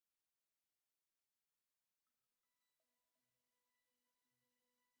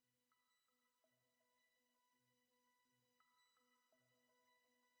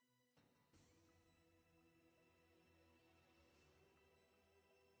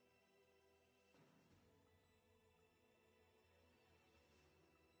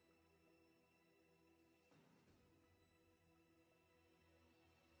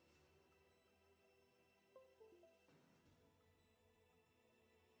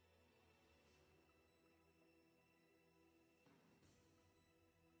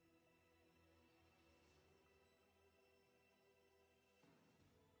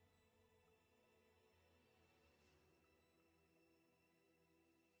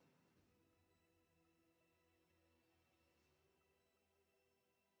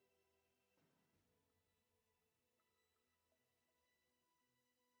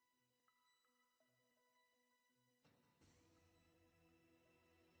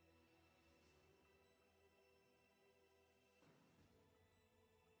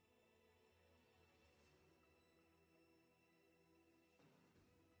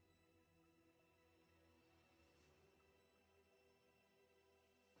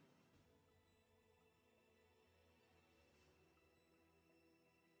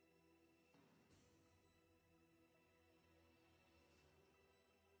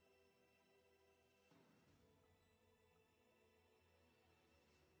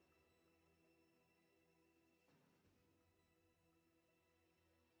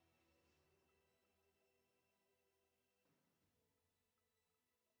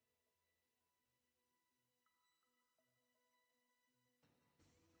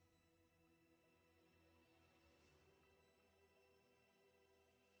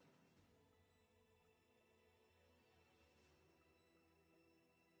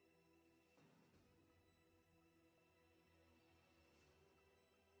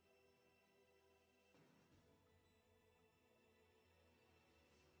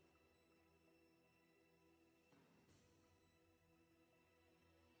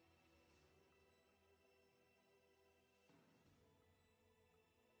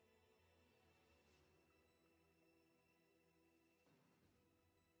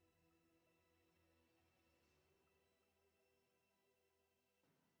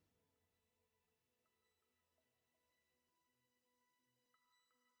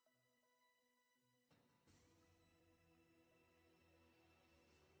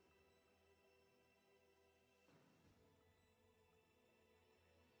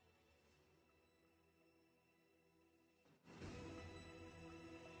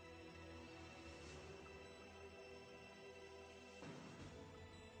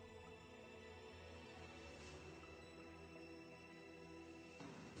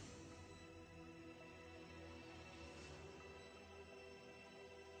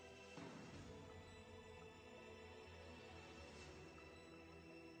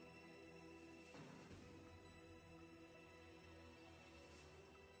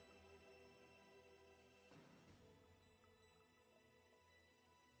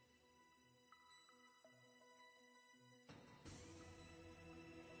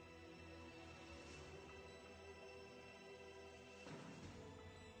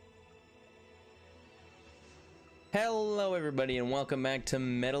Hello everybody and welcome back to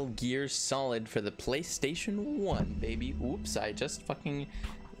Metal Gear Solid for the PlayStation 1, baby. Oops, I just fucking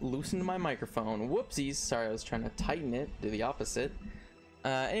loosened my microphone. Whoopsies, sorry, I was trying to tighten it, do the opposite.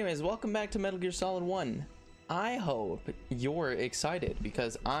 Anyways, welcome back to Metal Gear Solid 1. I hope you're excited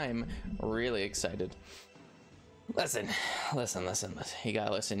because I'm really excited. Listen. You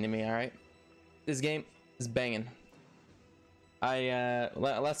gotta listen to me, alright? This game is banging.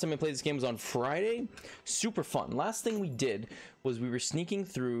 Last time I played this game was on Friday. Super fun. Last thing we did was we were sneaking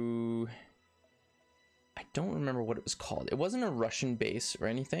through, I don't remember what it was called. It wasn't a Russian base or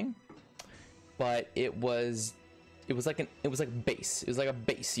anything, but it was like a base. It was like a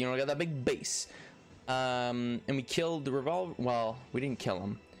base, you know, got that big base. And we killed the revolver. Well, we didn't kill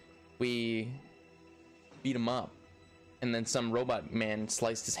him. We beat him up, and then some robot man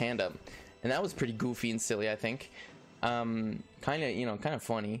sliced his hand up, and that was pretty goofy and silly, I think. Kind of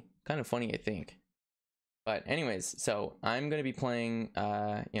funny, I think. But anyways, so I'm gonna be playing,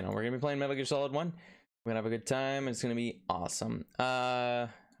 we're gonna be playing Metal Gear Solid 1. We're gonna have a good time. It's gonna be awesome. All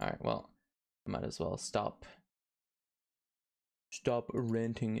right, well, I might as well stop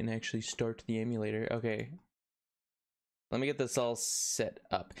ranting and actually start the emulator. Okay, let me get this all set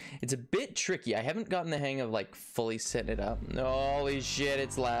up. It's a bit tricky. I haven't gotten the hang of like fully setting it up. Holy shit,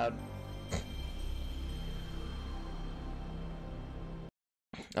 it's loud.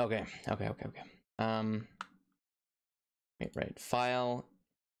 Okay. Wait, right. File.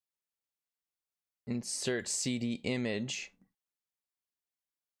 Insert CD image.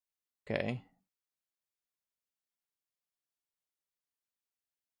 Okay.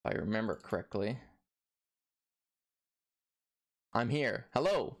 If I remember correctly. I'm here.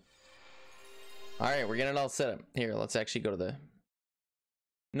 Hello. Alright, we're getting it all set up. Here, let's actually go to the...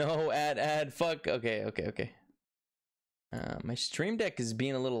 No, add, fuck. Okay. My stream deck is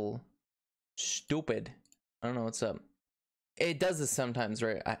being a little stupid. I don't know what's up. It does this sometimes,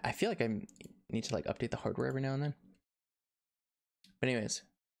 right? I feel like I need to like update the hardware every now and then. But anyways,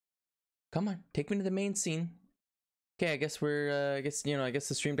 come on, take me to the main scene. Okay, I guess we're, I guess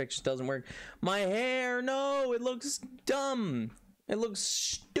the stream deck just doesn't work. My hair, no, it looks dumb. It looks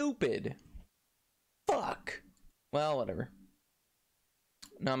stupid. Fuck. Well, whatever.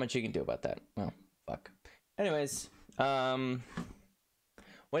 Not much you can do about that. Well, fuck. Anyways. What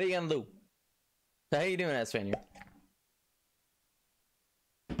are you gonna do? How you doing, Asfania?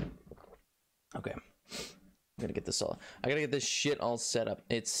 Okay, I'm gonna get this all. I gotta get this shit all set up.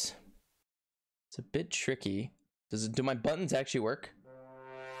 It's a bit tricky. Do my buttons actually work?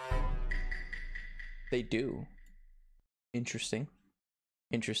 They do. Interesting.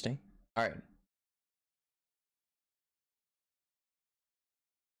 All right.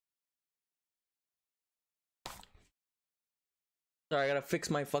 Sorry, I gotta fix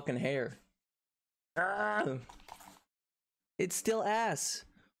my fucking hair. It's still ass.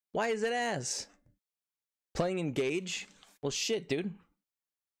 Why is it ass? Playing Engage? Well, shit, dude.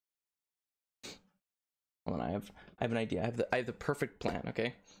 Hold on, I have an idea. I have the perfect plan.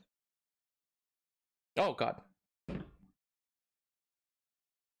 Okay. Oh God.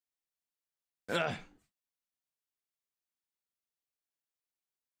 Ugh.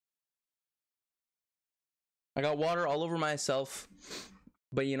 I got water all over myself,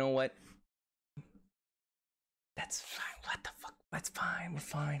 but you know what? That's fine. What the fuck? That's fine. We're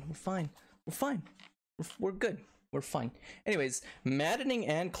fine. We're good. We're fine. Anyways, maddening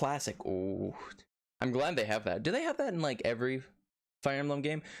and classic. Oh, I'm glad they have that. Do they have that in like every Fire Emblem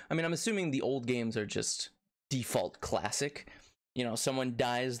game? I mean, I'm assuming the old games are just default classic. You know, someone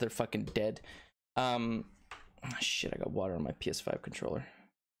dies, they're fucking dead. Oh, shit, I got water on my PS5 controller.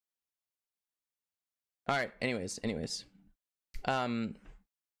 All right, anyways.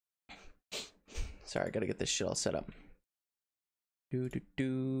 Sorry, I gotta get this shit all set up.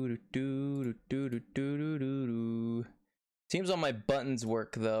 Seems all my buttons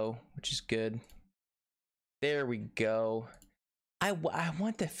work though, which is good. There we go. I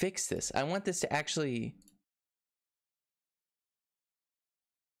want to fix this. I want this to actually...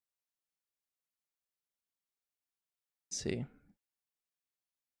 Let's see.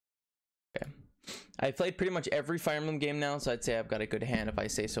 Okay. I've played pretty much every Fire Emblem game now, so I'd say I've got a good hand if I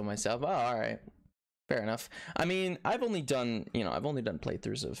say so myself. Oh, alright. Fair enough. I mean, I've only done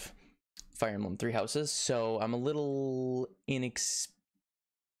playthroughs of Fire Emblem Three Houses, so I'm a little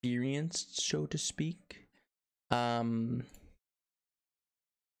inexperienced, so to speak. Let's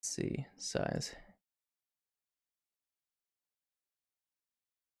see, size.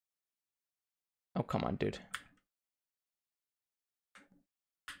 Oh, come on, dude.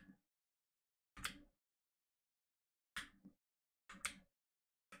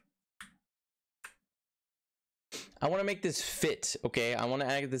 I want to make this fit, okay? I want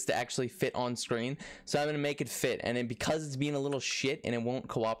this to actually fit on screen. So I'm going to make it fit. And then because it's being a little shit and it won't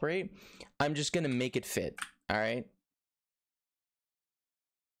cooperate, I'm just going to make it fit, all right?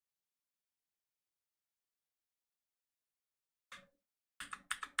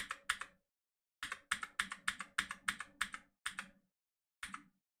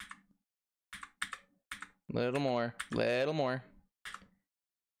 Little more, little more.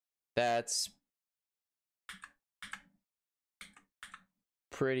 That's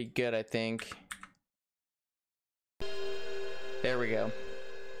pretty good, I think. There we go.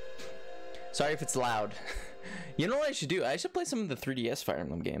 Sorry if it's loud. You know what I should do? I should play some of the 3DS Fire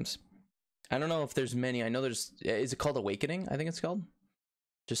Emblem games. I don't know if there's many. I know there's... Is it called Awakening? I think it's called.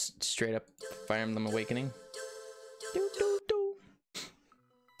 Just straight up Fire Emblem Awakening.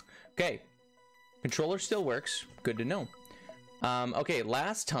 Okay. Controller still works. Good to know. Okay,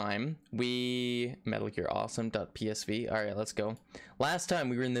 last time we Metal Gear Awesome.psv. All right, let's go. Last time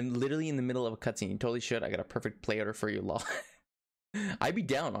we were literally in the middle of a cutscene. You totally should. I got a perfect play order for you, lol. I'd be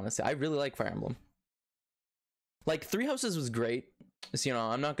down, honestly. I really like Fire Emblem. Like, Three Houses was great. So, you know,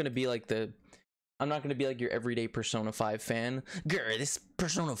 I'm not gonna be like your everyday Persona 5 fan. Grr, this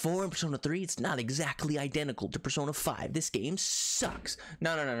Persona 4 and Persona 3, it's not exactly identical to Persona 5. This game sucks.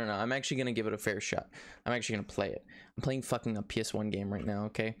 No. I'm actually gonna give it a fair shot. I'm actually gonna play it. I'm playing fucking a PS1 game right now,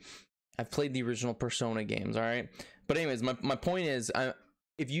 okay? I've played the original Persona games, alright? But anyways, my point is, I'll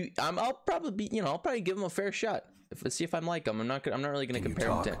probably give them a fair shot. Let's see if I'm like them. I'm not really gonna compare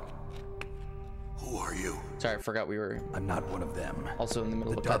them to... Who are you? Sorry, I forgot we were... I'm not one of them. Also in the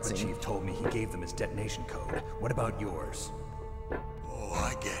middle of a cutscene. The DARPA cutscene. chief told me he gave them his detonation code. What about yours? Oh,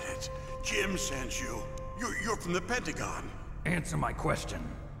 I get it. Jim sent you. You're from the Pentagon. Answer my question.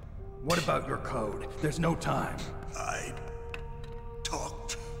 What about your code? There's no time. I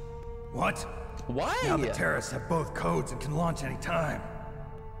talked. What? Why? Now the terrorists have both codes and can launch any time.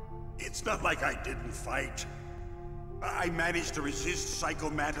 It's not like I didn't fight. I managed to resist Psycho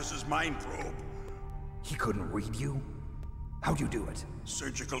Mantis's mind probe. He couldn't read you? How'd you do it?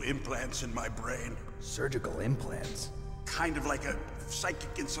 Surgical implants in my brain. Surgical implants? Kind of like a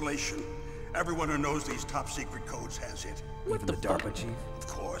psychic insulation. Everyone who knows these top secret codes has it. Even the DARPA chief? Of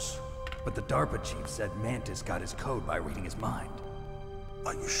course. But the DARPA chief said Mantis got his code by reading his mind.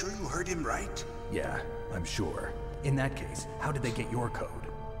 Are you sure you heard him right? Yeah, I'm sure. In that case, how did they get your code?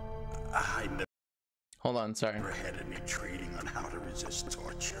 I never... Hold on, sorry. Never had any training on how to resist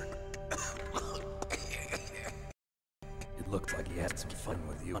torture. It looked like he had some fun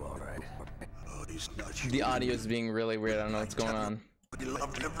with you, all right. Oh, he's not. The audio is being really weird. I don't know what's going on. He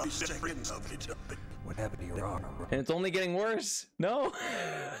loved every second of it. What happened to your arm? And it's only getting worse. No.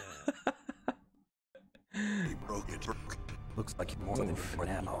 He broke it. Looks like more than for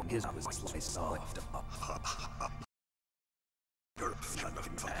now. His was sliced off. You're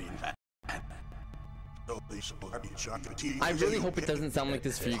fucking man. I really hope it doesn't sound like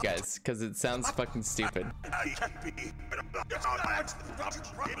this for you guys, because it sounds fucking stupid.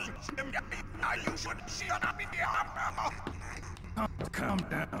 Calm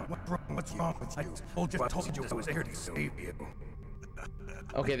down. What's wrong with you? I told you I was here to save you.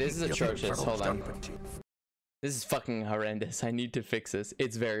 Okay, this is atrocious. Hold on. This is fucking horrendous. I need to fix this.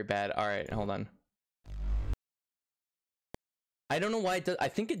 It's very bad. Alright, hold on. I don't know why it does. I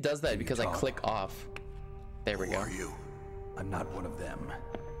think it does that because I click off. There we go. Who are you? I'm not one of them.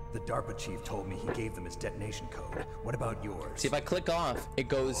 The DARPA chief told me he gave them his detonation code. What about yours? See, if I click off, it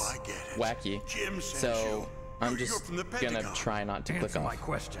goes wacky. So I'm just gonna try not to click off. My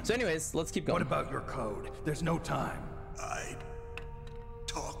question. So anyways, let's keep going. What about your code? There's no time. I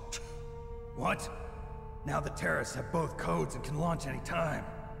talked. What? Now the terrorists have both codes and can launch any time.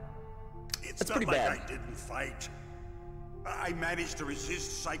 It's That's pretty bad. I didn't fight. I managed to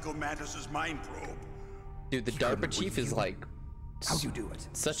resist Psycho Mantis's mind probe. Dude, the DARPA chief is like... How'd you do it?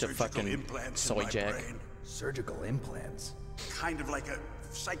 Such a fucking soy jack. Surgical implants? Kind of like a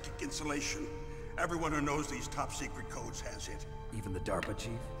psychic insulation. Everyone who knows these top secret codes has it. Even the DARPA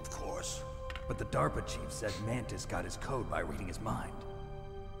chief? Of course. But the DARPA chief said Mantis got his code by reading his mind.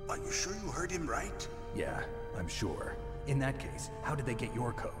 Are you sure you heard him right? Yeah, I'm sure. In that case, how did they get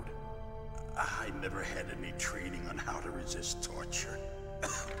your code? I never had any training on how to resist torture.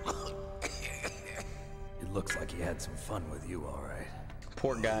 It looks like he had some fun with you, all right.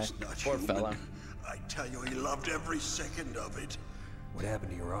 Poor guy. Poor fella. I tell you, he loved every second of it. What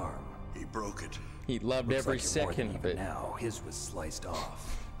happened to your arm? He broke it. He loved every second of it. Now his was sliced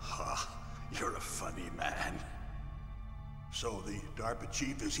off. Ha! You're a funny man. So the DARPA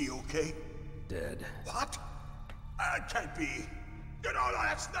chief, is he okay? Dead. What? Can't be. No,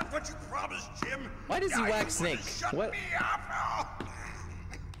 that's not what you promised, Jim. Why does he whack Snake? What? Me up.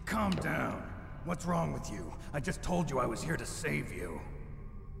 Calm down. What's wrong with you? I just told you I was here to save you.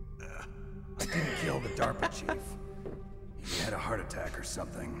 I didn't kill the DARPA chief. He had a heart attack or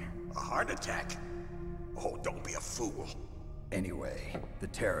something. A heart attack? Oh, don't be a fool. Anyway, the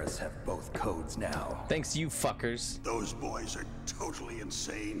terrorists have both codes now. Thanks, you fuckers. Those boys are totally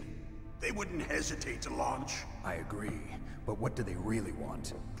insane. They wouldn't hesitate to launch. I agree, but what do they really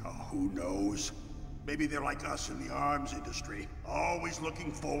want? Oh, who knows? Maybe they're like us in the arms industry, always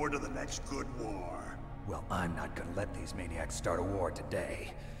looking forward to the next good war. Well, I'm not gonna let these maniacs start a war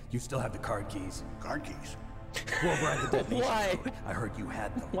today. You still have the card keys? Card keys? Go override the detonation Why? code. I heard you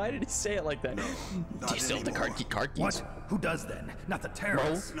had them. Why did he say it like that? No, Do you still have the card keys? What? Who does then? Not the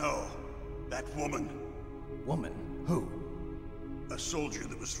terrorists? No, that woman. Woman? Who? A soldier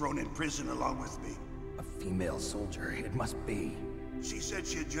that was thrown in prison along with me. A female soldier, it must be. She said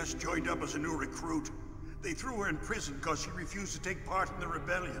she had just joined up as a new recruit. They threw her in prison because she refused to take part in the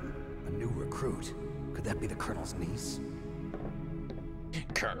rebellion. A new recruit? Could that be the Colonel's niece?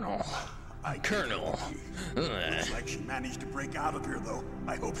 Colonel. Colonel. Looks like she managed to break out of here, though.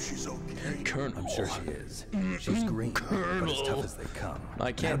 I hope she's okay. Colonel. I'm sure she is. She's green, but as tough as they come.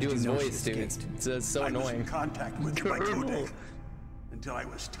 I can't do his voice, dude. It's so I was annoying. in contact with her by Colonel. codec. Until I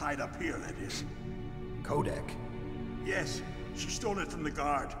was tied up here, that is. Codec? Yes, she stole it from the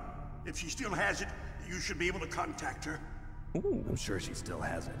guard. If she still has it, you should be able to contact her. Ooh. I'm sure she still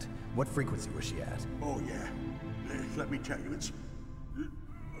has it. What frequency was she at? Oh, yeah. Let me tell you, it's...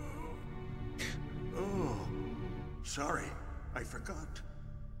 Oh, sorry. I forgot.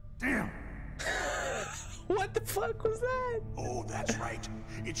 Damn! What the fuck was that? Oh, that's right.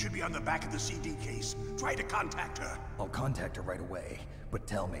 It should be on the back of the CD case. Try to contact her. I'll contact her right away. But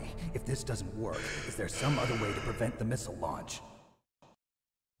tell me, if this doesn't work, is there some other way to prevent the missile launch?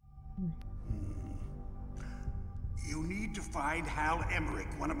 You need to find Hal Emmerich,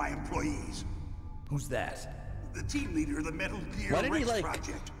 one of my employees. Who's that? The team leader of the Metal Gear Why did he, Rex like...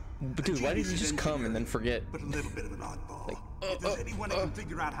 project. Dude, why did he just come and then forget? But a little bit of an oddball. If there's anyone who can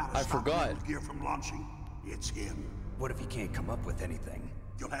figure out how to stop forgot. Metal Gear from launching, it's him. What if he can't come up with anything?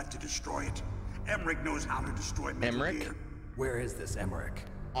 You'll have to destroy it. Emmerich knows how to destroy Metal Emmerich? Gear. Where is this Emmerich?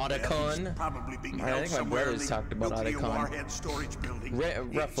 Well, he's Otacon? probably being I held think my somewhere in brothers the talked about nuclear Otacon. warhead storage building.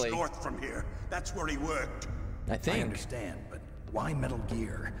 Roughly. It's north from here. That's where he worked. I I think. understand, but why Metal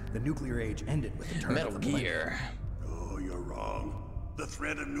Gear? The nuclear age ended with the turn Metal of the millennium. Gear. Oh, you're wrong. The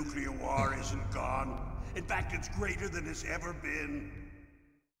threat of nuclear war isn't gone. In fact, it's greater than it's ever been.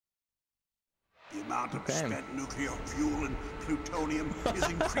 The amount of spent nuclear fuel and plutonium is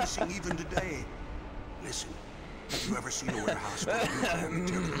increasing even today. Listen, have you ever seen a warehouse full of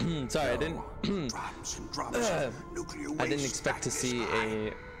nuclear material? Sorry, I didn't. Drums and drums of nuclear waste. I didn't expect to stacked see this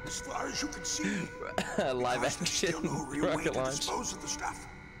high. As far as you can see, a live because there's still action no real way rocket to launch. dispose of the stuff.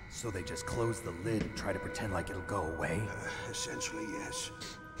 So they just close the lid and try to pretend like it'll go away? Essentially, yes.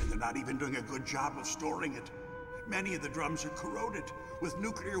 And they're not even doing a good job of storing it. Many of the drums are corroded, with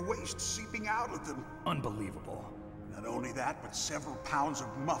nuclear waste seeping out of them. Unbelievable. Not only that, but several pounds of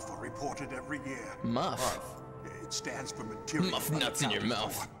muff are reported every year. Muff. It stands for material. Muff nuts in your unaccounted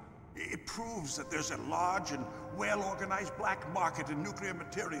mouth. for. It proves that there's a large and well-organized black market in nuclear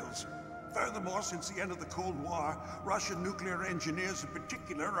materials. Furthermore, since the end of the Cold War, Russian nuclear engineers in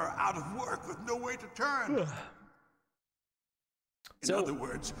particular are out of work with no way to turn. In other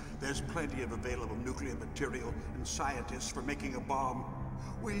words, there's plenty of available nuclear material and scientists for making a bomb.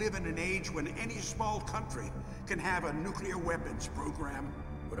 We live in an age when any small country can have a nuclear weapons program.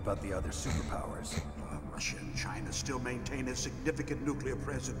 What about the other superpowers? Russia and China still maintain a significant nuclear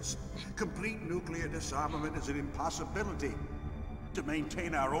presence. Complete nuclear disarmament is an impossibility. To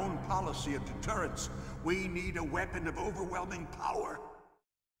maintain our own policy of deterrence, we need a weapon of overwhelming power.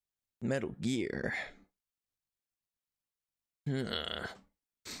 Metal Gear. You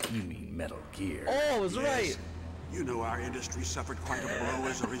mean Metal Gear? Oh, I was Yes. right. You know our industry suffered quite a blow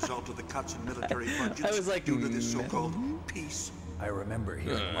as a result of the cuts in military budgets I was like, due to this so-called peace. I remember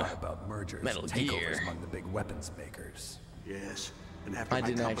hearing a lot about mergers Metal and takeovers Gear. among the big weapons makers. Yes, and after I my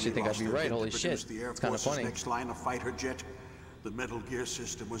didn't company actually think I'd lost be their right. bid to Holy produce shit. the Air It's kinda Force's funny. next line of fighter jet, the Metal Gear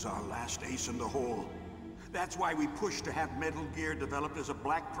system was our last ace in the hole. That's why we pushed to have Metal Gear developed as a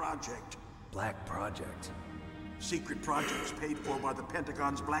black project. Black Project. Secret projects paid for by the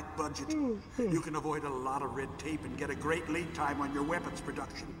Pentagon's black budget. You can avoid a lot of red tape and get a great lead time on your weapons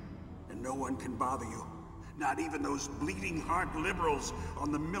production. And no one can bother you. Not even those bleeding heart liberals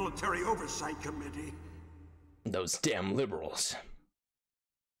on the Military Oversight Committee. Those damn liberals.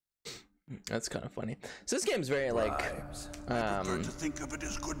 That's kind of funny. So this game's very like I prefer to think of it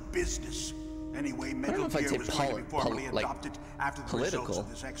as good business. Anyway, I don't know Metal if I'd Gear say was going to be formally like adopted after the political. results of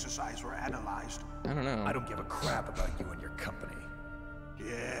this exercise were analyzed. I don't know. I don't give a crap about you and your company.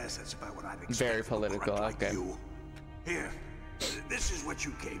 Yes, that's about what I'd expect. Very from a political, grunt like okay. you. Here, this is what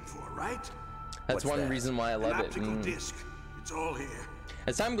you came for, right? That's one reason why I love An it. optical disc. It's all here.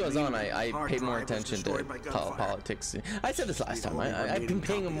 As time goes on, I Hard pay more drive was attention to destroyed by gunfire. politics. I said this last time. I've been remaining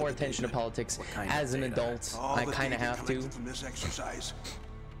paying copy more of the attention to data. politics kind of as an data? adult. All I the kind of data have to. collected from this exercise.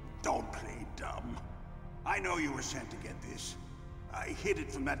 Don't play dumb. I know you were sent to get this. I hid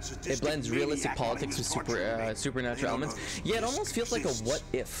it from that sadistic It blends realistic maniac wanting politics to with torture me. supernatural They don't elements. know this Yeah, it disc almost feels like a exists. what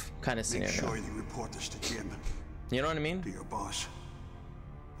if kind of Make scenario. sure you report this to Jim, You know what I mean? to your boss.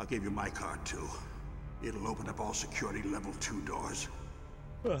 I'll give you my card too. It'll open up all security level 2 doors.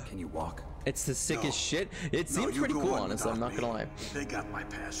 Can you walk? It's the sickest shit. It No, seems you pretty go cool, on honestly. I'm without not gonna me. lie. They got my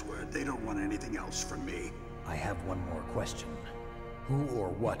password. They don't want anything else from me. I have one more question. Who or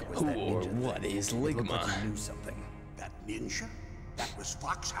what was Who that or ninja what thing? is It looked Ligma? like you knew something. That ninja? That was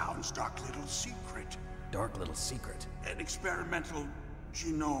Foxhound's dark little secret. Dark little secret. An experimental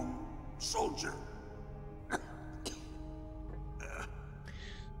genome soldier.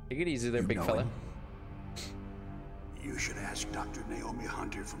 Take it easy there, big know fella. him? You should ask Dr. Naomi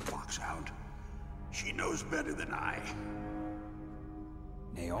Hunter from Foxhound. She knows better than I.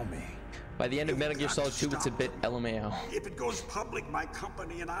 Naomi. By the end of You've Metal Gear got Solid to 2, it's a stop bit them. LMAO. If it goes public, my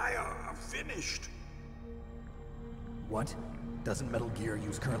company and I are finished. What? Doesn't Metal Gear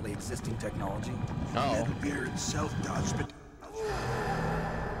use currently existing technology? Oh. Metal Gear itself does, but...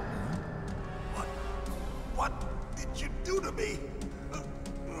 What did you do to me?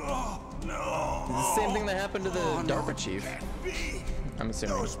 Oh, no. It's the same thing that happened to the Oh, no, DARPA chief. Can't be. I'm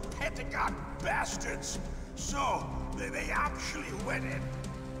assuming. Those Pentagon bastards. So, they actually went and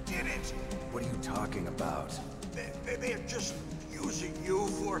did it. What are you talking about? They're just using you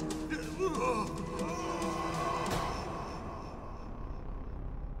for...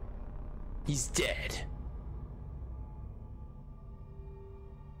 He's dead.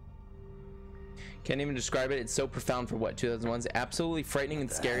 Can't even describe it. It's so profound for what 2001's absolutely frightening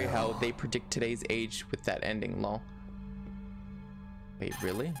and scary how they predict today's age with that ending. Lol. Wait,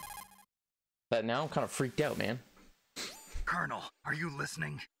 really? But now I'm kind of freaked out, man. Colonel, are you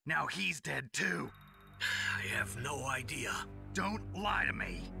listening? Now he's dead too. I have no idea. Don't lie to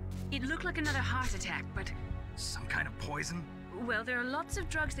me. It looked like another heart attack, but, Some kind of poison? well, there are lots of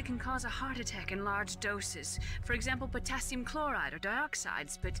drugs that can cause a heart attack in large doses. For example, potassium chloride or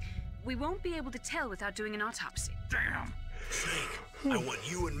dioxides, but we won't be able to tell without doing an autopsy. Damn. Thicc, I want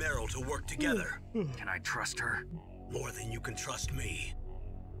you and Meryl to work together. Can I trust her? More than you can trust me.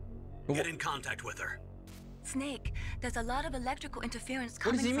 Get in contact with her. Snake, there's a lot of electrical interference What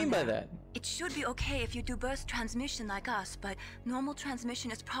coming does he from mean by them. that? It should be okay if you do burst transmission like us, but normal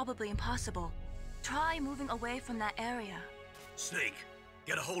transmission is probably impossible. Try moving away from that area. Snake,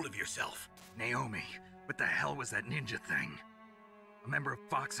 get a hold of yourself. Naomi, what the hell was that ninja thing? A member of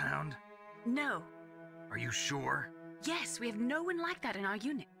Foxhound? No. Are you sure? Yes, we have no one like that in our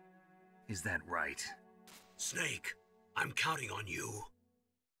unit. Is that right? Snake, I'm counting on you.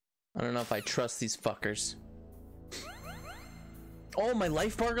 I don't know if I trust these fuckers. Oh, my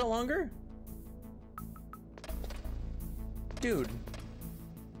life bar got longer? Dude.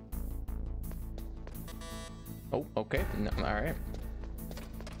 Oh, okay. No, all right.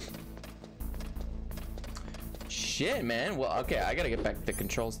 Shit, man. Well, okay, I gotta get back to the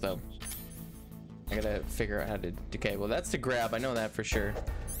controls, though. I gotta figure out how to... Okay, well, that's to grab. I know that for sure.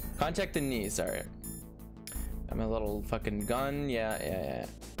 Contact the knees. All right. I'm a little fucking gun. Yeah.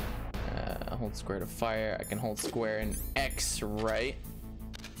 Hold square to fire. I can hold square and X, right?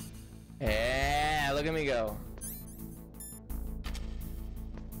 Yeah, look at me go.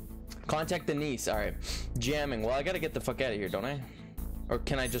 Contact the niece. All right. Jamming. Well, I gotta get the fuck out of here, don't I? Or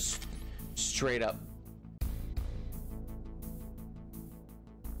can I just straight up?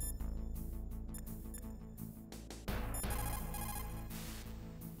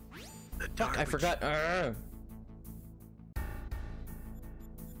 Fuck, I forgot.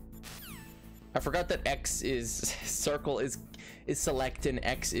 I forgot that X is circle is select and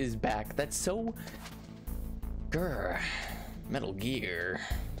X is back. That's so grr. Metal Gear.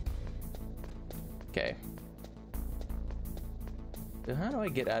 Okay. So how do I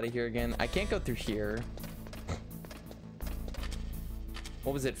get out of here again? I can't go through here.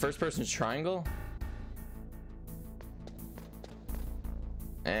 What was it? First person triangle?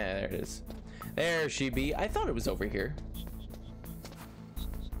 There it is. There she be. I thought it was over here.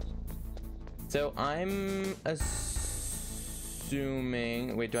 So I'm assuming...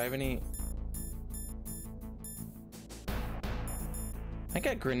 Wait, do I have any...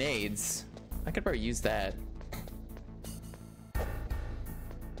 got grenades. I could probably use that.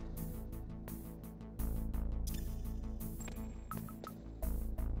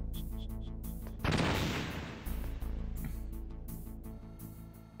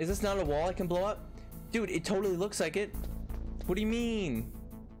 Is this not a wall I can blow up? Dude, it totally looks like it. What do you mean?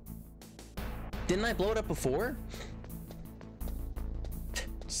 Didn't I blow it up before?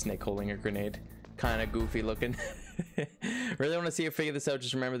 Snake holding a grenade. Kind of goofy looking. Really want to see you figure this out.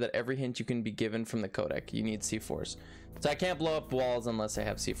 Just remember that every hint you can be given from the codec, you need C4s. So I can't blow up walls unless I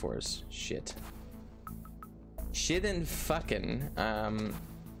have C4s. Shit. Shit and fucking. Come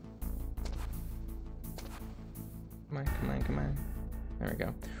on, come on, come on. There we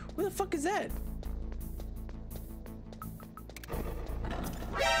go. Where the fuck is that?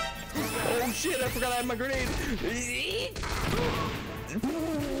 Oh shit, I forgot I had my grenade.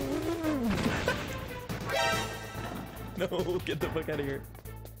 No, get the fuck out of here.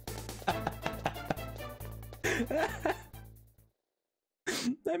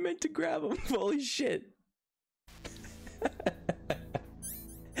 I meant to grab him. Holy shit.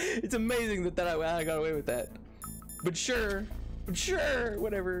 It's amazing that I got away with that. But sure,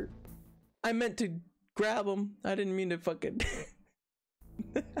 whatever. I meant to grab him. I didn't mean to fucking.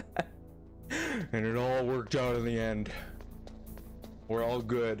 And it all worked out in the end. We're all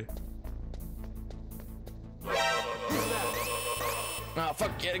good. Ah,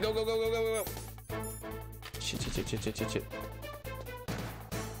 fuck, yeah, go, go, go, go, go, go. Shit, shit, shit, shit, shit, shit, shit.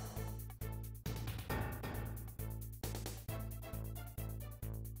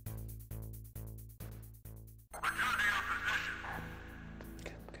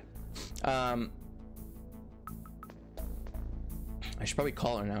 I should probably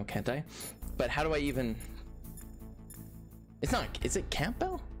call her now, can't I? But how do I even... It's not... Is it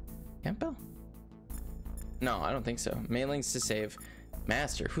Campbell? Campbell? No, I don't think so. Mailings to save.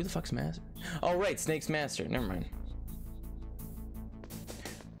 Master. Who the fuck's Master? Oh, right. Snake's Master. Never mind.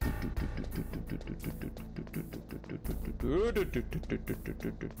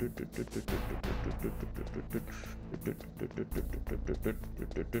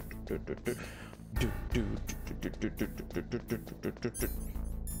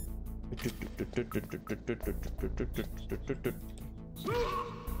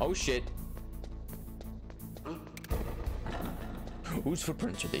 Oh shit. Whose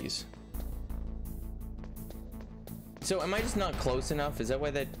footprints are these? So am I just not close enough? Is that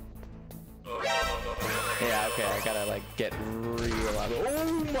why that... Yeah, okay, I gotta like get real out.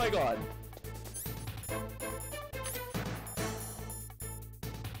 Oh my god!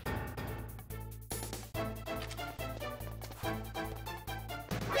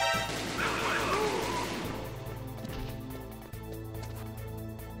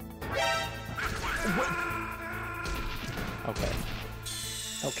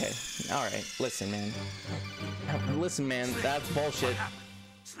 Okay, alright, listen man, that's bullshit.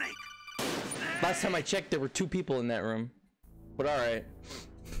 Snake. Last time I checked there were 2 people in that room, but alright.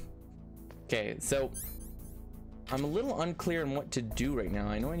 Okay, so I'm a little unclear on what to do right now.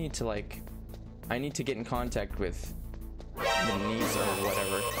 I know I need to like, I need to get in contact with the niece or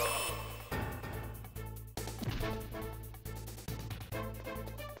whatever.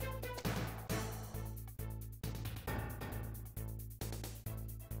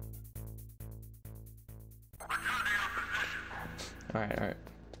 Alright.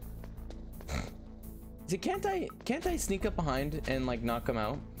 See, can't I sneak up behind and like knock him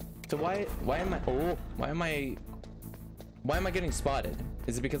out? So why am I getting spotted?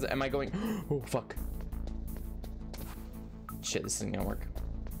 Is it because am I going oh fuck. Shit, this isn't gonna work.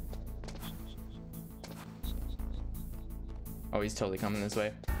 Oh, he's totally coming this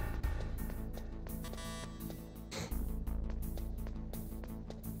way.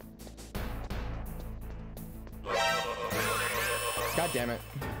 God damn it.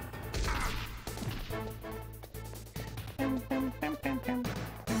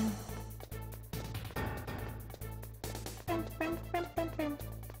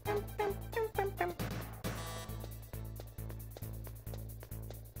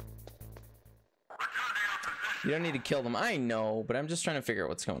 You don't need to kill them. I know, but I'm just trying to figure out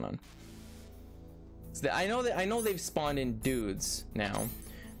what's going on. So I know they've spawned in dudes now.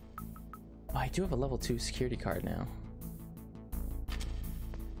 Oh, I do have a level 2 security card now.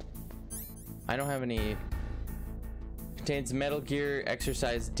 I don't have any. Contains Metal Gear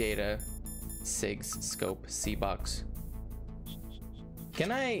exercise data, SIGs, scope, C-box.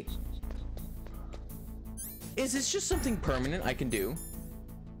 Can I? Is this just something permanent I can do?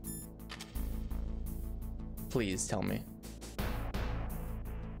 Please tell me.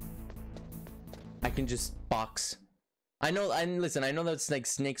 I can just box I know, and listen, I know that's like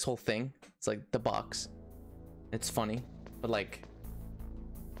Snake's whole thing. It's like the box. It's funny, but like,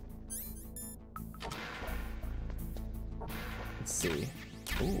 let's see.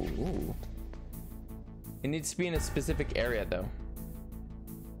 Ooh. It needs to be in a specific area though.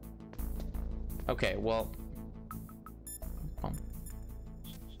 Okay, well.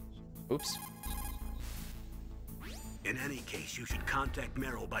 Oops. In any case, you should contact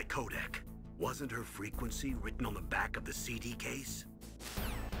Meryl by codec. Wasn't her frequency written on the back of the CD case?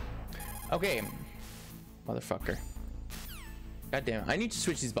 Okay. Motherfucker. God damn it. I need to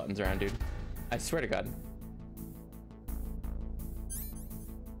switch these buttons around, dude. I swear to God.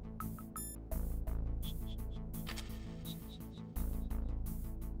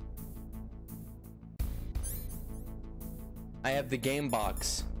 I have the game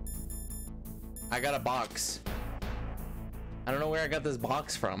box. I got a box. I don't know where I got this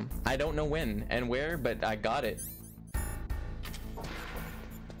box from. I don't know when and where, but I got it.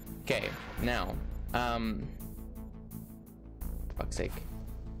 Okay, now, fuck's sake.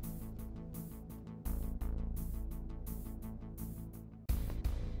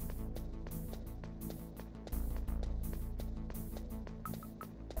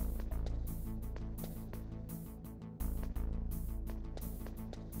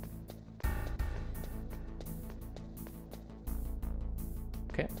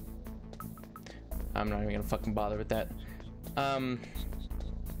 Okay. I'm not even gonna fucking bother with that.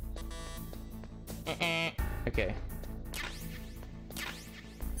 Okay.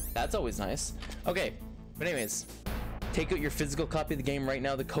 That's always nice. Okay, but anyways, take out your physical copy of the game right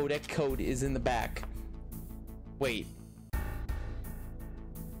now. The codec code is in the back. Wait.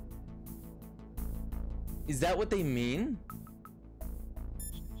 Is that what they mean?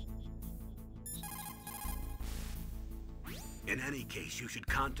 In any case, you should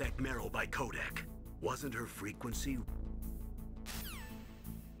contact Meryl by codec. Wasn't her frequency...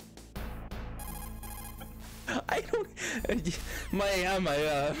 I don't...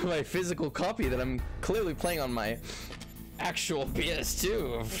 my physical copy that I'm clearly playing on my actual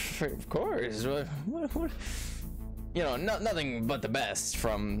PS2, of course. What? You know, nothing but the best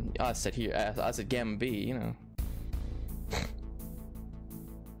from us at here, us at Gamma B, you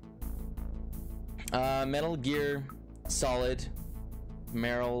know. Metal Gear Solid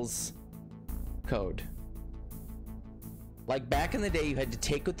Meryl's code. Like back in the day, you had to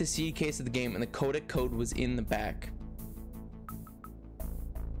take out the CD case of the game and the codec code was in the back.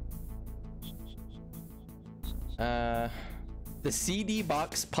 The CD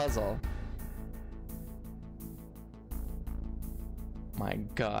box puzzle. My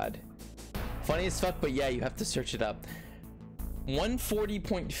God. Funny as fuck, but yeah, you have to search it up.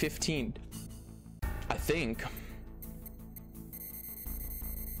 140.15, I think.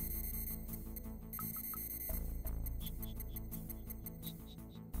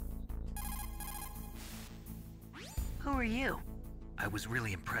 Who are you? I was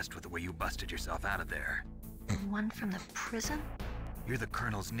really impressed with the way you busted yourself out of there. The one from the prison? You're the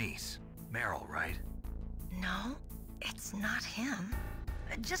Colonel's niece, Meryl, right? No, it's not him.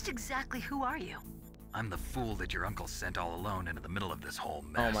 Just exactly who are you? I'm the fool that your uncle sent all alone into the middle of this whole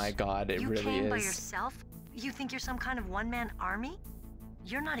mess. Oh my God, it You really came by is. yourself? You think you're some kind of one-man army?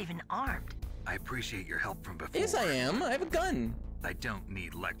 You're not even armed. I appreciate your help from before. Yes, I am. I have a gun. I don't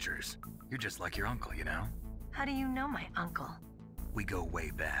need lectures. You're just like your uncle, you know? How do you know my uncle? We go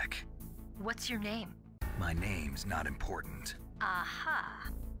way back. What's your name? My name's not important. Aha.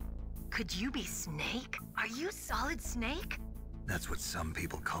 Could you be Snake? Are you Solid Snake? That's what some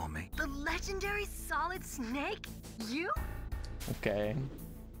people call me. The legendary Solid Snake? You? Okay.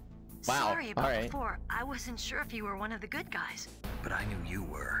 Wow. Sorry about All right. before. I wasn't sure if you were one of the good guys. But I knew you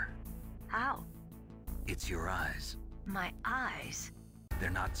were. How? It's your eyes. My eyes? They're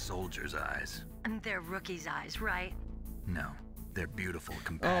not soldiers' eyes. And they're rookie's eyes, right? No, they're beautiful, Oh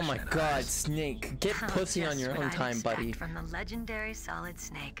compassionate my God, eyes. Snake. Get Huh, pussy on just your what own I'd time, expect buddy. From the legendary Solid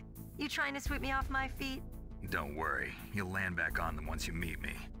Snake. You trying to sweep me off my feet? Don't worry, you'll land back on them once you meet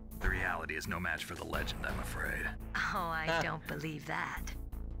me. The reality is no match for the legend, I'm afraid. Oh, I Ah. don't believe that.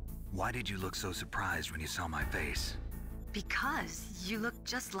 Why did you look so surprised when you saw my face? Because you look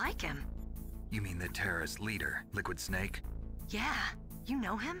just like him. You mean the terrorist leader, Liquid Snake? Yeah, you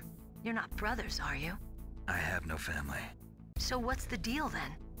know him? You're not brothers, are you? I have no family. So what's the deal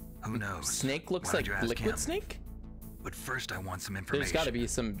then? Who knows? Snake looks Why'd like you ask Liquid him? Snake? But first I want some information. There's gotta be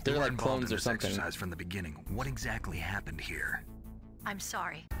some, they're You were like involved clones in or this something. exercise from the beginning. What exactly happened here? I'm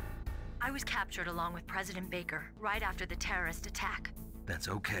sorry. I was captured along with President Baker right after the terrorist attack. That's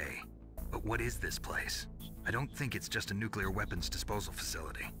okay. But what is this place? I don't think it's just a nuclear weapons disposal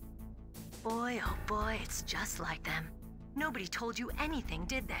facility. Boy, oh boy, it's just like them. Nobody told you anything,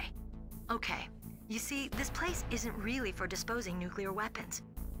 did they? Okay, you see, this place isn't really for disposing nuclear weapons.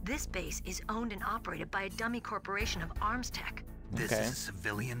 This base is owned and operated by a dummy corporation of arms tech. This is a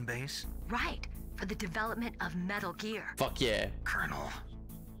civilian base? Right, for the development of Metal Gear. Fuck yeah. Colonel.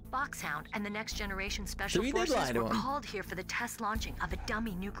 Foxhound and the next generation special forces were called here for the test launching of a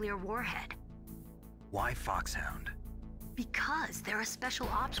dummy nuclear warhead. Why Foxhound? Because they're a special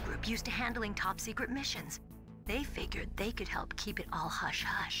ops group used to handling top secret missions. They figured they could help keep it all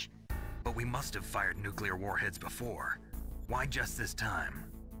hush-hush. But we must have fired nuclear warheads before. Why just this time?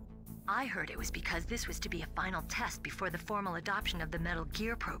 I heard it was because this was to be a final test before the formal adoption of the Metal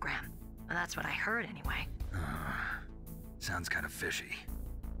Gear program. Well, that's what I heard anyway. Sounds kind of fishy.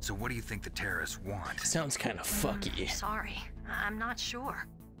 So what do you think the terrorists want? Sounds kind of fucky. Sorry, I'm not sure.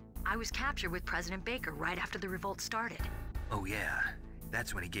 I was captured with President Baker right after the revolt started. Oh yeah,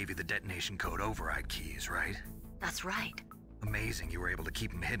 that's when he gave you the detonation code override keys, right? That's right. Amazing you were able to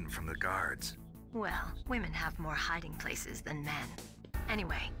keep him hidden from the guards. Well, women have more hiding places than men.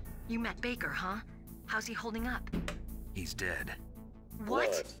 Anyway, you met Baker, huh? How's he holding up? He's dead.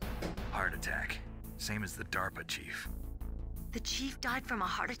 What? Heart attack. Same as the DARPA chief. The chief died from a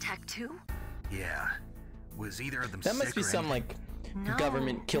heart attack too? Yeah. Was either of them That must be some like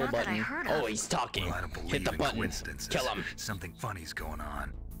government kill button. Oh, he's talking. Well, I don't believe hit the in button. Coincidences. Kill him. Something funny's going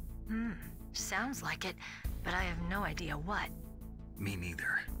on. Sounds like it, but I have no idea what. Me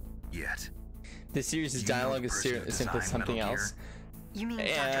neither. Yet. The series' dialogue is simply something else. You mean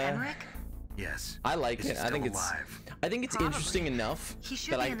Dr. Emmerich? Yes. I like it. I think it's interesting enough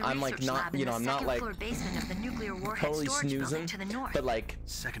that I'm like not, you know, I'm not like totally snoozing, but like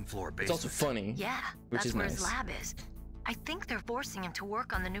second floor basement. It's also funny. Yeah, which is that's where nice. his lab is. I think they're forcing him to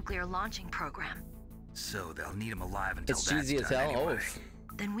work on the nuclear launching program. So they'll need him alive until it's that's cheesy as done hell. anyway.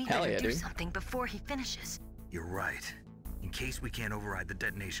 Then we better do something before he finishes. You're right. In case we can't override the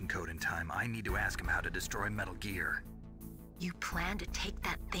detonation code in time, I need to ask him how to destroy Metal Gear. You plan to take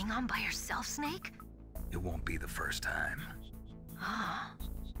that thing on by yourself, Snake? It won't be the first time. Ah.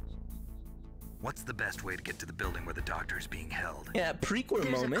 What's the best way to get to the building where the doctor is being held? Yeah, prequel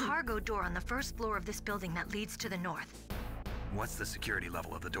moment. There's a cargo door on the first floor of this building that leads to the north. What's the security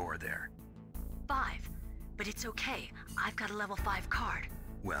level of the door there? 5. But it's okay. I've got a level 5 card.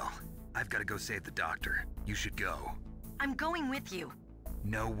 Well, I've got to go save the doctor. You should go. I'm going with you.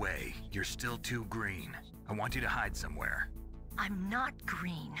 No way. You're still too green. I want you to hide somewhere. I'm not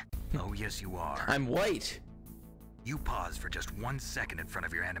green. Oh, yes, you are. I'm white. You pause for just 1 second in front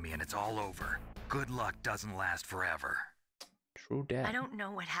of your enemy and it's all over. Good luck doesn't last forever. True dat. I don't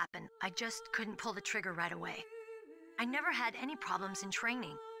know what happened. I just couldn't pull the trigger right away. I never had any problems in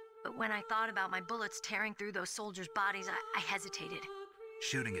training, but when I thought about my bullets tearing through those soldiers' bodies, I hesitated.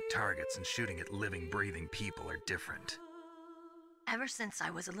 Shooting at targets and shooting at living, breathing people are different. Ever since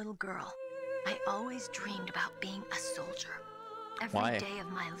I was a little girl, I always dreamed about being a soldier. Every day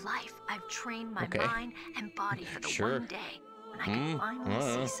of my life, I've trained my mind and body for the one day when I can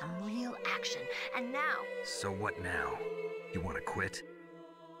finally see some real action. And now... So what now? You want to quit?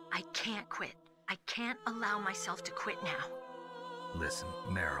 I can't quit. I can't allow myself to quit now. Listen,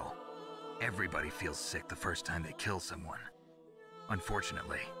 Meryl. Everybody feels sick the first time they kill someone.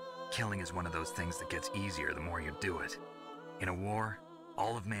 Unfortunately, killing is one of those things that gets easier the more you do it. In a war,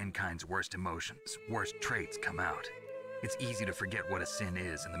 all of mankind's worst emotions, worst traits come out. It's easy to forget what a sin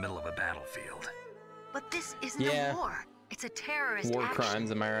is in the middle of a battlefield. But this isn't a war. It's a terrorist war action.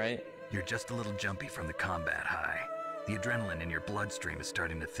 crimes, am I right? You're just a little jumpy from the combat high. The adrenaline in your bloodstream is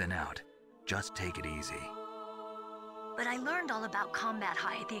starting to thin out. Just take it easy. But I learned all about combat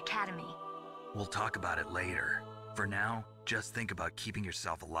high at the academy. We'll talk about it later. For now, just think about keeping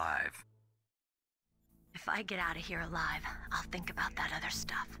yourself alive. If I get out of here alive, I'll think about that other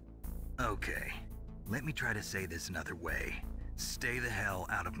stuff. Okay. Let me try to say this another way. Stay the hell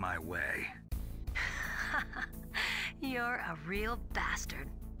out of my way. You're a real bastard.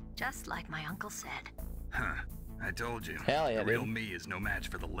 Just like my uncle said. Huh. I told you. Hell yeah, the real dude. me is no match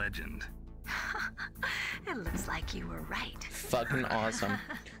for the legend. It looks like you were right. Fucking awesome.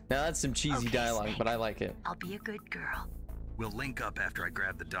 Now that's some cheesy dialogue, Snake. but I like it. I'll be a good girl. We'll link up after I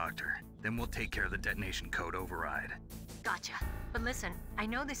grab the doctor. Then we'll take care of the detonation code override. Gotcha. But listen, I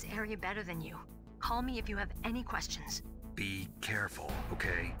know this area better than you. Call me if you have any questions. Be careful,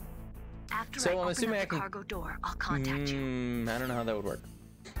 okay? After So I I'm open assuming up I the can- cargo door, I'll contact you. I don't know how that would work.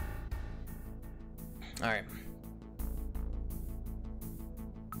 All right.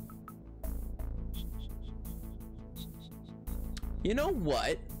 You know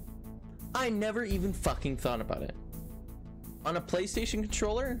what? I never even fucking thought about it. On a PlayStation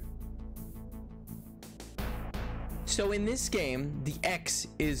controller, So in this game, the X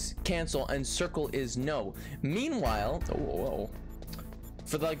is cancel and circle is no. Meanwhile,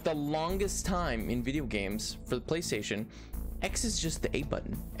 for like the longest time in video games for the PlayStation, X is just the A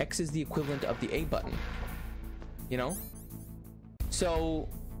button. X is the equivalent of the A button. You know? So,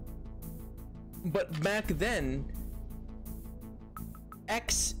 but back then,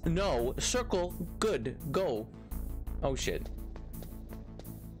 X, no, circle, good, go. Oh shit.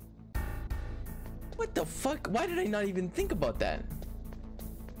 What the fuck? Why did I not even think about that?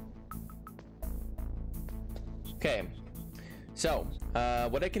 Okay. So,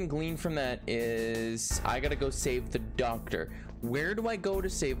 what I can glean from that is I gotta go save the doctor. Where do I go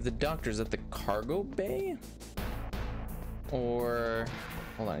to save the doctor? Is that the cargo bay? Or,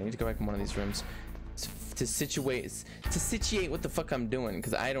 hold on, I need to go back in one of these rooms to situate what the fuck I'm doing,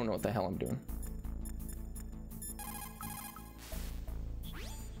 because I don't know what the hell I'm doing.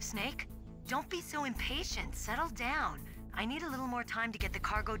 Snake, don't be so impatient. Settle down. I need a little more time to get the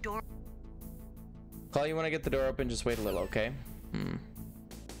cargo door. Call you when I get the door open, just wait a little, okay?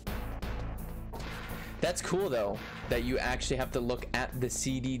 That's cool though, that you actually have to look at the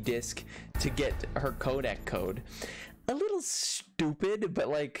CD disc to get her codec code. A little stupid, but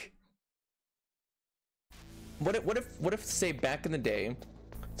like, what if say back in the day,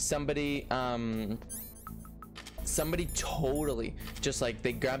 somebody totally just like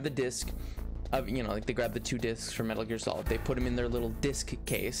they grab the disc of, you know, like they grab the 2 discs from Metal Gear Solid, they put them in their little disc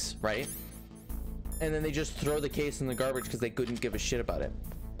case, right? And then they just throw the case in the garbage because they couldn't give a shit about it.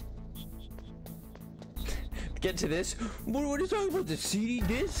 Get to this. What are you talking about? The CD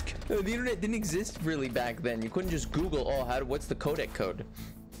disc? The internet didn't exist really back then. You couldn't just Google, oh, what's the codec code?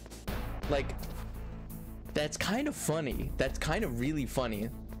 Like, that's kind of funny. That's kind of really funny.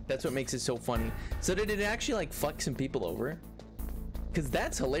 That's what makes it so funny. So did it actually like fuck some people over? Because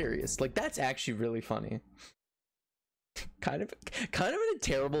that's hilarious. Like, that's actually really funny. kind of in a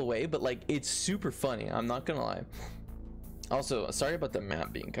terrible way, but like it's super funny. I'm not gonna lie. Also, sorry about the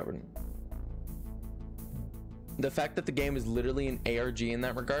map being covered. The fact that the game is literally an ARG in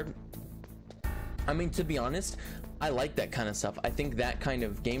that regard. I mean, to be honest, I like that kind of stuff. I think that kind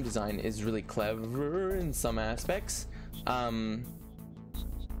of game design is really clever in some aspects.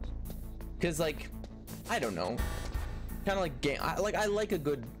 Because like, I don't know, kind of like game. I like a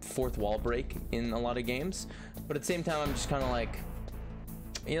good fourth wall break in a lot of games, but at the same time, I'm just kind of like,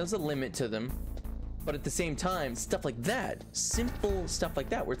 you know, there's a limit to them. But at the same time, stuff like that, simple stuff like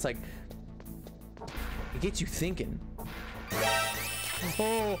that, where it's like, it gets you thinking.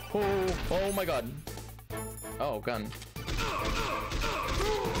 Oh my god. Oh, gun.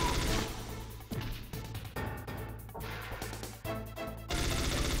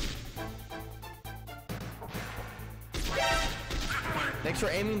 Thanks for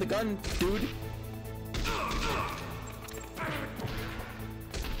aiming the gun, dude.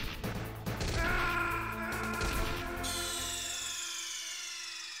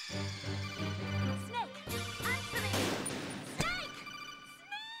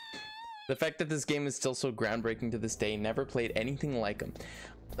 The fact that this game is still so groundbreaking to this day, never played anything like them.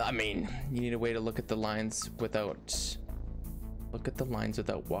 I mean, you need a way to look at the lines without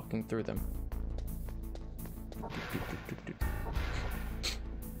walking through them.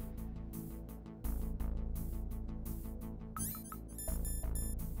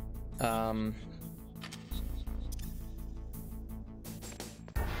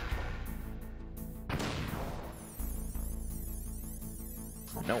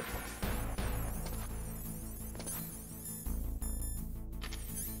 No.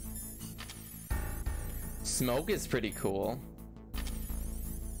 Smoke is pretty cool.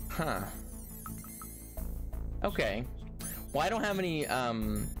 Huh. Okay. Well, I don't have any,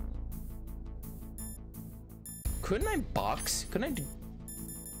 couldn't I box? Couldn't I do...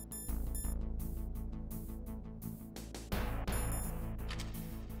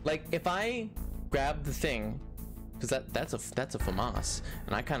 Like, if I grab the thing, because that's a FAMAS,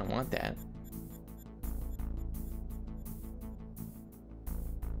 and I kind of want that.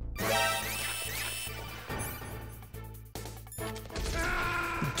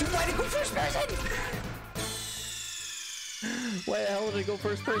 Why did I go first person? Why the hell did I go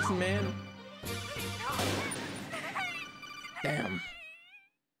first person, man? Damn.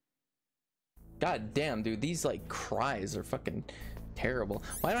 God damn, dude. These like cries are fucking terrible.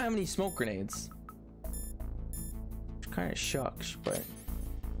 Why don't I have any smoke grenades? Which kind of shucks, but...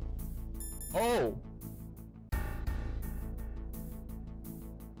 Oh!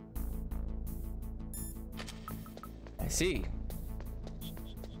 I see.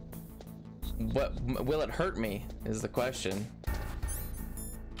 What will it hurt me is the question.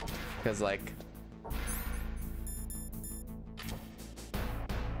 Because like,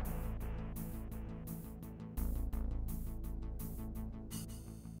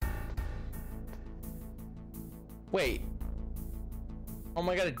 Wait. Oh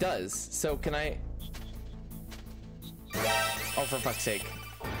my god, it does. So can I... Oh, for fuck's sake.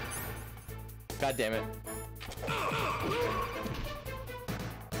 God damn it.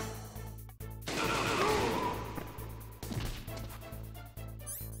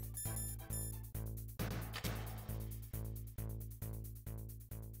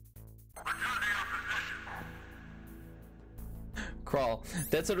 Crawl.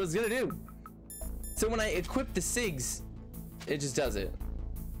 That's what it was gonna do. So when I equip the SIGs, it just does it.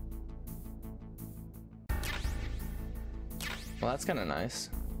 Well, that's kind of nice.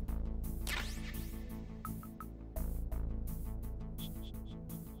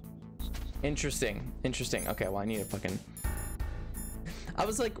 Interesting. Interesting. Okay, well, I need a fucking... I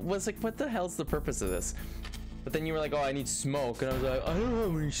was like, what the hell's the purpose of this? But then you were like, oh, I need smoke. And I was like, I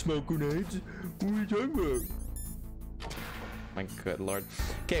don't have any smoke grenades. What are you talking about? My good lord.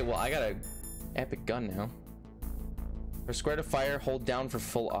 Okay, well, I got a epic gun now. For square to fire, hold down for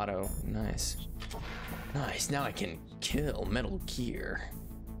full auto. Nice. Nice, now I can kill Metal Gear.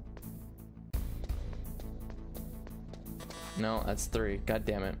 No, that's 3. God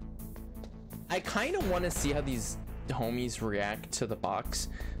damn it. I kind of want to see how these homies react to the box,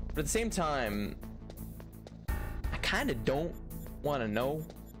 but at the same time, I kind of don't want to know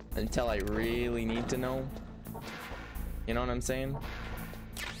until I really need to know. You know what I'm saying?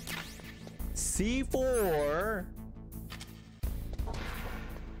 C4.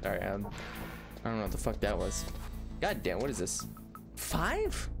 Sorry, I don't know what the fuck that was. God damn, what is this?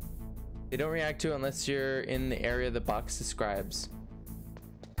 5? They don't react to it unless you're in the area the box describes.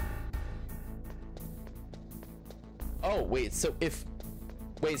 Oh, wait, so if...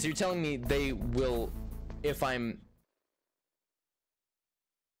 Wait, so you're telling me they will... If I'm...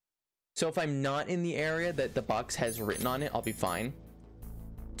 So if I'm not in the area that the box has written on it, I'll be fine.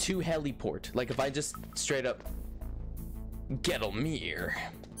 To heliport. Like if I just straight up... Gettlemere.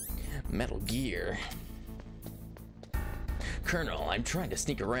 Metal Gear. Colonel, I'm trying to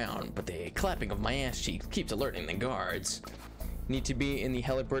sneak around, but the clapping of my ass cheeks keeps alerting the guards. Need to be in the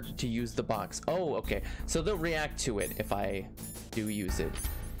heliport to use the box. Oh, okay. So they'll react to it if I do use it.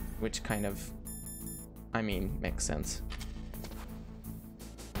 Which kind of, I mean, makes sense.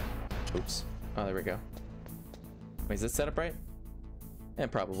 Oops. Oh, there we go. Wait, is this set up right? Yeah,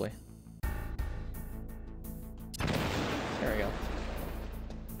 probably. There we go.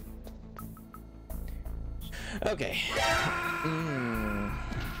 Okay.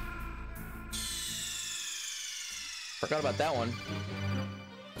 Forgot about that one.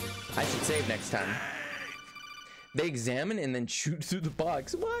 I should save next time. They examine and then shoot through the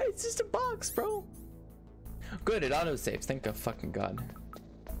box. Why? It's just a box, bro. Good, it auto saves. Thank a fucking god.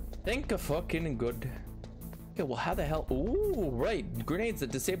 Thank a fucking good. Okay, well, how the hell? Ooh, right. Grenades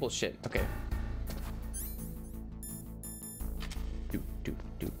that disable shit. Okay. Do do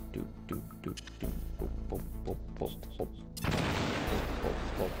do do do do do. Boop, boop, boop, boop, boop. Boop,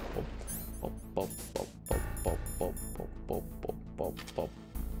 boop, boop. Boop, boop, boop, boop, boop, boop, boop, boop, boop, boop.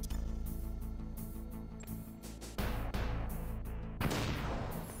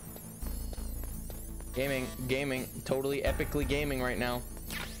 Gaming, totally epically gaming right now.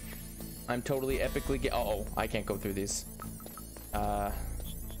 I'm totally epically uh-oh, I can't go through these. Well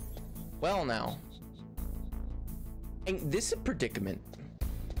now. And this is a predicament.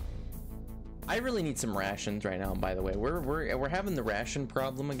 I really need some rations right now, by the way. We're having the ration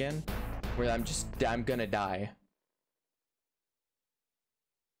problem again. Where I'm gonna die.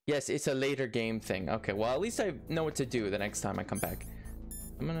 Yes, it's a later game thing. Okay, well, at least I know what to do the next time I come back.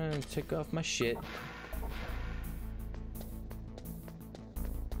 I'm gonna take off my shit.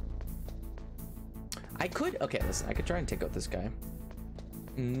 Okay, listen, I could try and take out this guy.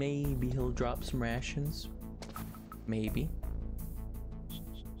 Maybe he'll drop some rations. Maybe.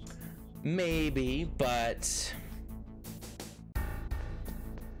 Maybe, but...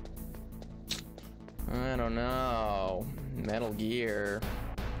 I don't know. Metal Gear.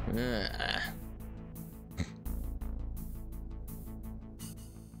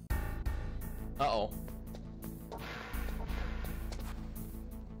 Uh-oh.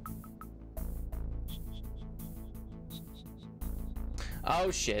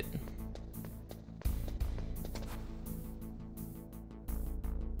 Oh, shit.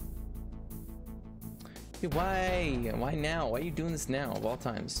 Dude, why? Why now? Why are you doing this now, of all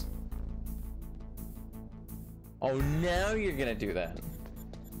times? Oh, now you're gonna do that.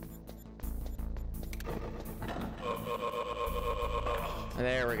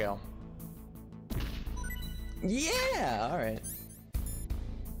 There we go. Yeah! Alright.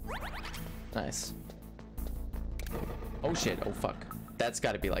 Nice. Oh shit, oh fuck. That's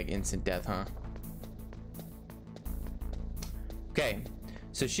gotta be like instant death, huh? Okay,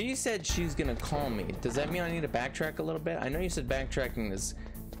 so she said she's gonna call me. Does that mean I need to backtrack a little bit? I know you said backtracking is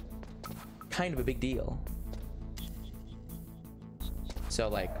kind of a big deal. So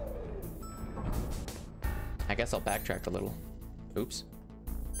like, I guess I'll backtrack a little. Oops.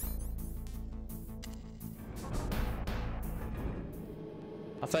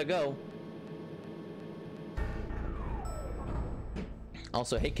 Off I go.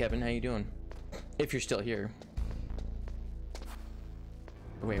 Also, hey Kevin, how you doing? If you're still here.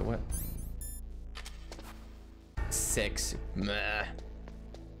 Wait, what? 6. Meh.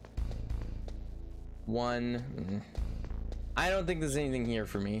 1. I don't think there's anything here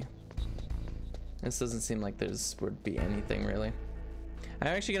for me. This doesn't seem like there's would be anything really. I'm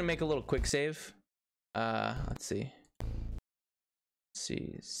actually gonna make a little quick save. Let's see. Let's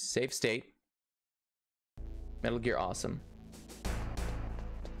see. Save state. Metal Gear Awesome.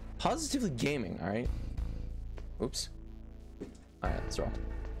 Positively gaming, alright. Oops. Alright, let's roll.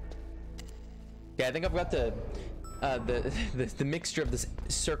 Yeah, I think I've got the mixture of this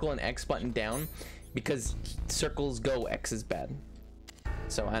circle and X button down because circles go, X is bad.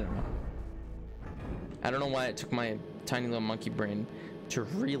 So I don't know. I don't know why it took my tiny little monkey brain to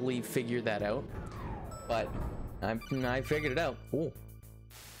really figure that out, but I figured it out. Ooh.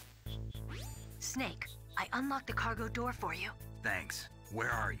 Snake, I unlocked the cargo door for you. Thanks. Where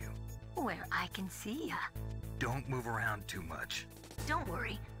are you? Where I can see ya. Don't move around too much. Don't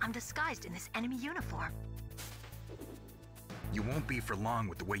worry, I'm disguised in this enemy uniform. You won't be for long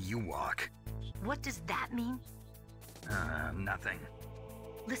with the way you walk. What does that mean? Nothing.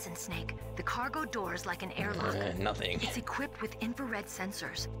 Listen, Snake, the cargo door is like an airlock. Nothing. It's equipped with infrared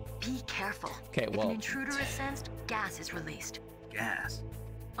sensors. Be careful. Okay, well. If an intruder is sensed, gas is released. Gas?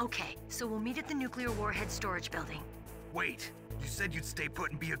 Okay, so we'll meet at the nuclear warhead storage building. Wait, you said you'd stay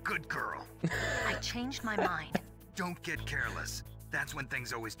put and be a good girl. I changed my mind. Don't get careless. That's when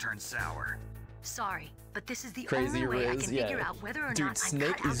things always turn sour. Sorry, but this is the Crazy only way I Riz, can figure out whether or Dude, not I'm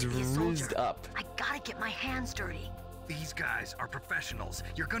Snake cut out is to be a soldier. rizzed up. I gotta get my hands dirty. These guys are professionals.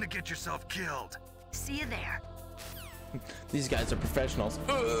 You're gonna get yourself killed. See you there. These guys are professionals.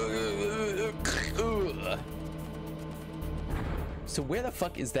 So where the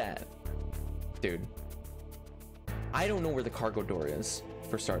fuck is that? Dude. I don't know where the cargo door is,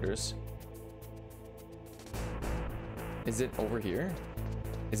 for starters. Is it over here?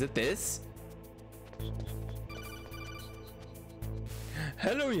 Is it this?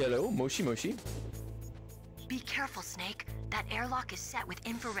 Hello, yellow. Moshi Moshi. Be careful, Snake. That airlock is set with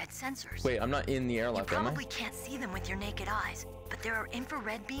infrared sensors. Wait, I'm not in the You airlock, am I? probably can't see them with your naked eyes, but there are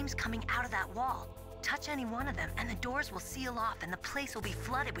infrared beams coming out of that wall. Touch any one of them and the doors will seal off and the place will be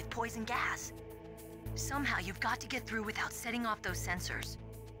flooded with poison gas. Somehow you've got to get through without setting off those sensors.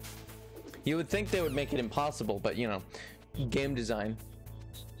 You would think they would make it impossible, but you know, game design.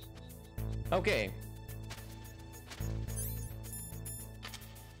 Okay.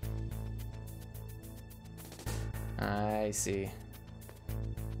 I see.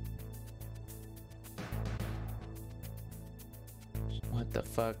 What the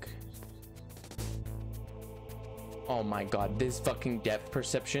fuck? Oh my god, this fucking depth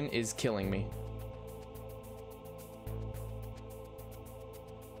perception is killing me.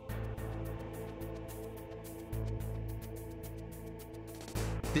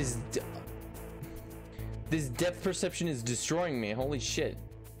 This depth perception is destroying me. Holy shit.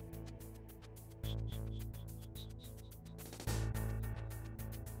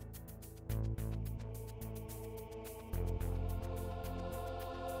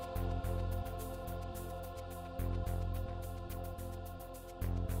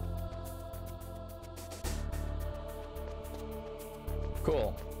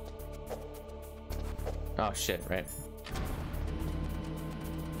 Cool. Oh shit, right.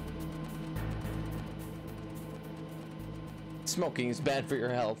 Smoking is bad for your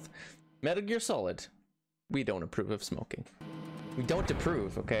health. Metal Gear Solid. We don't approve of smoking. We don't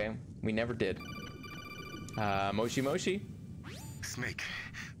approve, okay? We never did. Moshi Moshi? Snake,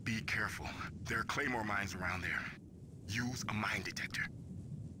 be careful. There are claymore mines around there. Use a mine detector.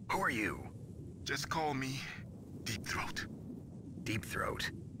 Who are you? Just call me Deep Throat. Deep Throat?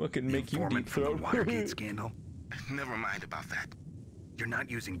 What can The make you informant Deep from Throat? the Watergate scandal? Never mind about that. You're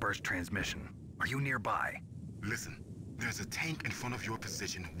not using burst transmission. Are you nearby? Listen, there's a tank in front of your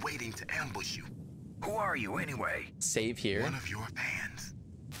position waiting to ambush you. Who are you anyway? Save here. One of your fans.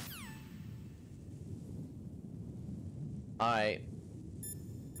 Alright.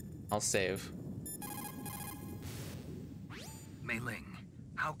 I'll save. Mei Ling,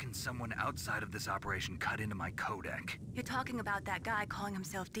 How can someone outside of this operation cut into my codec? You're talking about that guy calling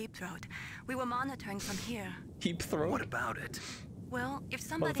himself Deep Throat. We were monitoring from here. Deep Throat? What about it? Well, if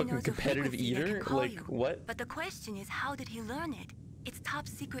somebody knows your competitive frequency, eater? they can call Like, you. what? But the question is, how did he learn it? It's top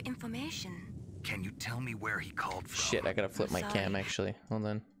secret information. Can you tell me where he called from? Shit, I gotta flip my cam actually. Hold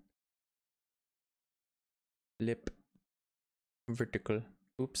on. Flip. Vertical.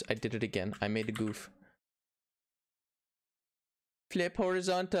 Oops, I did it again. I made a goof. Flip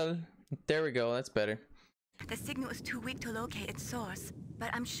horizontal. There we go, that's better. The signal is too weak to locate its source, but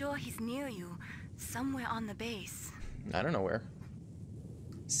I'm sure he's near you, somewhere on the base. I don't know where.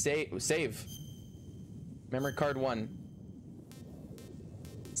 Save. Memory card 1.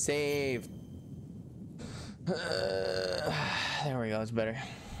 Save. There we go, it's better.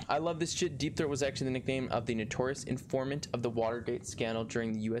 I love this shit. Deep Throat was actually the nickname of the notorious informant of the Watergate scandal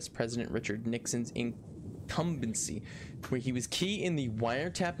during the US President Richard Nixon's incumbency, where he was key in the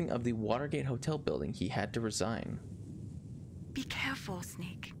wiretapping of the Watergate Hotel building. He had to resign. Be careful,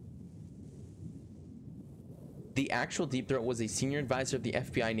 Snake. The actual Deep Throat was a senior advisor of the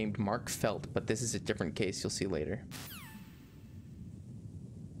FBI named Mark Felt, but this is a different case you'll see later.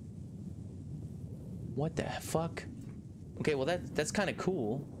 What the fuck? Okay, well that's kind of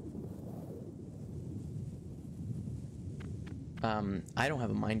cool. I don't have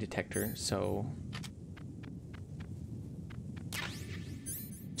a mine detector, so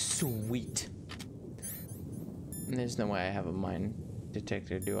sweet. There's no way I have a mine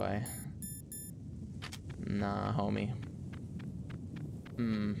detector, do I? Nah, homie.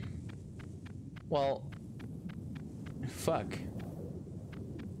 Well, fuck.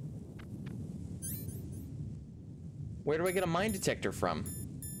 Where do I get a mine detector from?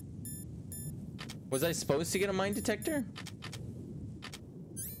 Was I supposed to get a mine detector?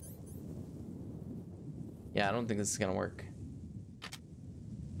 Yeah, I don't think this is gonna work.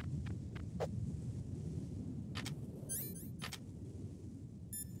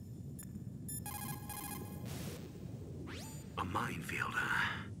 A minefield, huh?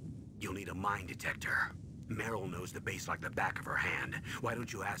 You'll need a mine detector. Meryl knows the base like the back of her hand. Why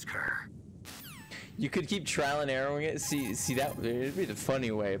don't you ask her? You could keep trial and erroring it. See that it'd be the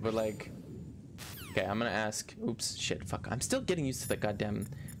funny way, but like, okay, I'm gonna ask. Oops, shit, fuck. I'm still getting used to the goddamn.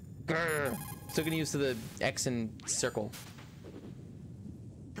 Grr. Still getting used to the X and circle.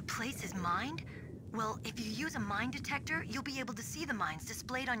 The place is mined? Well, if you use a mine detector, you'll be able to see the mines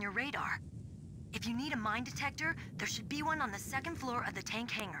displayed on your radar. If you need a mine detector, there should be one on the second floor of the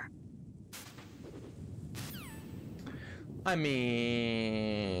tank hangar. I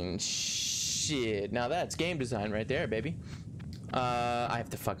mean, shit. Now that's game design right there, baby. I have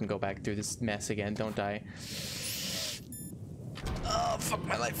to fucking go back through this mess again, don't I? Oh, fuck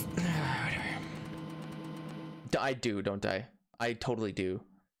my life. I do, don't I? I totally do.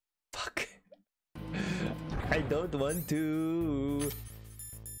 Fuck. I don't want to.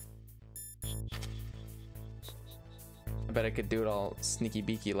 I bet I could do it all sneaky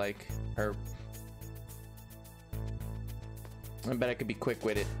beaky like her. I bet I could be quick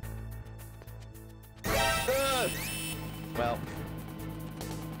with it. Well,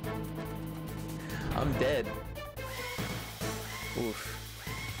 I'm dead. Oof.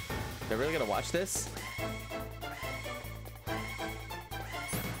 Am I really gonna watch this?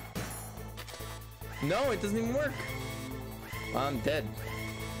 No, it doesn't even work. Well, I'm dead.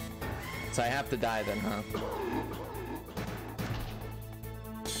 So I have to die then, huh?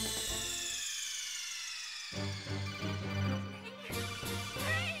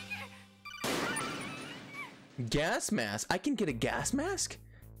 Gas mask? I can get a gas mask?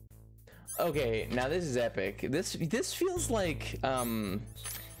 Okay, now this is epic. This feels like you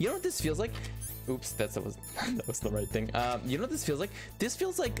know what this feels like? Oops, that was the right thing. You know what this feels like? This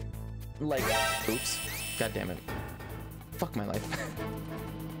feels like oops, god damn it. Fuck my life.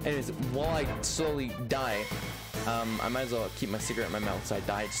 Anyways, while I slowly die, I might as well keep my cigarette in my mouth so I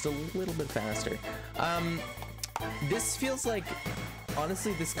die just a little bit faster. This feels like,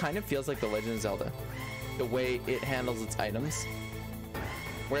 honestly, this kind of feels like The Legend of Zelda. The way it handles its items,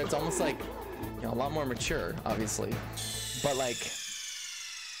 where it's almost like, you know, a lot more mature, obviously, but like,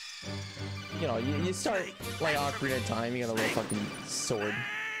 you know, you start like Ocarina of Time, you got a little fucking sword,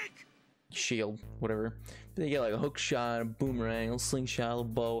 shield, whatever. Then you get like a hook shot, a boomerang, a slingshot, a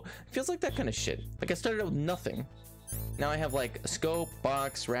bow. It feels like that kind of shit. Like I started out with nothing. Now I have like a scope,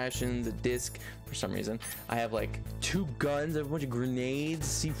 box, rations, a disc. For some reason, I have like 2 guns, I have a bunch of grenades,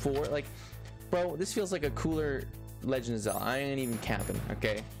 C4, like. Bro, this feels like a cooler Legend of Zelda. I ain't even capping,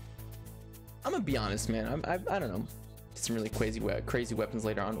 okay? I'm gonna be honest, man. I don't know. Some really crazy weapons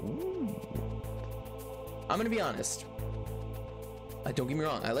later on. Ooh. I'm gonna be honest. Don't get me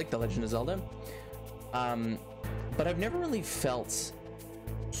wrong, I like The Legend of Zelda. But I've never really felt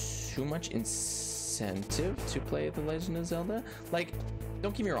too much incentive to play The Legend of Zelda. Like,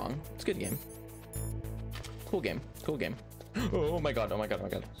 don't get me wrong, it's a good game. Cool game, cool game. Oh my god, oh my god, oh my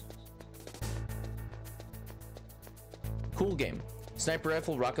god. Cool game. Sniper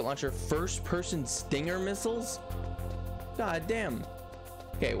rifle, rocket launcher, first person Stinger missiles? God damn.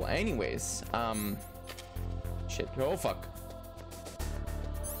 Okay, well anyways, shit, oh fuck.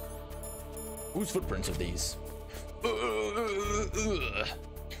 Whose footprints are these?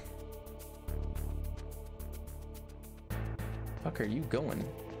 Fuck are you going?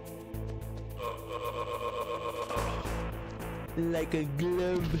 Like a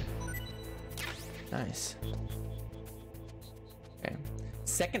glove. Nice. Okay.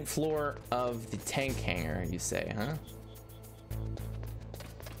 Second floor of the tank hangar, you say, huh?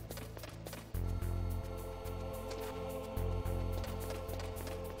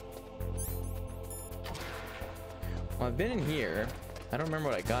 Well, I've been in here. I don't remember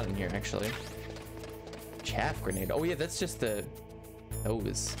what I got in here, actually. Chaff grenade. Oh, yeah, that's just the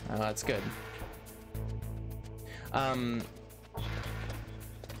hose. Oh, that's good. Let's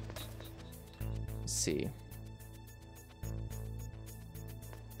see.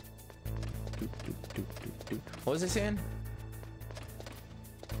 What was I saying?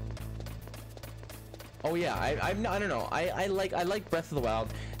 Oh yeah, I don't know. I like Breath of the Wild,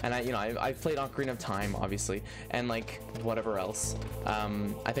 and I've played Ocarina of Time, obviously, and like whatever else.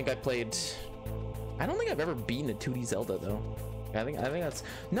 I think I played. I don't think I've ever beaten a 2D Zelda though. I think that's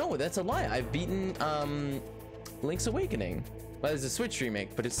no, that's a lie. I've beaten Link's Awakening. Well, it's a Switch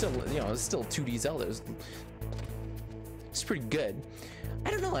remake, but it's still it's still 2D Zelda. It's pretty good.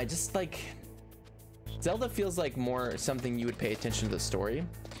 I don't know. I just like Zelda feels like more something you would pay attention to the story.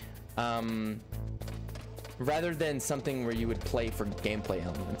 Rather than something where you would play for gameplay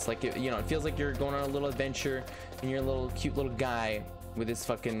elements. Like, it feels like you're going on a little adventure and you're a little cute little guy with this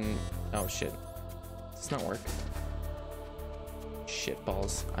fucking, oh shit, does not work. Shit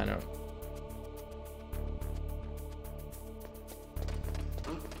balls, I don't.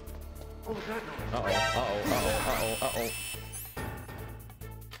 Uh-oh, uh-oh, uh-oh, uh-oh, uh-oh.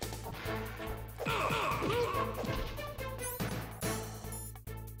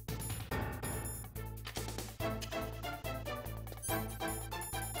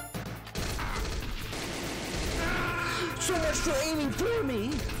 So much for aiming for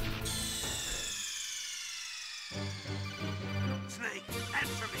me! Snake,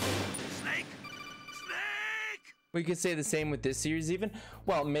 answer me! Snake! Snake! We could say the same with this series even.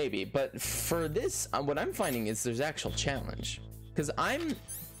 Well, maybe, but for this, what I'm finding is there's actual challenge. Because I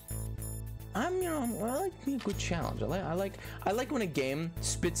like me a good challenge. I like when a game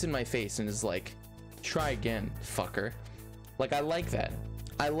spits in my face and is like, try again, fucker. Like, I like that.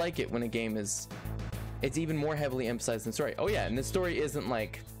 I like it when a game is. It's even more heavily emphasized in story. Oh yeah, and the story isn't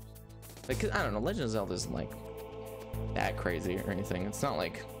like, cause I don't know, Legend of Zelda isn't like that crazy or anything. It's not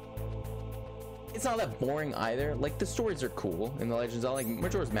like, it's not that boring either. Like the stories are cool in the Legend of Zelda, like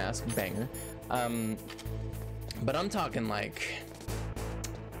Majora's Mask, banger. But I'm talking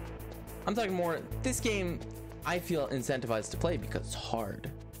more, this game I feel incentivized to play because it's hard.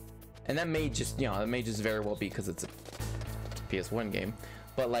 And that may just, it may just very well be because it's a PS1 game.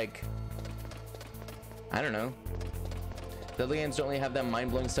 But like, I don't know. The other games don't really have that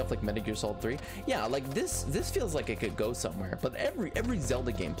mind-blowing stuff like Metal Gear Solid 3. Yeah, like this feels like it could go somewhere, but every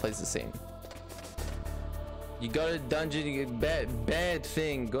Zelda game plays the same. You go to the dungeon, you get bad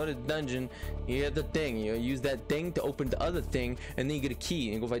thing, go to the dungeon, you get the thing, you use that thing to open the other thing, and then you get a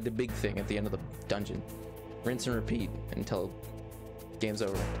key and go fight the big thing at the end of the dungeon. Rinse and repeat until game's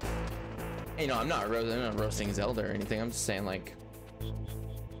over. And, I'm not roasting Zelda or anything. I'm just saying like,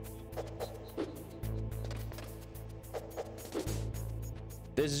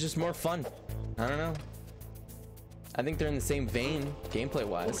 this is just more fun. I don't know. I think they're in the same vein, gameplay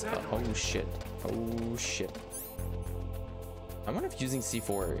wise. Oh shit. Oh shit. I wonder if using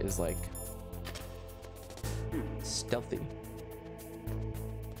C4 is like stealthy.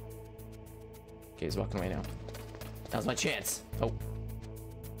 Okay, he's walking away now. Now's my chance. Oh.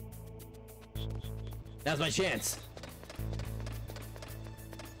 Now's my chance.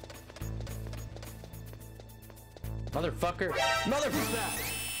 Motherfucker. Motherfucker.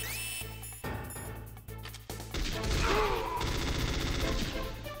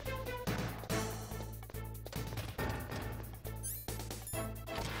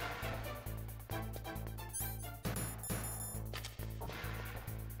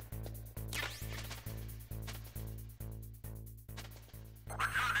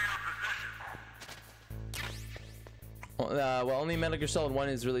 Well, only Metal Gear Solid 1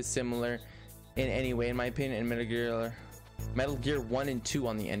 is really similar in any way, in my opinion, and Metal Gear 1 and 2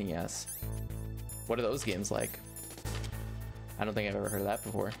 on the NES. What are those games like? I don't think I've ever heard of that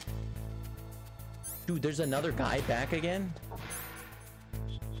before. Dude, there's another guy back again?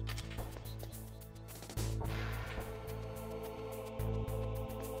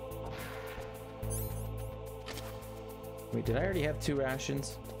 Wait, did I already have 2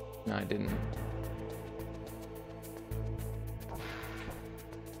 rations? No, I didn't.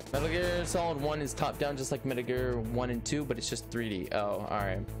 Metal Gear Solid 1 is top down just like Metal Gear 1 and 2, but it's just 3D. Oh,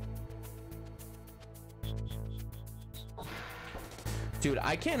 alright. Dude,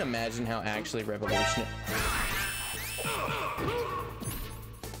 I can't imagine how actually revolutionary.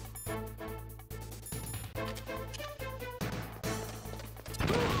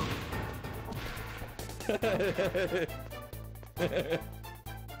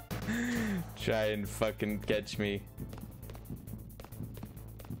 Try and fucking catch me.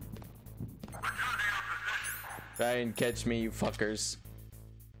 Try and catch me, you fuckers.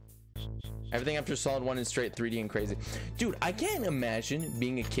 Everything after Solid 1 is straight 3D and crazy. Dude, I can't imagine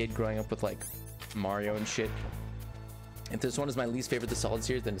being a kid growing up with like Mario and shit. If this one is my least favorite of the Solid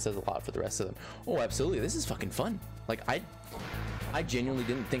series, then it says a lot for the rest of them. Oh, absolutely. This is fucking fun. Like, I genuinely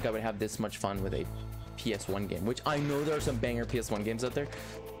didn't think I would have this much fun with a PS1 game, which I know there are some banger PS1 games out there.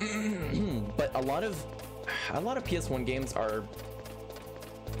 But a lot of PS1 games are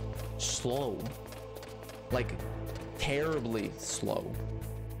slow. Like, terribly slow.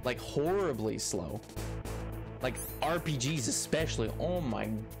 Like, horribly slow. Like, RPGs especially. Oh my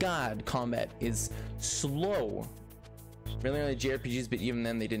god, combat is slow. Really JRPGs, but even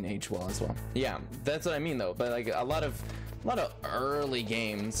then they didn't age well as well. Yeah, that's what I mean though. But like a lot of early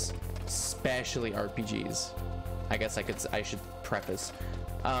games, especially RPGs, I guess I should preface,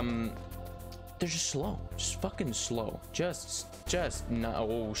 they're just slow, just fucking slow, just not.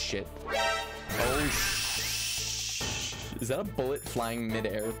 Oh shit. Oh is that a bullet flying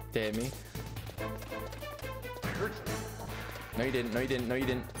midair to hit me? No you didn't, no you didn't, no you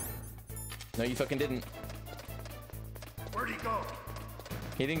didn't. No you fucking didn't. Where'd he go?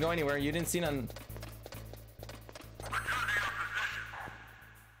 He didn't go anywhere. You didn't see none.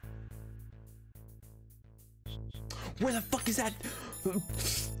 Where the fuck is that?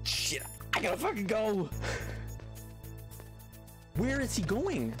 Shit, I gotta fucking go. Where is he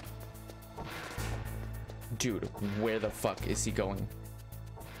going? Dude, where the fuck is he going?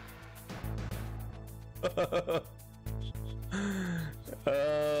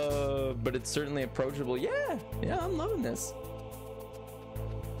 But it's certainly approachable. Yeah, I'm loving this.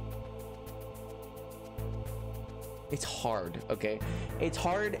 It's hard, okay? It's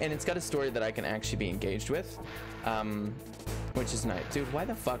hard, and it's got a story that I can actually be engaged with, which is nice. Dude, why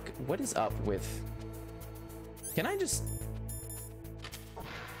the fuck? What is up with? Can I just?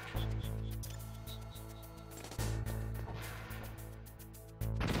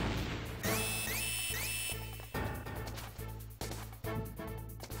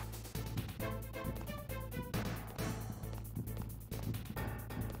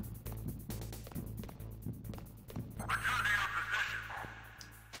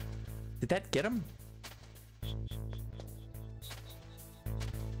 Did that get him?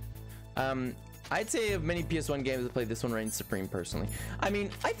 I'd say of many PS1 games I played, this one reigns supreme personally. I mean,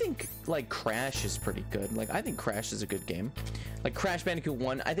 I think like Crash is pretty good. Like I think Crash is a good game. Like Crash Bandicoot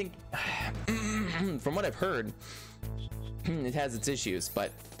 1, I think from what I've heard, it has its issues,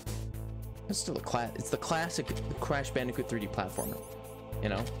 but it's still it's the classic Crash Bandicoot 3D platformer. You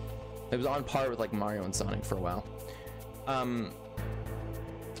know? It was on par with like Mario and Sonic for a while.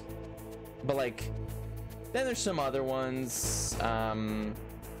 But like, then there's some other ones. Trying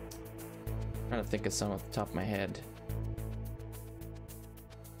to think of some off the top of my head.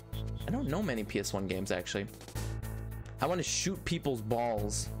 I don't know many PS1 games actually. I want to shoot people's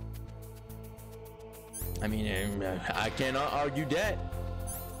balls. I mean, I cannot argue that.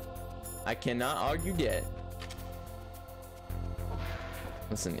 I cannot argue that.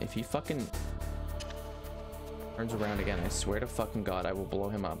 Listen, if he fucking turns around again, I swear to fucking God, I will blow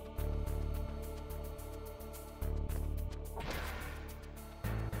him up.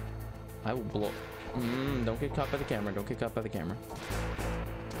 I will blow. Don't get caught by the camera. Don't get caught by the camera.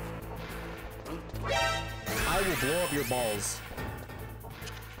 I will blow up your balls.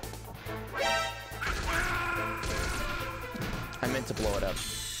 I meant to blow it up.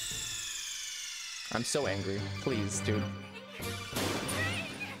 I'm so angry. Please, dude.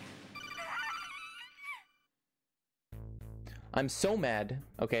 I'm so mad,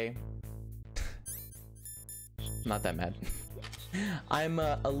 okay? Not that mad. I'm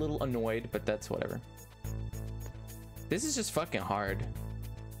a little annoyed, but that's whatever. This is just fucking hard.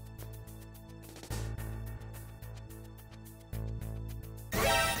 Okay.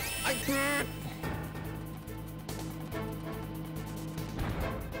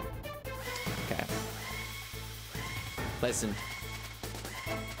 Listen.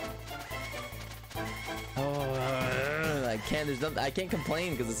 Oh, I can't. There's nothing. I can't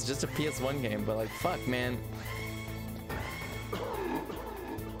complain because it's just a PS1 game. But like, fuck, man.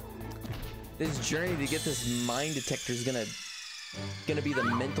 This journey to get this mine detector is gonna be the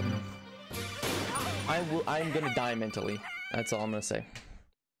mental. I'm gonna die mentally. That's all I'm gonna say.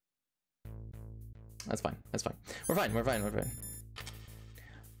 That's fine. That's fine. We're fine. We're fine. We're fine.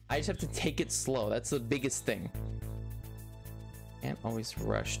 I just have to take it slow. That's the biggest thing. Can't always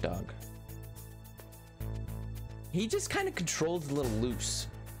rush, dog. He just kind of controls a little loose.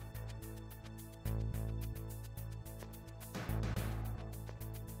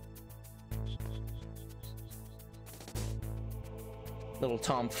 Little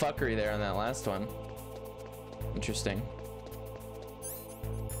tomfuckery there on that last one. Interesting.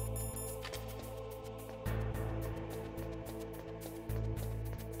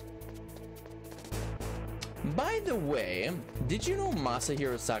 By the way, did you know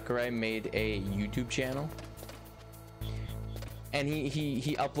Masahiro Sakurai made a YouTube channel? And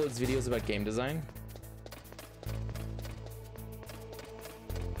he uploads videos about game design?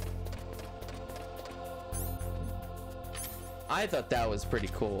 I thought that was pretty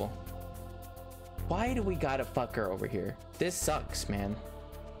cool. Why do we got a fucker over here? This sucks, man.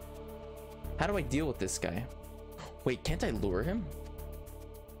 How do I deal with this guy? Wait, can't I lure him?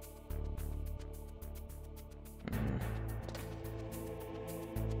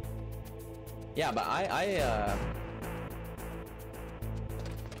 Yeah, but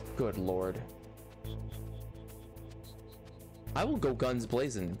good lord. I will go guns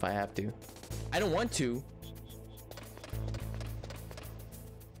blazing if I have to. I don't want to.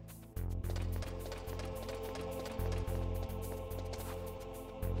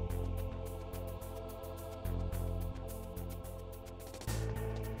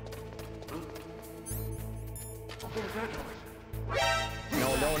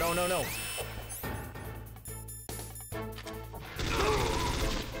 No.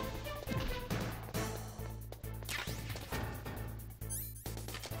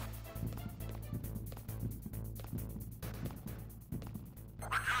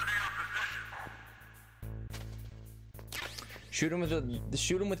 Shoot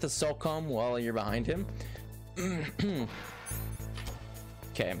him with the SOCOM while you're behind him.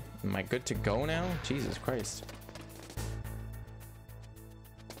 Okay, am I good to go now? Jesus Christ.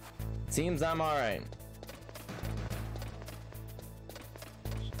 Seems I'm alright.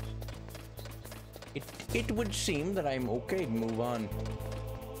 It would seem that I'm okay to move on.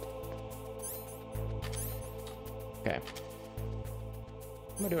 Okay.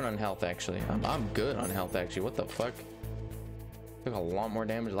 What am I doing on health, actually? I'm good on health, actually. What the fuck? Took a lot more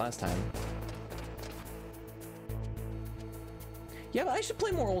damage last time. Yeah, but I should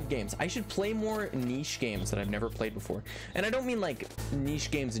play more old games. I should play more niche games that I've never played before. And I don't mean like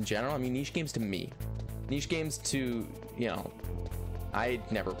niche games in general. I mean niche games to me. Niche games to, you know, I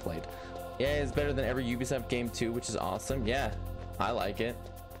never played. Yeah, it's better than every Ubisoft game too, which is awesome. Yeah, I like it.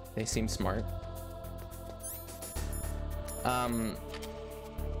 They seem smart. Oh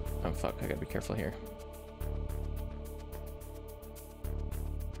fuck, I gotta be careful here.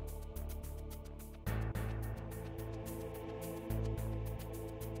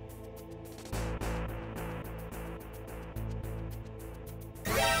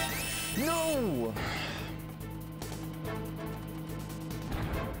 No!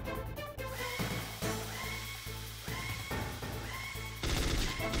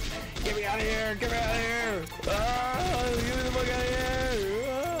 Get me out of here! Get me out of here! Ah, get me the fuck out of here!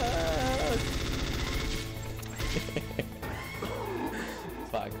 Ah.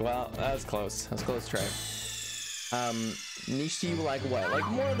 Fuck, well, that was close. That was a close try. Niche to you like what? Like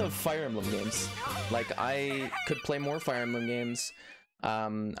more of the Fire Emblem games. Like I could play more Fire Emblem games.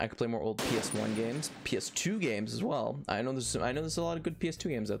 I could play more old PS1 games, PS2 games as well. I know there's a lot of good PS2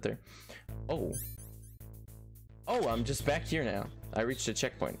 games out there. Oh, I'm just back here now. I reached a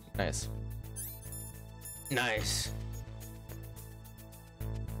checkpoint. Nice. Nice.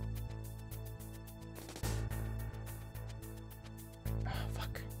 Oh,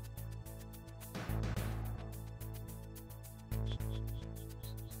 fuck.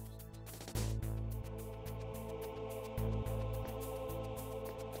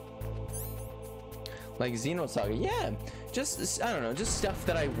 Like Xenosaga, yeah, just I don't know, just stuff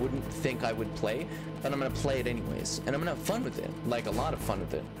that I wouldn't think I would play, but I'm gonna play it anyways, and I'm gonna have fun with it, like a lot of fun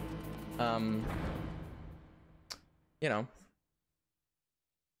with it. you know.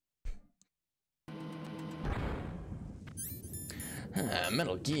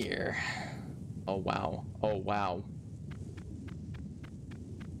 Metal Gear. Oh wow. Oh wow.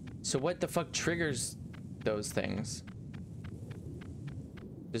 So what the fuck triggers those things?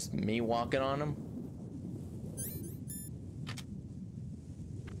 Just me walking on them?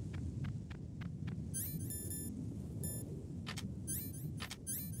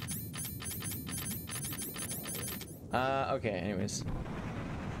 Okay, anyways.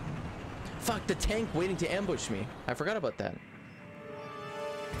 Fuck, the tank waiting to ambush me. I forgot about that.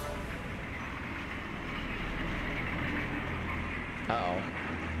 Uh-oh.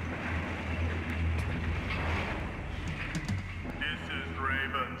 This is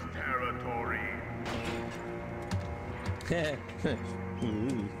Raven's territory.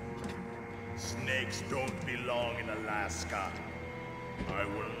 Snakes don't belong in Alaska. I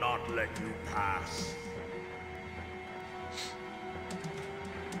will not let you pass.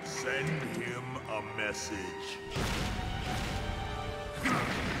 Send him a message.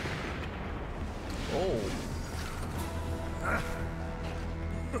 Oh.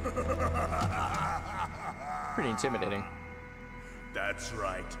 Pretty intimidating. That's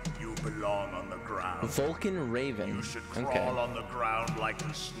right. You belong on the ground. Vulcan Raven. You should crawl on the ground like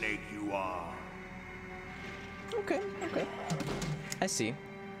the snake you are. Okay, okay. I see.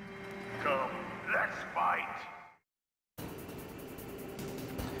 Come, let's fight.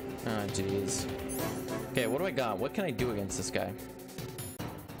 Oh, jeez. Okay, what do I got? What can I do against this guy?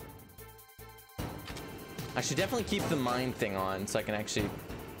 I should definitely keep the mind thing on so I can actually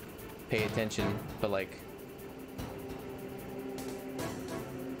pay attention, but like...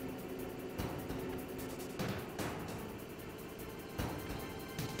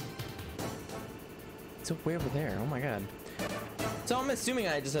 It's way over there. Oh my god. So I'm assuming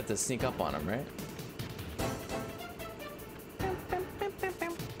I just have to sneak up on him, right?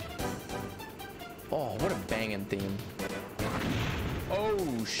 Oh, what a banging theme.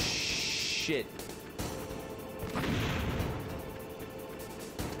 Oh, shit.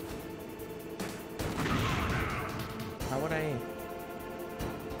 How would I...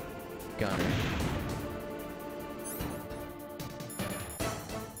 Gunner.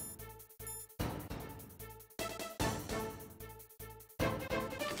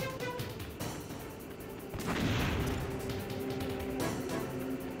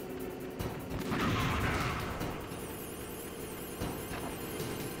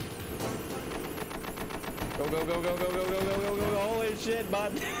 Go, go, go, go, go, go, go, go, go, go, holy shit,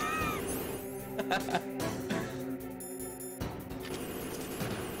 bud.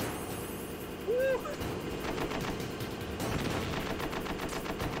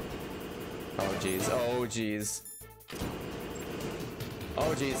 Oh, jeez. Oh, jeez.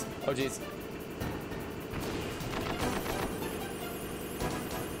 Oh, jeez. Oh, jeez.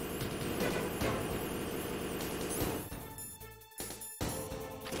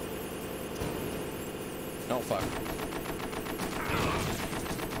 Oh, fuck.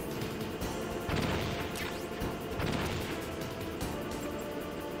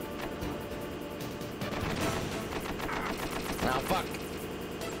 Oh, fuck.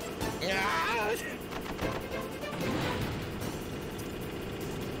 Yeah.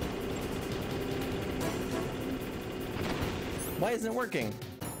 Why isn't it working?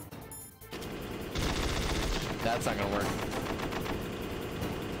 That's not gonna work.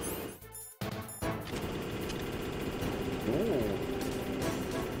 Ooh.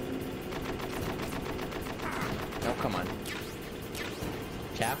 Oh, come on.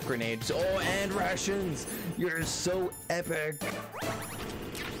 Calf grenades. Oh, and rations. You're so epic.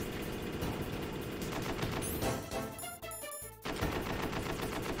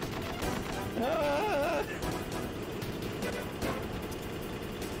 Ah.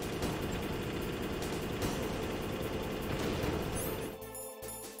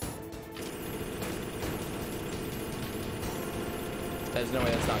 There's no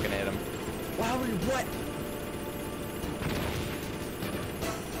way that's not gonna hit him. Wow, what?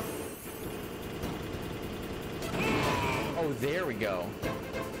 Oh, there we go.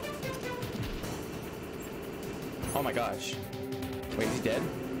 Oh my gosh. Wait, is he dead?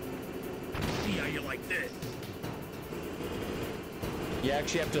 See how you like this? You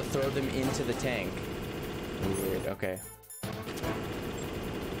actually have to throw them into the tank. Weird, okay.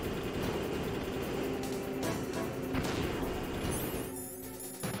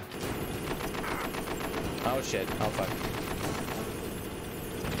 Oh shit, oh fuck.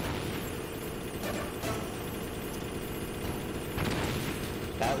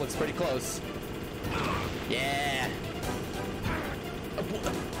 That looks pretty close. Yeah!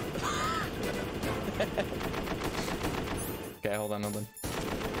 Okay, hold on, hold on.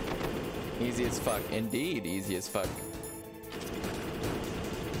 Easy as fuck. Indeed, easy as fuck.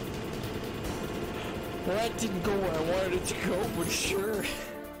 Well, that didn't go where I wanted it to go, but sure.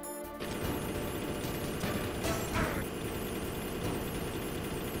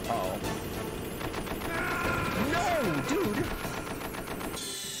 Uh-oh. No, dude!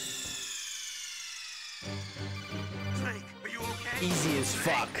 Snake, are you okay? Easy as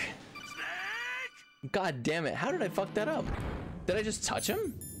fuck. God damn it. How did I fuck that up? Did I just touch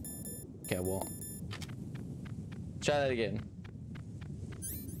him? Okay, well. Try that again.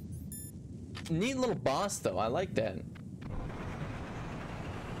 Neat little boss, though. I like that.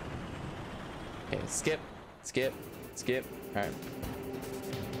 Okay, skip, skip, skip. Alright.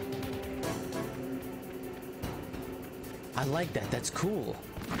 I like that. That's cool.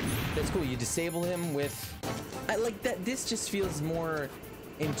 That's cool. You disable him with... I like that. This just feels more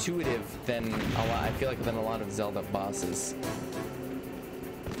intuitive than a lot. I feel like than a lot of Zelda bosses.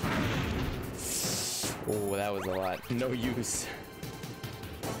 Oh, that was a lot. No use.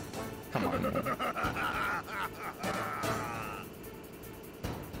 Come on, man.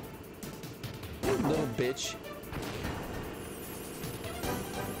 You little bitch.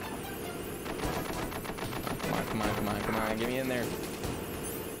 Come on, come on, come on, come on. Get me in there.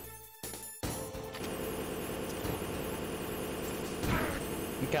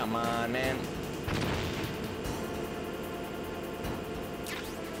 Come on, man.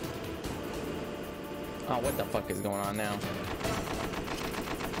 Oh, what the fuck is going on now?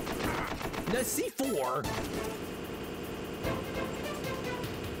 The C4!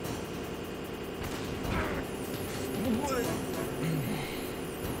 What?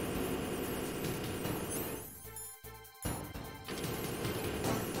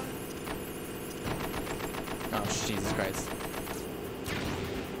 Oh, Jesus Christ.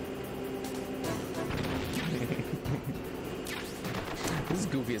 This is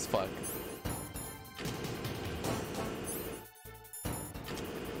goofy as fuck.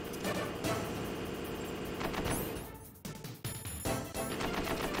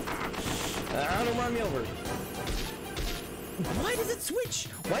 Don't run me over. Why does it switch?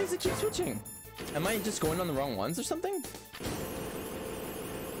 Why does it keep switching? Am I just going on the wrong ones or something?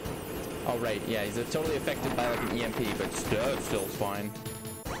 Oh, right. Yeah, he's totally affected by like an EMP, but still fine.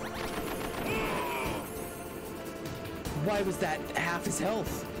 Why was that half his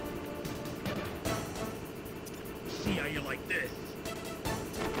health? See how you like this?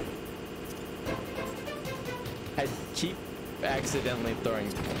 I keep accidentally throwing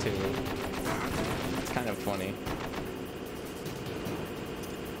two. It's kind of funny.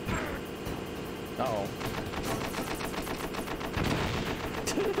 Uh-oh.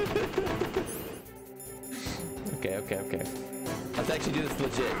 Okay. Let's actually do this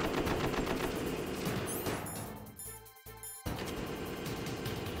legit.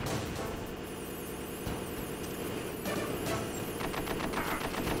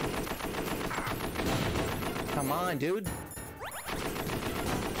 Come on, dude.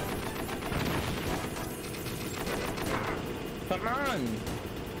 Come on.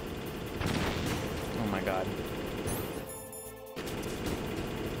 Oh my god.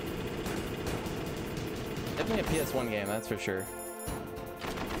 Definitely a PS1 game, that's for sure.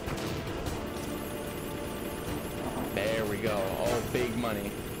 There we go. Oh, big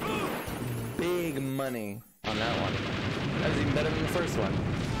money. Big money on that one. That was even better than the first one.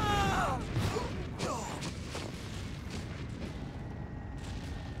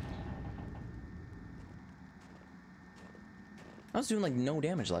 I was doing like no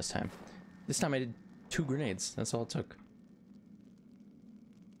damage last time. This time I did 2 grenades. That's all it took.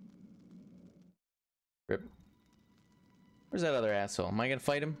 Rip. Where's that other asshole? Am I gonna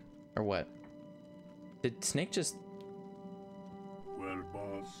fight him? Or what? Did Snake just... Well,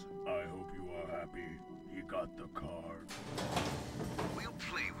 boss, I hope you are happy. He got the card. We'll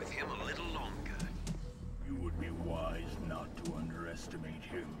play with him a little longer. You would be wise not to underestimate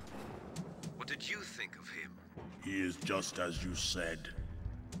him. What did you think of him? He is just as you said.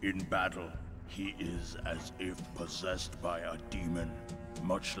 In battle, he is as if possessed by a demon.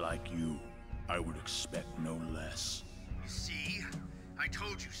 Much like you, I would expect no less. See? I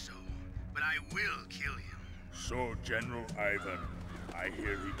told you so, but I will kill him. So, General Ivan, I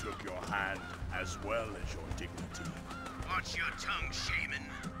hear he took your hand as well as your dignity. Watch your tongue, shaman.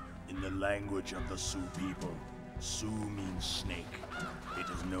 In the language of the Sioux people, Sioux means snake. It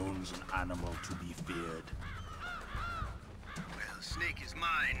is known as an animal to be feared. Well, Snake is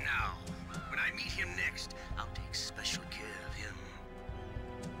mine now. When I meet him next, I'll take special care of him.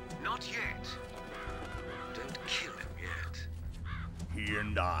 Not yet. Don't kill him yet. He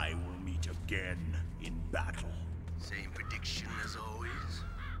and I will meet again in battle. Same prediction.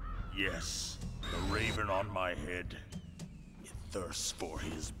 Yes, the raven on my head. It thirsts for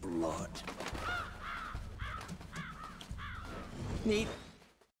his blood. Neat.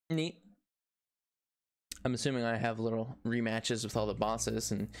 Neat. I'm assuming I have little rematches with all the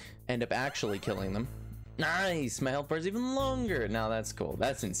bosses and end up actually killing them. Nice! My health bar is even longer! Now that's cool.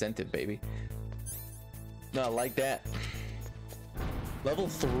 That's incentive, baby. No, I like that. Level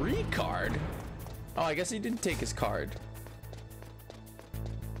 3 card? Oh, I guess he didn't take his card.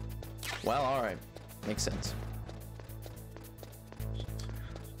 Well, alright. Makes sense.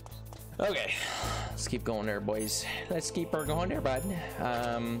 Okay. Let's keep going there, boys. Let's keep her going there, bud.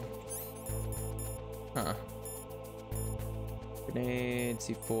 Huh. Grenade,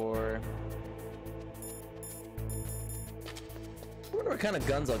 C4. I wonder what kind of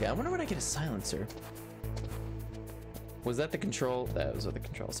guns I'll get. I wonder when I get a silencer. Was that the control? That was what the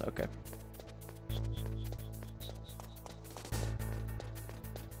controls. Okay.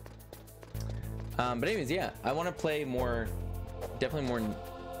 But anyways, yeah, I want to play more, definitely more.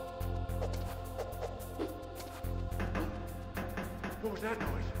 What was that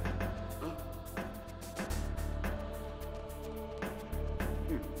noise?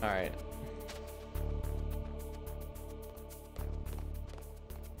 All right.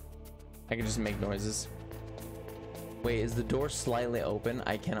 I can just make noises. Wait, is the door slightly open?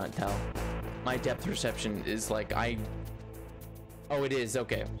 I cannot tell. My depth perception is like oh, it is.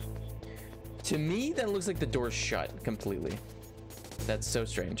 Okay. To me, that looks like the door's shut completely. That's so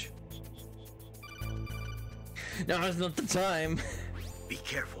strange. No, it's not the time. Be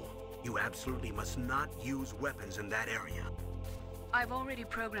careful. You absolutely must not use weapons in that area. I've already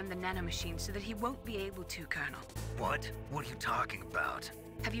programmed the nanomachine so that he won't be able to, Colonel. What? What are you talking about?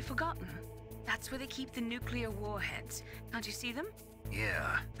 Have you forgotten? That's where they keep the nuclear warheads. Can't you see them?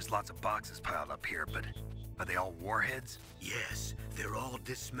 Yeah, there's lots of boxes piled up here, but are they all warheads? Yes, they're all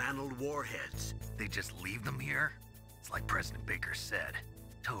dismantled warheads. They just leave them here? It's like President Baker said,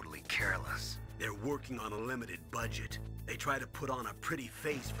 totally careless. They're working on a limited budget. They try to put on a pretty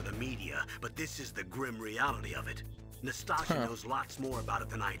face for the media, but this is the grim reality of it. Nastasha knows lots more about it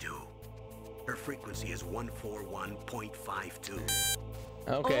than I do. Her frequency is 141.52.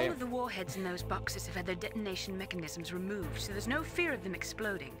 Okay. All of the warheads in those boxes have had their detonation mechanisms removed, so there's no fear of them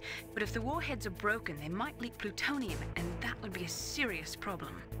exploding. But if the warheads are broken, they might leak plutonium, and that would be a serious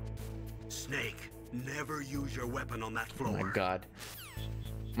problem. Snake, never use your weapon on that floor. Oh my god.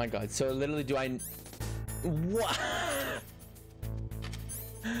 My god. So literally do I... What?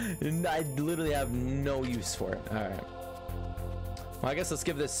 I literally have no use for it. Alright. Well, I guess let's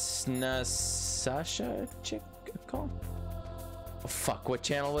give this Sasha chick a call. Oh, fuck, what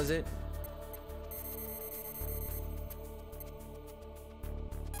channel was it?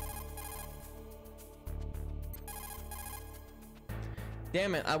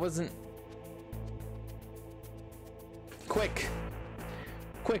 Damn it, I wasn't... Quick,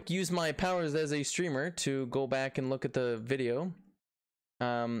 use my powers as a streamer to go back and look at the video.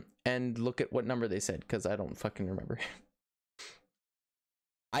 And look at what number they said, because I don't fucking remember.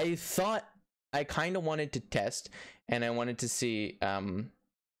 I thought I kind of wanted to test, and I wanted to see, oh,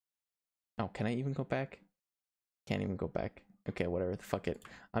 can I even go back? Can't even go back. Okay, whatever, fuck it.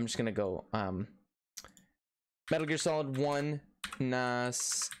 I'm just gonna go, Metal Gear Solid 1,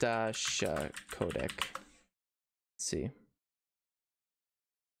 Nastasha codec. Let's see.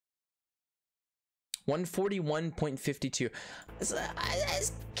 141.52.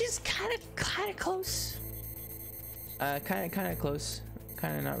 It's just kind of close. Kind of close.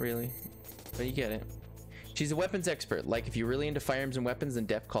 Kind of not really, but you get it. She's a weapons expert. Like, if you're really into firearms and weapons, then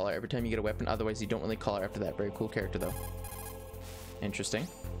def call her every time you get a weapon. Otherwise, you don't really call her after that. Very cool character, though. Interesting.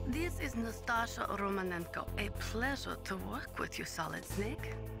 This is Nastasha Romanenko. A pleasure to work with you, Solid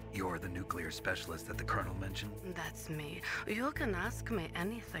Snake. You're the nuclear specialist that the Colonel mentioned? That's me. You can ask me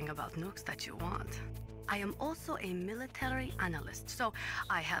anything about nukes that you want. I am also a military analyst, so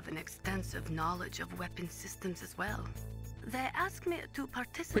I have an extensive knowledge of weapon systems as well. They asked me to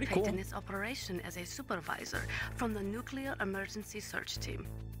participate in this operation as a supervisor from the Nuclear Emergency Search Team.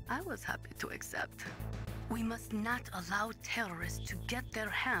 I was happy to accept. We must not allow terrorists to get their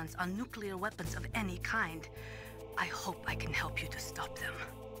hands on nuclear weapons of any kind. I hope I can help you to stop them.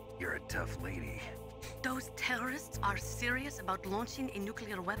 You're a tough lady. Those terrorists are serious about launching a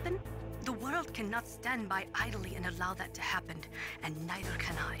nuclear weapon? The world cannot stand by idly and allow that to happen, and neither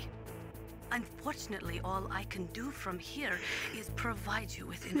can I. Unfortunately, all I can do from here is provide you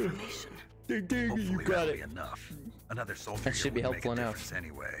with information. Hopefully you got it. Be enough. Another soldier that should be helpful enough.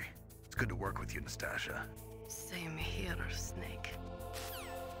 Anyway, it's good to work with you, Nastasha. Same here, Snake.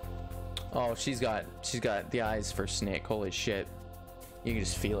 Oh, she's got the eyes for Snake. Holy shit. You can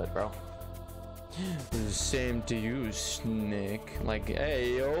just feel it, bro. The same to you, Snake. Like,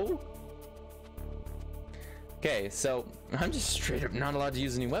 hey, yo. Okay, so I'm just straight up not allowed to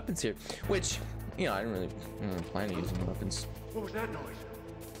use any weapons here, which, you know, I don't really plan to use any weapons. What was that noise?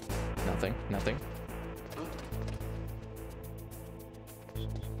 Nothing, nothing.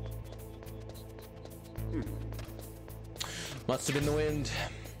 Must have been the wind.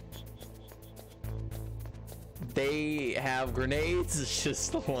 They have grenades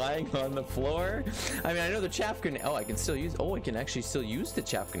just lying on the floor. I mean, I know the chaff grenade. Oh, I can still use. Oh, I can actually still use the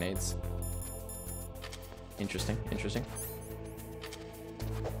chaff grenades. Interesting, interesting.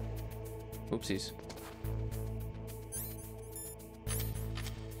 Oopsies.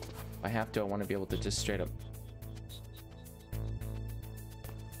 If I have to, I want to be able to just straight up.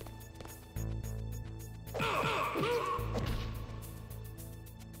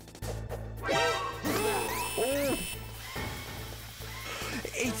 Oh!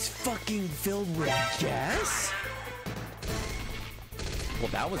 It's fucking filled with gas? Well,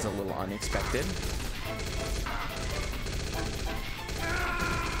 that was a little unexpected.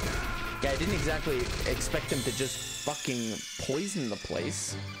 Yeah, I didn't exactly expect him to just fucking poison the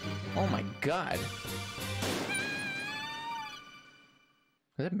place. Oh my god.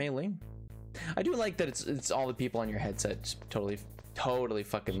 Is that melee? I do like that it's all the people on your headset just totally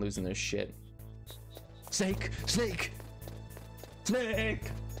fucking losing their shit. Snake! Snake! Snake!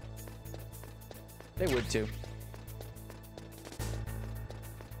 They would too.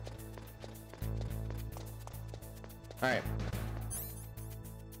 Alright.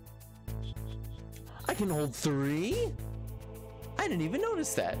 I can hold 3? I didn't even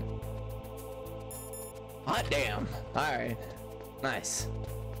notice that. Hot damn. Alright. Nice.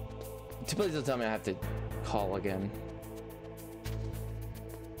 Please don't tell me I have to call again.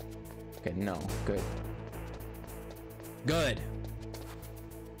 Okay, no. Good. Good.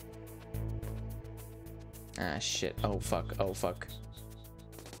 Ah, shit. Oh, fuck. Oh, fuck.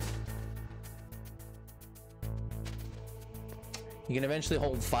 You can eventually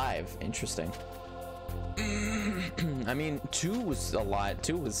hold 5. Interesting. I mean, 2 was a lot.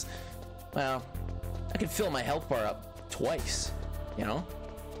 2 was, well, I could fill my health bar up twice, you know?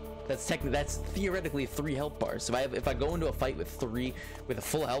 That's theoretically 3 health bars. If I go into a fight with a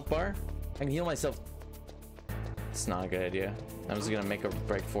full health bar, I can heal myself. It's not a good idea. I'm just gonna make a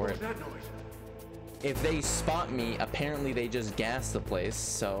break for it. If they spot me, apparently they just gas the place,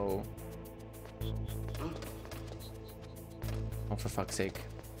 so. Oh, for fuck's sake,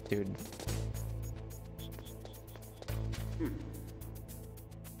 dude.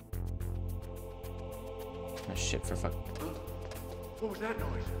 Oh shit, for fuck. What was that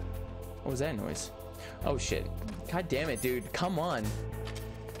noise? What was that noise? Oh shit. God damn it, dude. Come on.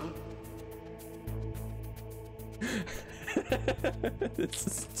 This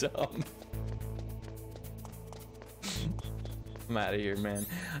is dumb. I'm out of here, man.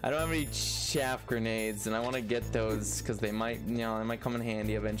 I don't have any chaff grenades, and I want to get those because they might, you know, they might come in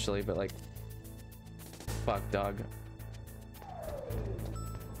handy eventually. But like, fuck, dog.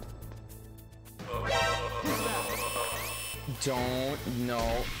 Don't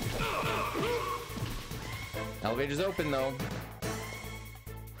know. Elevator's open though.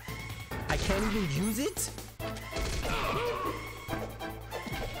 I can't even use it?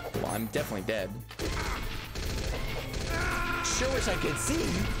 Well, I'm definitely dead. Sure wish I could see.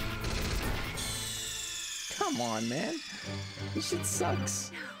 Come on, man. This shit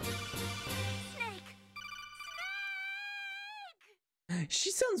sucks. She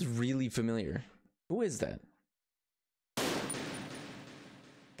sounds really familiar. Who is that?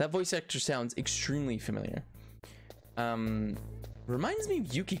 That voice actor sounds extremely familiar. Reminds me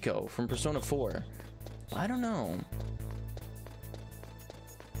of Yukiko from Persona 4. I don't know.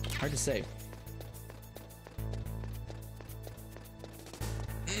 Hard to say.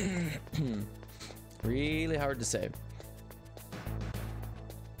 Really hard to say.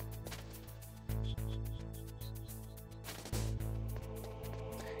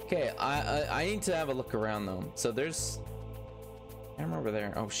 Okay, I need to have a look around though. So there's camera over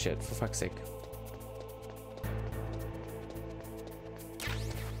there. Oh shit, for fuck's sake.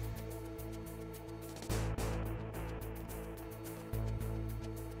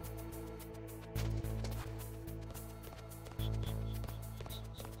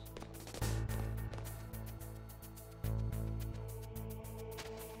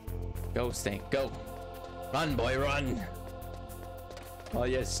 Go, Snake, go. Run, boy, run. Oh,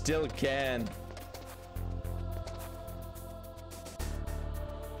 you still can.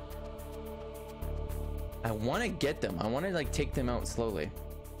 I want to get them. I want to, like, take them out slowly.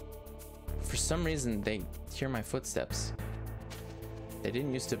 For some reason, they hear my footsteps. They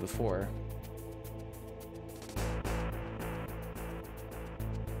didn't used to before.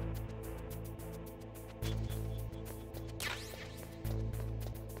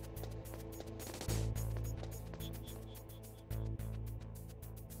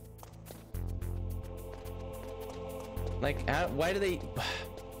 Like, why do they...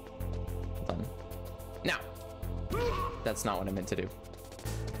 Hold on. Now! That's not what I meant to do.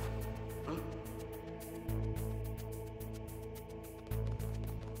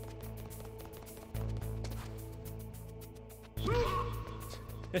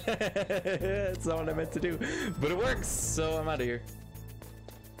 That's not what I meant to do. But it works, so I'm out of here.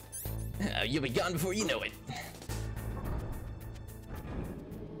 You'll be gone before you know it.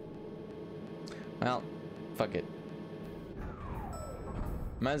 Well, fuck it.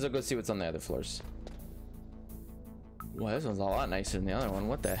 Might as well go see what's on the other floors. Well, this one's a lot nicer than the other one.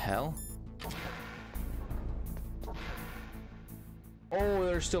 What the hell? Oh,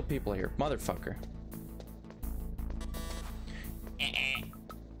 there's still people here. Motherfucker.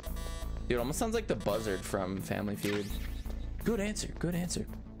 Dude, almost sounds like the buzzard from Family Feud. Good answer. Good answer.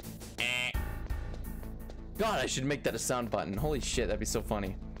 God, I should make that a sound button. Holy shit, that'd be so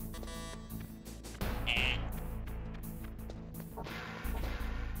funny.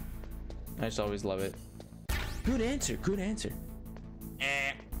 I just always love it. Good answer. Good answer.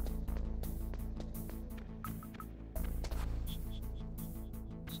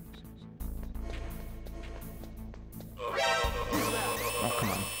 Oh,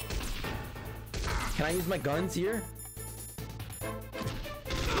 come on. Can I use my guns here?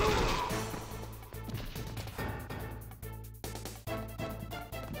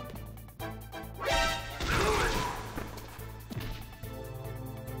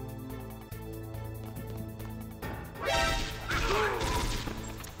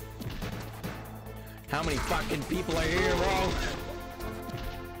 How many fucking people are here, bro?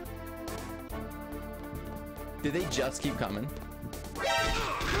 Did they just keep coming?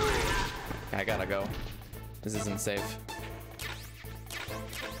 I gotta go. This isn't safe.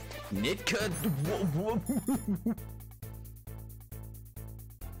 Nitka.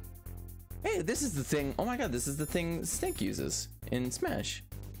 Hey, this is the thing. Oh my god, this is the thing Snake uses in Smash.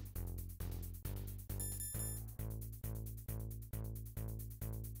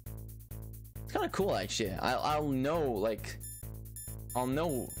 Kind of cool, actually. I'll know, like, I'll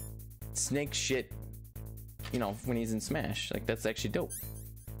know Snake shit, you know, when he's in Smash. Like, that's actually dope.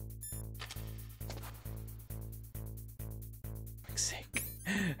 Fuck's sake.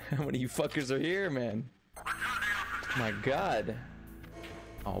 How many of you fuckers are here, man? My god.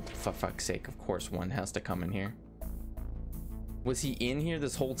 Oh, for fuck's sake. Of course one has to come in here. Was he in here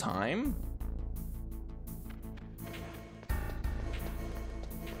this whole time?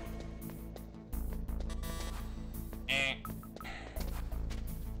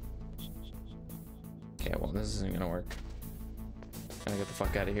 Okay, well, this isn't gonna work. Gotta get the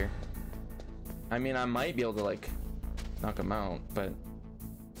fuck out of here. I mean, I might be able to, like, knock him out, but...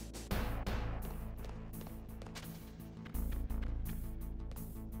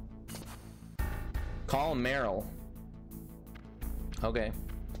 Call Meryl. Okay.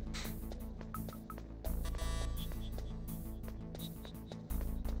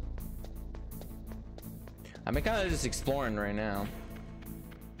 I'm kind of just exploring right now.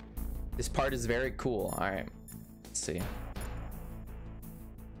 This part is very cool. All right, let's see.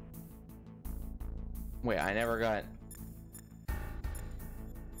 Wait, I never got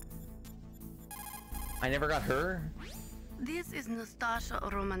her. This is Nastasha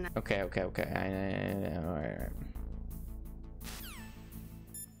Romanek. Okay. All right.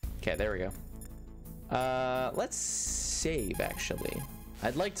 Okay, there we go. Let's save. Actually,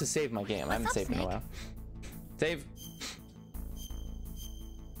 I'd like to save my game. I haven't saved in a while. Save.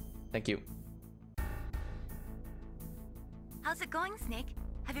 Thank you. How's it going, Snake?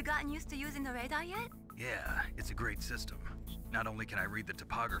 Have you gotten used to using the radar yet? Yeah, it's a great system. Not only can I read the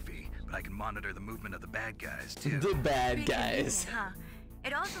topography, but I can monitor the movement of the bad guys, too. The bad guys. Huh?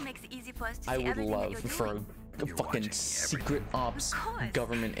 It also makes it easy for us to see I would everything love that you're for doing. a fucking secret ops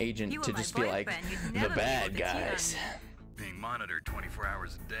government agent to just be like, the bad guys. Being monitored 24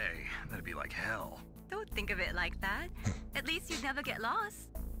 hours a day, that'd be like hell. Don't think of it like that. At least you'd never get lost.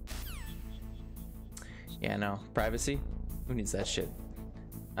 Yeah, no. Privacy? Who needs that shit?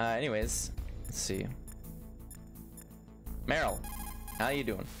 Anyways, let's see. Meryl, how you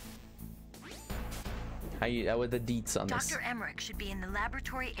doing? How you with the deets on this? Dr. Emmerich should be in the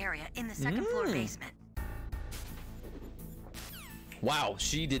laboratory area in the second floor basement. Wow,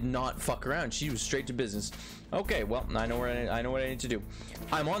 she did not fuck around. She was straight to business. Okay, well, I know what I need to do.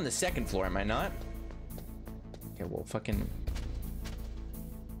 I'm on the second floor, am I not? Okay, well, fucking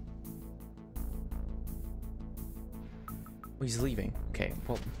he's leaving. Okay,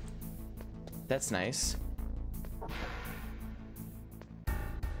 well, that's nice.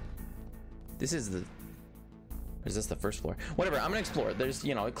 This is the... Or is this the first floor? Whatever, I'm gonna explore. There's,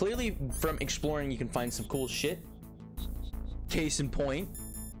 you know, clearly from exploring you can find some cool shit. Case in point.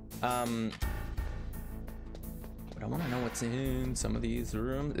 But I want to know what's in some of these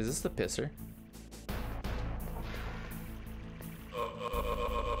rooms. Is this the pisser?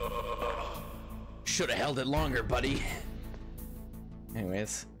 Should have held it longer, buddy.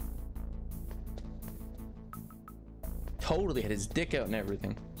 Anyways. Totally had his dick out and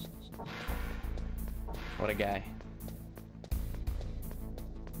everything. What a guy.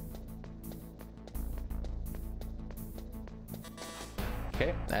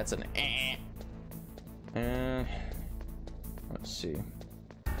 Okay, that's an let's see.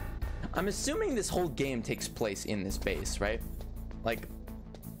 I'm assuming this whole game takes place in this base, right? Like,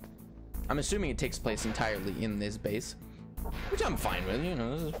 I'm assuming it takes place entirely in this base, which I'm fine with. You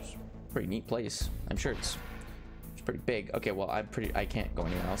know, this is a pretty neat place. I'm sure it's pretty big. Okay, well, I can't go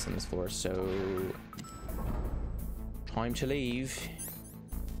anywhere else on this floor, so time to leave.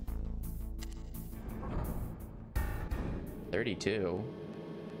 32.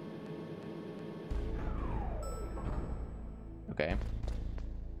 Okay.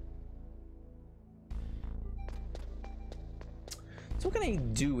 So what can I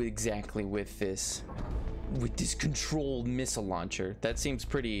do exactly with this controlled missile launcher? That seems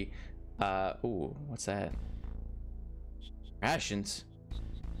pretty ooh, what's that? Rations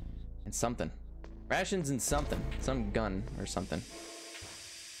and something. Rations and something. Some gun or something.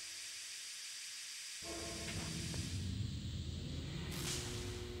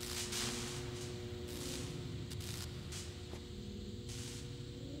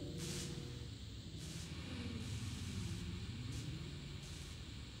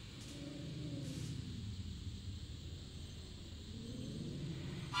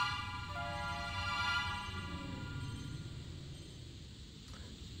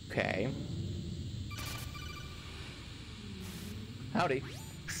 Okay. Howdy.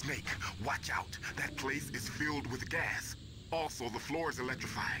 Snake, watch out. That place is filled with gas. Also, the floor is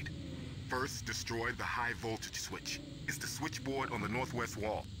electrified. First, destroy the high voltage switch. It's the switchboard on the northwest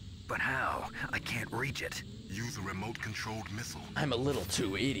wall. But how? I can't reach it. Use a remote-controlled missile. I'm a little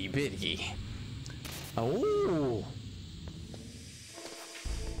too itty-bitty. Oh.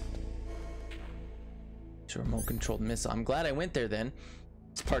 It's a remote-controlled missile. I'm glad I went there then.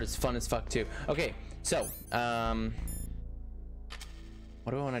 This part is fun as fuck too. Okay, so what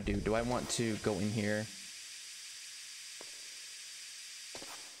do I want to do? Do I want to go in here?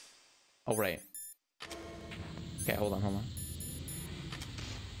 Oh, right. Okay, hold on.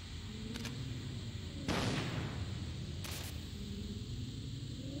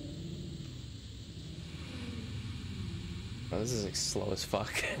 Oh, this is like slow as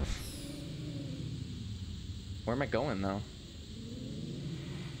fuck. Where am I going though?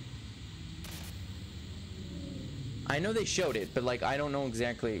 I know they showed it, but like I don't know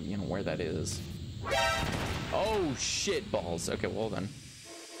exactly, you know, where that is. Oh shit balls. Okay, well then.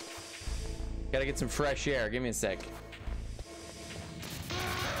 Gotta get some fresh air. Give me a sec.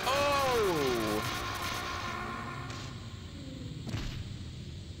 Oh!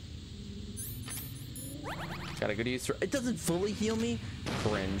 Got a good use for it. Doesn't fully heal me?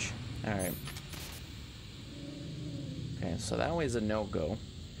 Cringe. Alright. Okay, so that way is a no-go.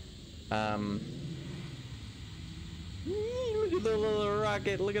 Look at the little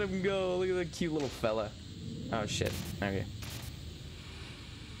rocket. Look at him go. Look at the cute little fella. Oh shit. Okay.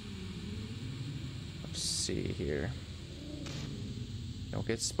 Let's see here. Don't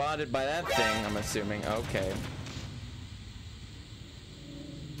get spotted by that thing, I'm assuming. Okay.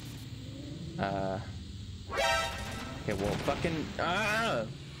 Okay, well, fucking. Let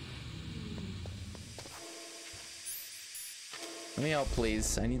me out,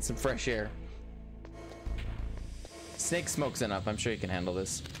 please. I need some fresh air. Snake smoke's enough. I'm sure you can handle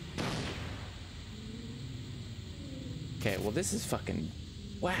this. Okay, well, this is fucking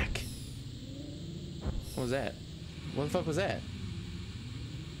whack. What was that? What the fuck was that?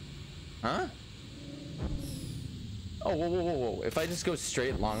 Huh? Oh, whoa, whoa, whoa, whoa. If I just go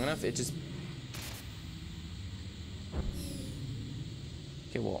straight long enough, it just...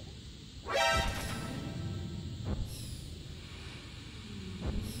 Okay, well...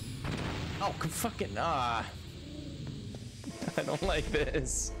 Oh, fucking... I don't like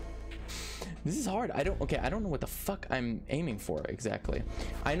this. This is hard. I don't know what the fuck I'm aiming for exactly.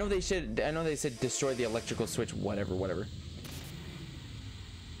 I know they said destroy the electrical switch, whatever.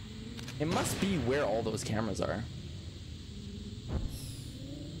 It must be where all those cameras are.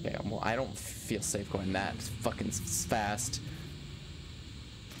 Okay, well, I don't feel safe going that fucking fast.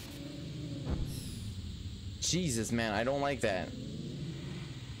 Jesus, man, I don't like that.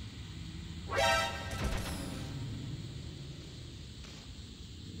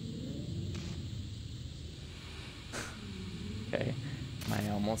 Okay, am I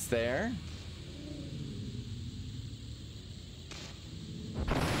almost there?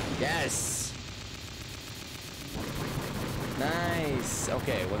 Yes! Nice!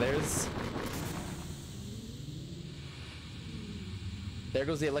 Okay, well there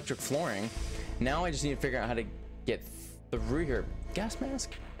goes the electric flooring. Now I just need to figure out how to get through here. Gas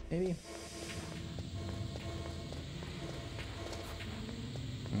mask? Maybe?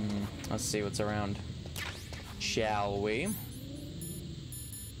 Let's see what's around. Shall we?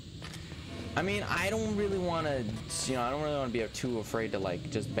 I mean, I don't really want to, you know, I don't really want to be too afraid to, like,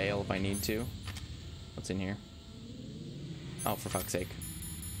 just bail if I need to. What's in here? Oh, for fuck's sake.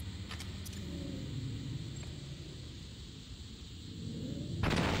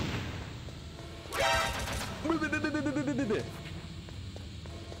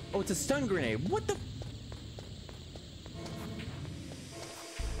 Oh, it's a stun grenade. What the?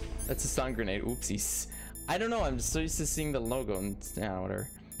 That's a stun grenade. Oopsies. I don't know. I'm just so used to seeing the logo and whatever.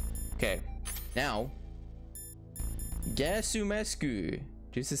 Okay. Now. Gasu Masku.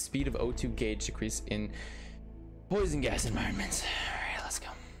 Reduces speed of O2 gauge decrease in poison gas environments. Alright, let's go.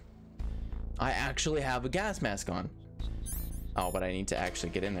 I actually have a gas mask on. Oh, but I need to actually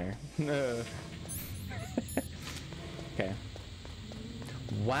get in there. Okay.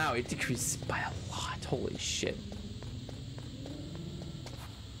 Wow, it decreases by a lot. Holy shit.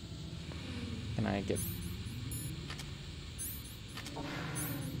 Can I get...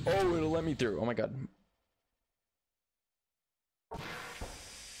 Oh, it'll let me through. Oh my god.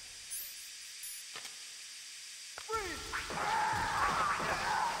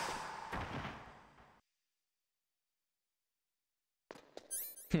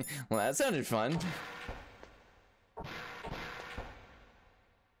 Well, that sounded fun.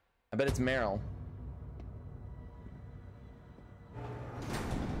 I bet it's Meryl.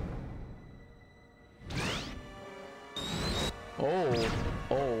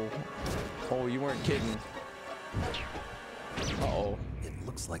 Oh, you weren't kidding. Uh-oh. It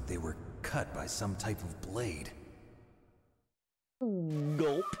looks like they were cut by some type of blade.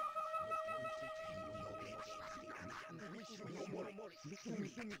 Gulp.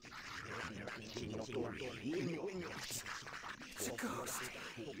 It's a ghost.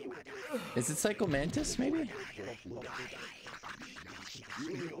 Is it Psycho Mantis, maybe?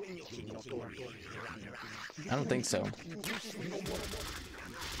 I don't think so.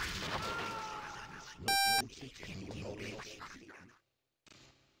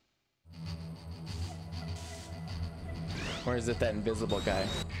 Or is it that invisible guy?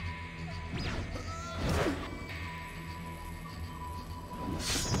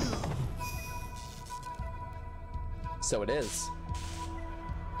 So it is.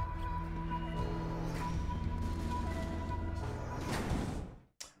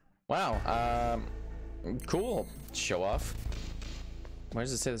 Wow, cool. Show off. Why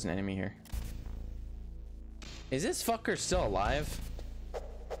does it say there's an enemy here? Is this fucker still alive?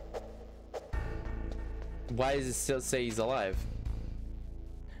 Why does it still say he's alive?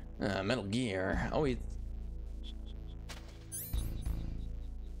 Metal Gear. Oh, he...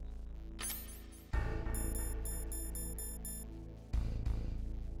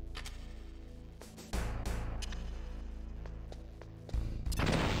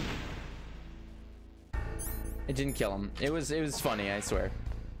 It didn't kill him. It was funny, I swear.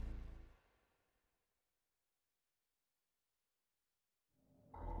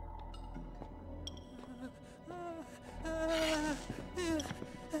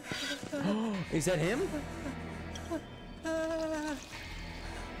 Is that him?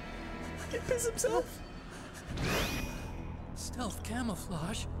 He pissed himself. Stealth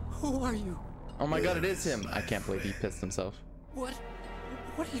camouflage? Who are you? Oh my god, it is him. I can't believe he pissed himself. What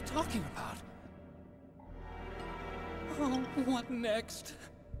are you talking about? Oh, what next?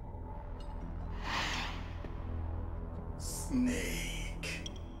 Snake.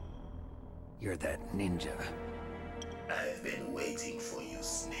 You're that ninja. I've been waiting for you,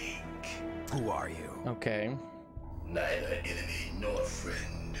 Snake. Who are you? Okay. Neither enemy nor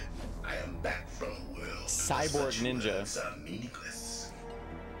friend. I am back from a world. Cyborg ninja. Words are meaningless.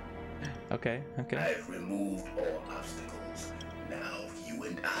 Okay. I've removed all obstacles. Now you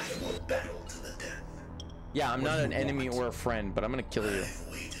and I will battle to the death. Yeah, I'm not an enemy or a friend, but I'm gonna kill you. I've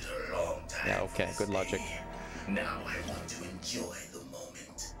waited a long time. Yeah, okay, good logic. Now I want to enjoy the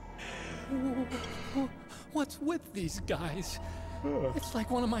moment. What's with these guys? It's like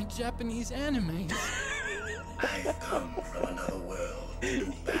one of my Japanese animes. I've come from another world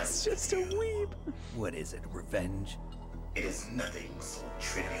to battle just a weeb. What is it, revenge? It is nothing so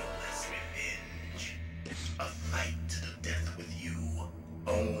trivial as revenge. A fight to the death with you.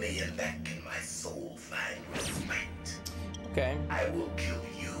 Only in that can my soul find respite. Okay. I will kill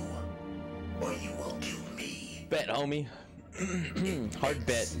you, or you will kill me. Bet, homie. Hard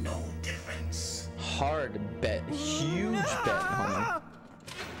bet. No difference. Hard bet. Huge bet, homie.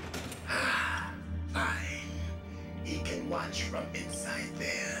 Fine. He can watch from inside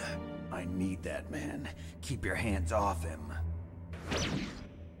there. I need that man. Keep your hands off him.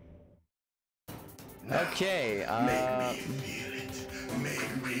 Okay, Make me feel it.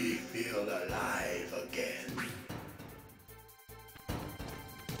 Make me feel alive again.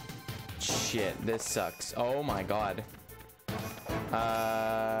 Shit, this sucks. Oh my god.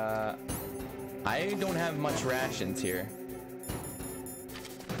 I don't have much rations here.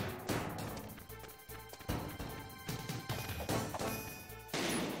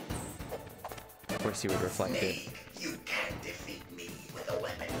 Of course he would reflect it. You can't defeat me with a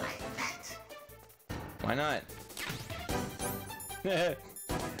weapon like that. Why not?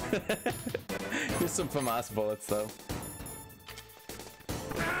 Here's some FAMAS bullets though.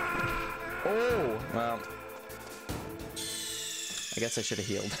 Oh, well. I guess I should have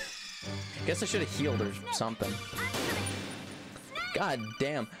healed. I guess I should have healed or something. God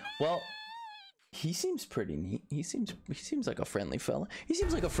damn. Well, he seems pretty neat. He seems like a friendly fella. He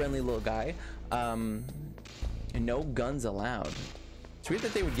seems like a friendly little guy. No guns allowed. It's weird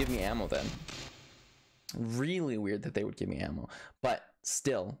that they would give me ammo then. Really weird that they would give me ammo. But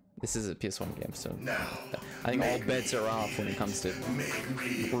still, this is a PS1 game, so I think all bets are off when it comes to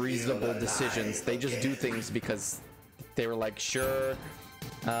reasonable decisions. They just do things because they were like, sure.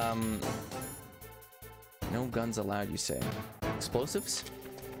 No guns allowed, you say. Explosives?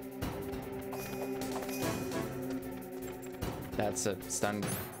 That's a stun.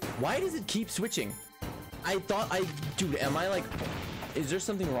 Why does it keep switching? Dude, am I like, is there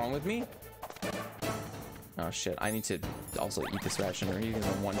something wrong with me? Oh shit, I need to also eat this ration or he's gonna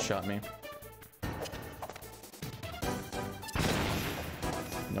one-shot me.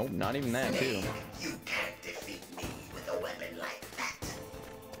 Nope, not even that too. You can't defeat me with a weapon like that.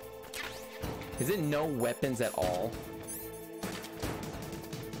 Is it no weapons at all?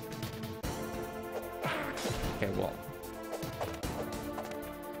 Okay, well.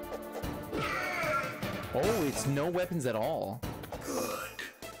 Oh, it's no weapons at all. Good.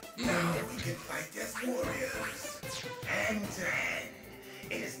 Now we can fight as warriors. Hand to hand.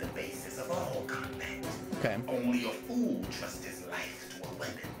 It is the basis of all combat. Okay. Only a fool trusts his life to a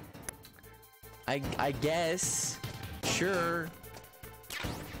weapon. I guess. Sure.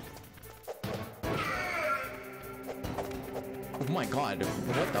 Oh my god.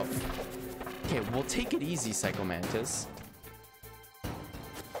 What the Okay, we'll take it easy, Psycho Mantis.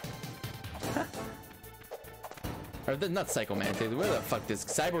 Or not Psycho Mantis. Where the fuck is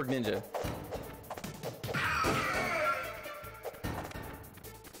Cyborg Ninja?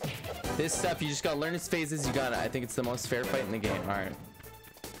 This stuff, you just gotta learn its phases. You gotta. I think it's the most fair fight in the game. All right.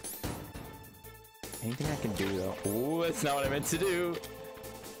 Anything I can do though? Ooh, that's not what I meant to do.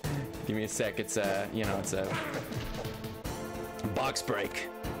 Give me a sec. It's you know, it's a box break.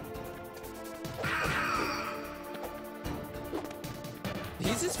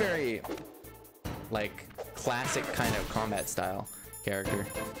 He's just very like classic kind of combat style character.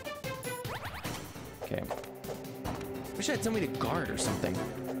 Okay. Wish I had somebody to guard or something.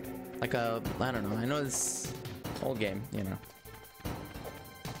 Like a, I don't know. I know this old game, you know.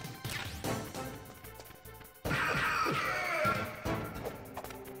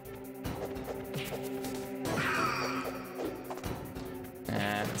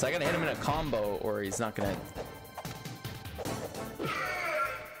 So I gotta hit him in a combo or he's not gonna.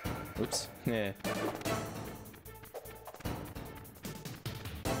 Oops. Yeah.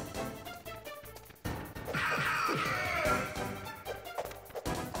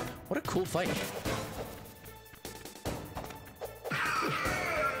 What a cool fight.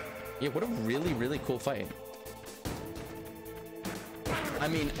 Yeah, what a really, really cool fight. I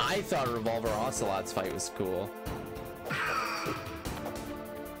mean, I thought Revolver Ocelot's fight was cool.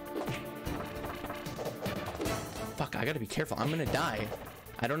 Fuck, I gotta be careful. I'm gonna die.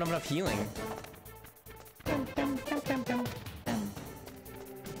 I don't have enough healing.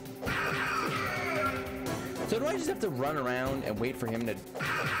 So do I just have to run around and wait for him to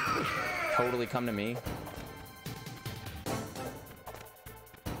totally come to me?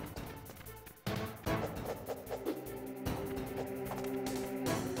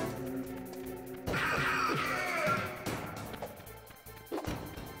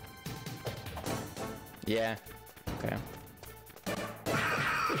 Yeah. Okay.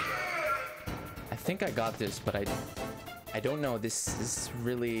 think I got this, but I don't know. This is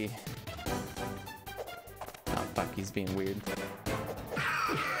really... Oh, fuck, he's being weird.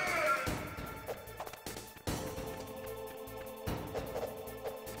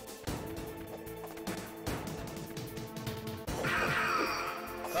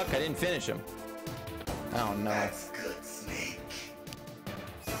 Fuck, I didn't finish him. Oh, no. That's good, Snake.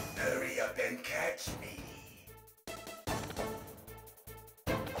 Hurry up and catch me.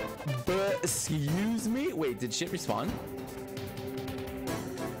 But, excuse me? Wait, did shit respawn?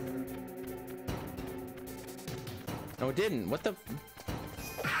 No, it didn't. What the...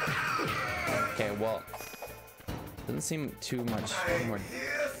 Okay, well... Doesn't seem too much more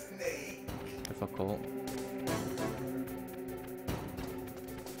difficult.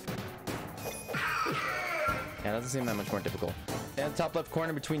 Yeah, it doesn't seem that much more difficult. And top left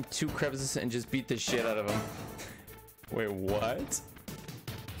corner between two crevices and just beat the shit out of him. Wait, what?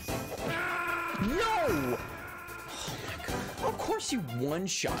 No! Oh my god. Of course you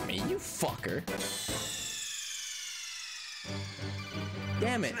one-shot me, you fucker.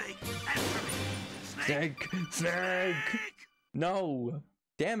 Damn it. Snake! Snake! No!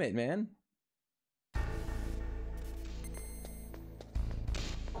 Damn it, man.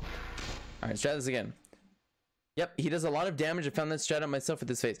 Alright, let's try this again. Yep, he does a lot of damage. I found that strat out myself with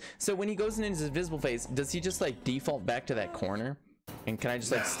his face. So when he goes in his visible phase, does he just like default back to that corner? And can I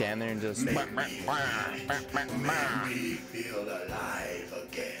just like stand there and just... Make me feel alive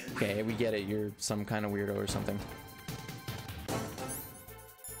again. Okay, we get it. You're some kind of weirdo or something.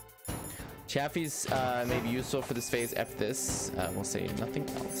 Chaffee's may be useful for this phase. F this. We'll say nothing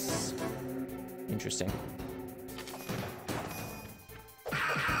else. Interesting.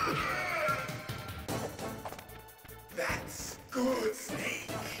 That's good, Snake.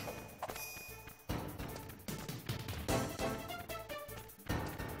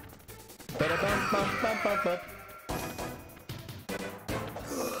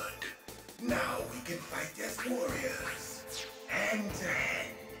 Good. Now we can fight as warriors. Hand to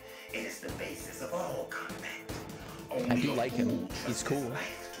hand. It is the basis of all combat. I do like him. He's cool.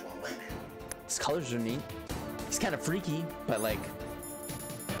 His colors are neat. He's kind of freaky, but like...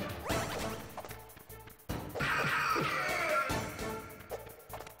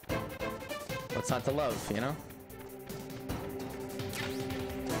 what's not to love, you know?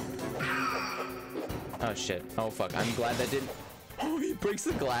 Oh shit. Oh fuck. I'm glad that didn't... Oh, he breaks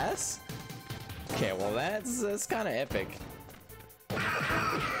the glass? Okay, well that's kind of epic.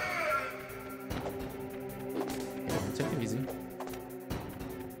 Take it easy.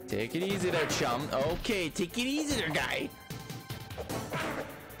 Take it easy there, chum. Okay, take it easy there, guy.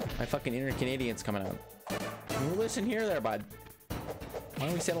 My fucking inner Canadian's coming out. You listen here there, bud. Why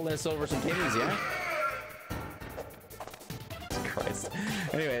don't we settle this over some kidneys, yeah? Christ.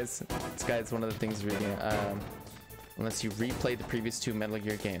 Anyways, this guy's one of the things reading. Unless you replay the previous two Metal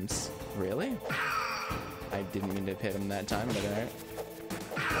Gear games. Really? I didn't mean to hit him that time, but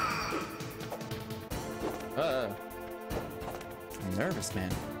alright. I'm nervous,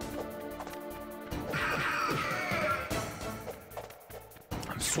 man.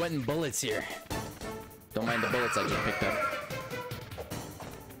 I'm sweating bullets here. Don't mind the bullets I just picked up.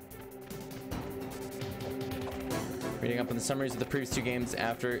 Reading up on the summaries of the previous two games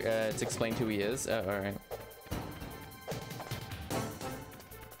after it's explained who he is. Alright.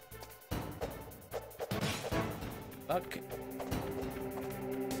 Fuck.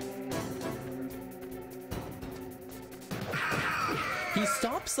 He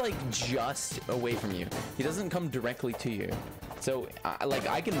stops like just away from you. He doesn't come directly to you. So like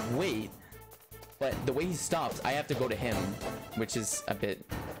I can wait, but the way he stops, I have to go to him, which is a bit...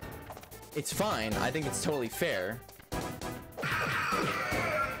 It's fine. I think it's totally fair.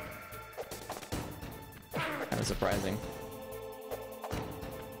 Kind of surprising.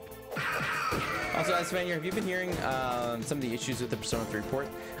 Also, as Vanier, have you been hearing some of the issues with the Persona 3 port?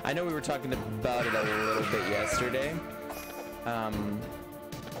 I know we were talking about it a little bit yesterday.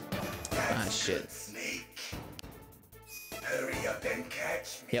 Shit. Hurry up and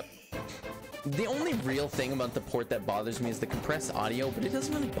catch me. Yep. The only real thing about the port that bothers me is the compressed audio, but it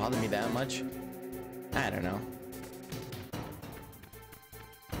doesn't really bother me that much. I don't know.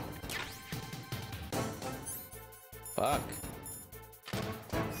 Fuck.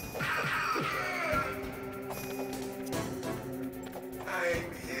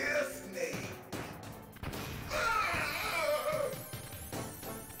 I'm here, Snake.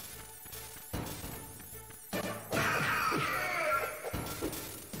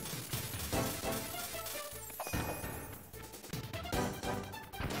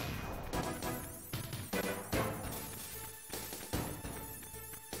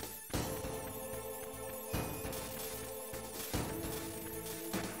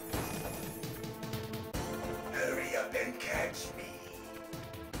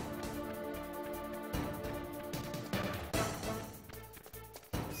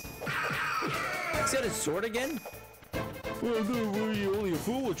 He's got his sword again? Well, only a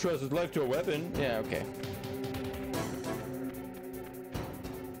fool would trust his life to a weapon. Yeah, okay.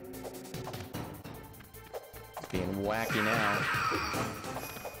 He's being wacky now.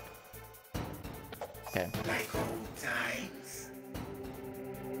 Okay. Like old times.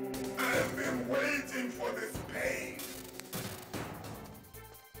 I've been waiting for this pain.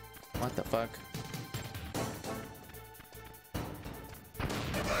 What the fuck?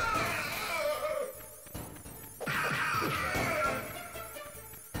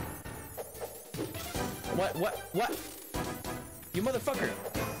 What? You motherfucker!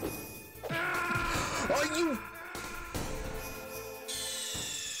 Oh, you!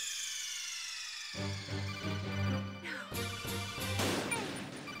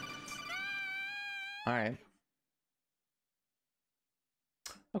 All right.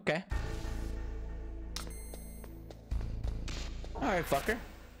 Okay. All right, fucker.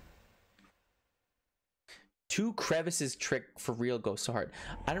 2 crevices trick for real goes so hard.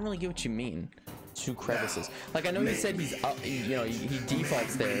 I don't really get what you mean. 2 crevices. Like, I know you said he's up, you know, he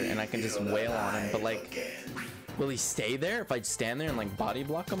defaults there and I can just wail on him, but like, will he stay there if I stand there and like body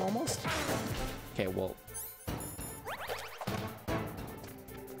block him almost? Okay, well.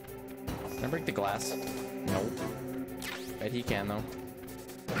 Can I break the glass? Nope. Bet he can though.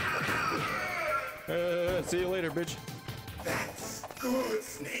 See you later, bitch. That's good,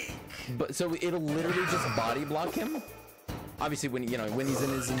 Snake. But so it'll literally just body block him? Obviously, when when he's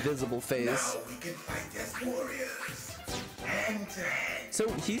in his invisible phase. Now we can fight as warriors, hand to hand.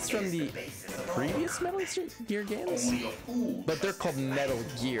 So he's from the previous Metal Gear games, but they're called Metal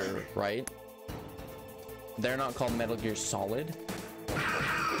Gear, right? They're not called Metal Gear Solid.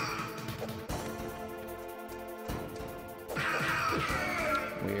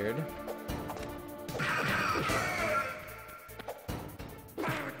 Weird.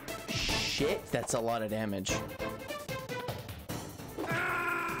 Shit, that's a lot of damage.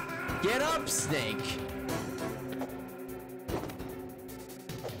 Get up, Snake!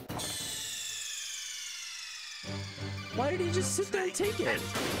 Why did he just sit there and take it?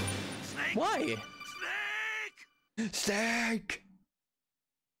 Snake. Why? Snake! Snake!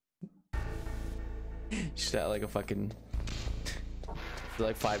 Shot like a fucking...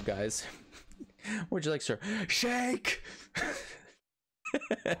 like 5 guys. What'd you like, sir? Shake!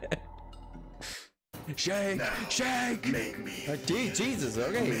 Shake! Now, shake! Make me feel, Jesus,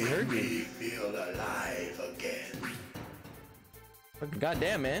 okay, we heard make you. me feel alive again. Fucking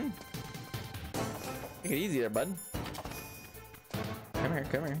goddamn, man. Take it easy there, bud. Come here,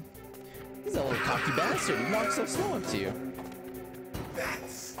 come here. He's a little cocky bastard. He walks so slow up to you.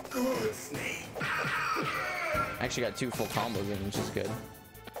 That's good, Snake. I actually got 2 full combos in, which is good.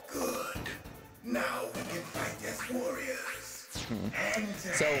 Good. Now we can fight as warriors.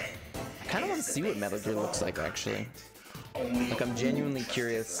 So, I kind of want to see what Metal Gear looks like, actually. Like, I'm genuinely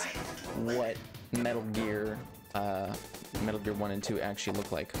curious what Metal Gear 1 and 2 actually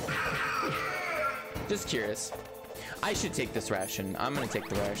look like. Just curious. I should take this ration. I'm gonna take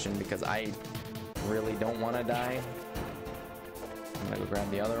the ration because I really don't want to die. I'm gonna go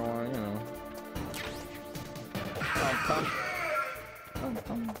grab the other one, you know.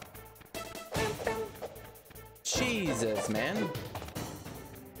 Jesus, man.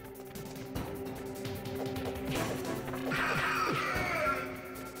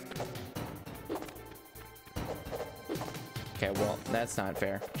 Okay, well, that's not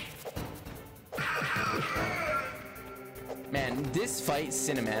fair. Man, this fight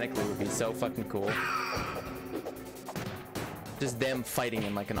cinematically would be so fucking cool. Just them fighting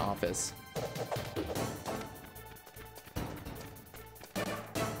in like an office.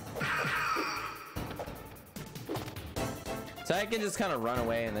 So I can just kind of run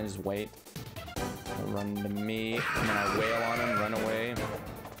away and then just wait. He'll run to me, and then I wail on him, run away.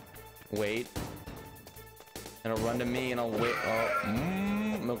 Wait. And he'll run to me and I'll wait.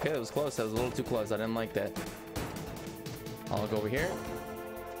 Oh, okay, that was close. That was a little too close. I didn't like that. I'll go over here.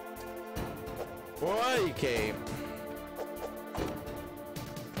 Okay.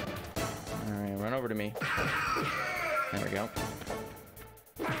 Alright, run over to me. There we go.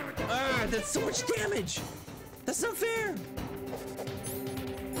 Ah, that's so much damage! That's not fair!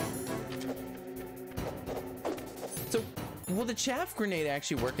 So, will the chaff grenade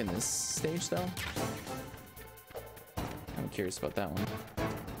actually work in this stage, though? I'm curious about that one.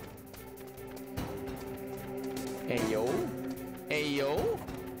 Hey, yo. Hey, yo.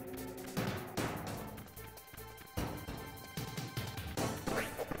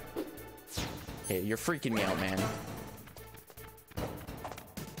 Hey, you're freaking me out, man.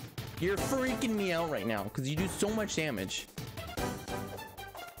 You're freaking me out right now because you do so much damage.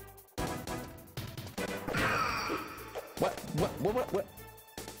 What?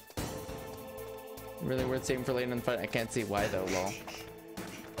 Really worth saving for later in the fight? I can't see why though, lol.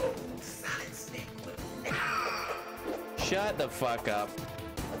 Shut the fuck up.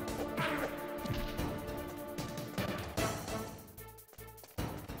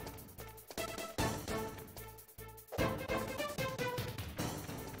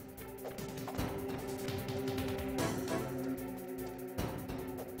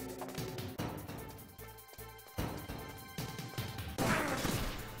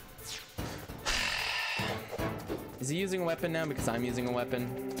 Is he using a weapon now because I'm using a weapon?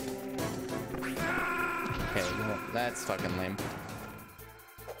 Okay, well, that's fucking lame.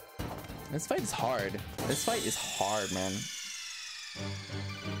 This fight is hard. This fight is hard, man.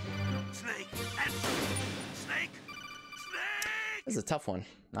 Snake! Snake! This is a tough one,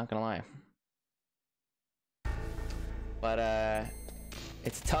 not gonna lie. But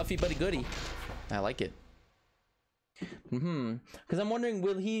it's a toughie but a goodie. I like it. Because I'm wondering,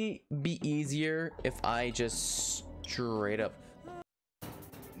 will he be easier if I just straight up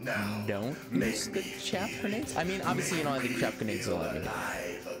don't use the chaff grenades? I mean, obviously, you know, I think chaff grenades will let me.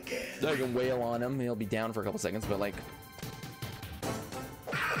 I can wail on him, he'll be down for a couple seconds, but like...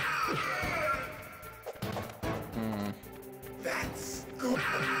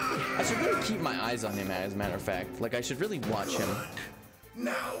 I should really keep my eyes on him, as a matter of fact. Like, I should really watch him.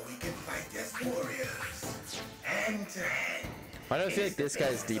 Now we can fight as warriors, hand to hand. Why do I feel like this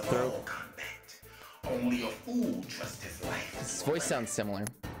guy's deep throat? Only a fool trusts his life. His voice sounds similar.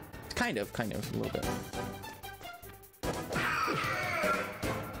 Kind of, a little bit.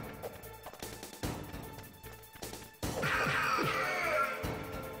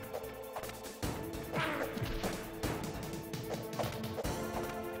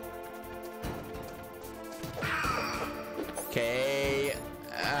 Okay,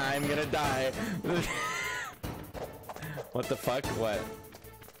 I'm gonna die. What the fuck? What?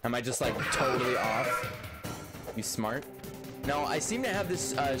 Am I just like totally off? You smart? No, I seem to have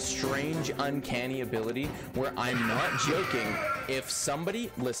this strange, uncanny ability where I'm not joking. If somebody,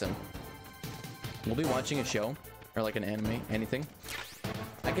 listen, we'll be watching a show or like an anime, anything.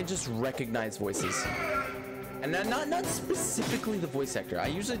 I can just recognize voices. And not specifically the voice actor. I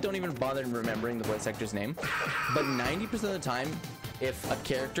usually don't even bother remembering the voice actor's name. But 90% of the time, if a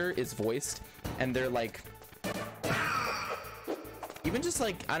character is voiced and they're like, even just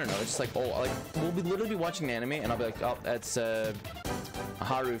like, I don't know, it's just like, oh, like we'll be literally watching an anime and I'll be like, oh, that's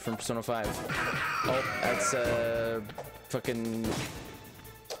Haru from Persona 5. Oh, that's fucking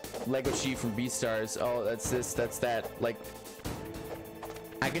Legoshi from Beastars. Oh, that's this, that's that. Like,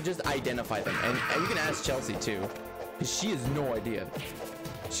 I can just identify them, and you can ask Chelsea too, because she has no idea.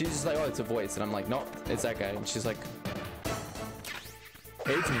 She's just like, oh, it's a voice, and I'm like, no, it's that guy, and she's like,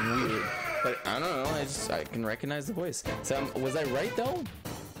 it's weird, but I don't know, I can recognize the voice. So was I right though?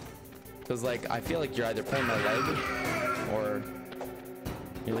 Because like, I feel like you're either pulling my leg, or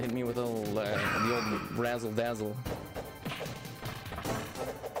you're hitting me with the old razzle dazzle.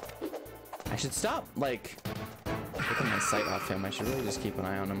 I should stop like taking my sight off him. I should really just keep an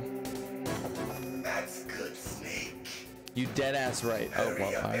eye on him. That's good, Snake. You dead ass right. Oh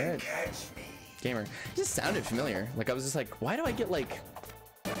well, alright. Gamer. It just sounded familiar. Like I was just like, why do I get like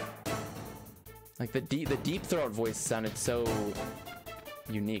the deep throat voice sounded so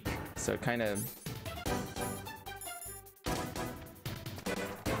unique. So it kind of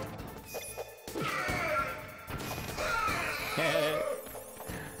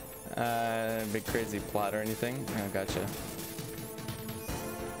big crazy plot or anything. Oh, gotcha.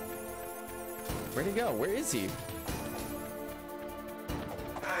 Where'd he go? Where is he?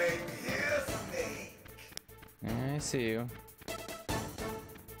 I'm here, Snake. I see you.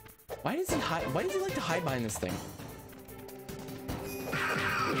 Why does he hide? Why does he like to hide behind this thing?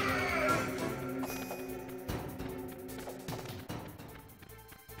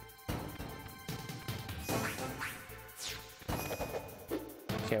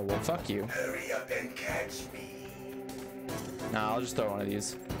 Okay, well, fuck you. Hurry up and catch me. Nah, I'll just throw one of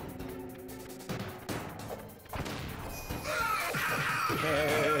these.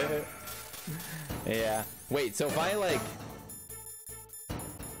 Yeah. Wait, so if I like...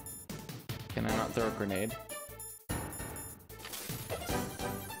 Can I not throw a grenade?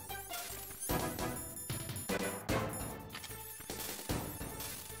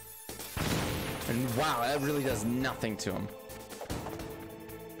 And wow, that really does nothing to him.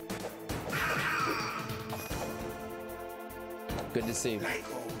 Good to see.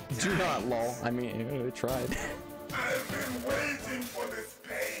 Do not, lol. I mean, I tried. I've been waiting for this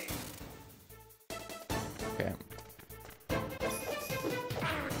pain. Okay.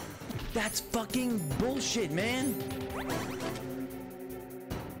 That's fucking bullshit, man.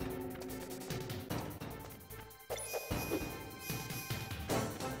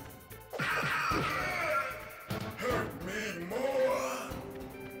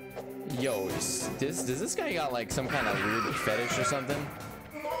 Yo, does this guy got like some kind of weird fetish or something?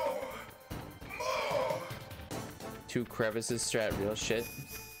 Two crevices strat, real shit.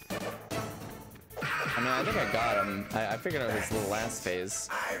 I mean, I think I got him. I figured out his little last phase.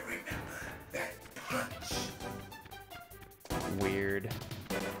 I remember that punch. Weird.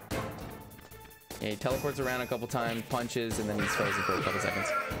 Yeah, he teleports around a couple times, punches, and then he's frozen for a couple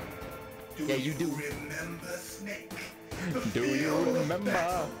seconds. Yeah, you do. Remember, Snake? Do you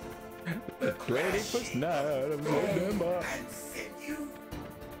remember the 21st night of November?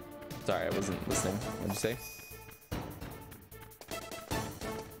 Sorry, I wasn't listening. What'd you say?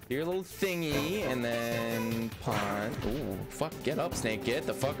 Your little thingy, and then punch. Ooh, fuck! Get up, Snake. Get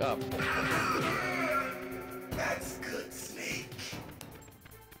the fuck up. That's good, Snake.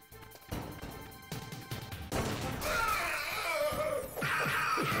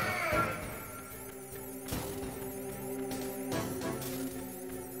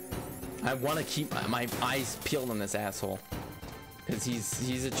 I want to keep my eyes peeled on this asshole, cause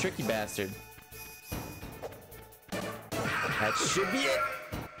he's a tricky bastard. That should be it.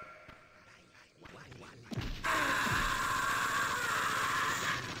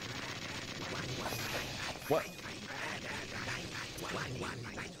 What?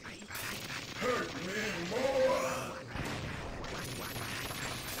 Hurt me more.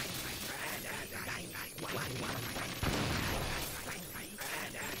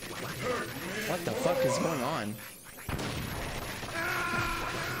 What the fuck is going on?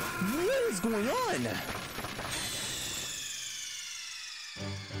 What is going on?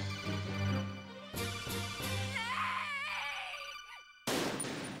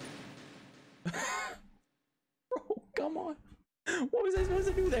 Bro, come on. What was I supposed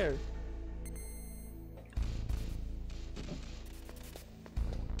to do there?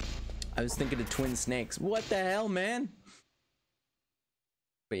 I was thinking of twin snakes. What the hell, man?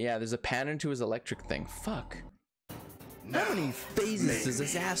 But yeah, there's a pattern to his electric thing. Fuck. How many phases does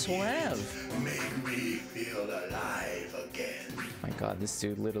this asshole have? Make me feel alive again. My god, this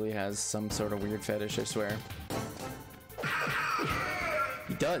dude literally has some sort of weird fetish, I swear.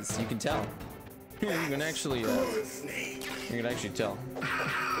 He does, you can tell. You can actually, you can actually tell.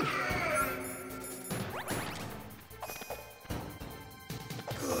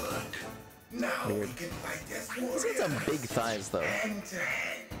 Good. Now Weird. we can fight as He's warriors. got some big thighs, though. Hand to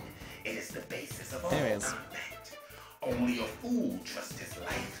hand. It is the basis of all Anyways. combat. Only a fool trusts his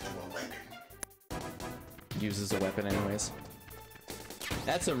life to a weapon. Uses a weapon anyways.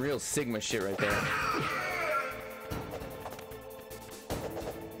 That's some real Sigma shit right there.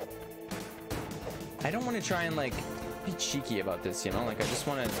 I don't want to try and like be cheeky about this, you know? Like I just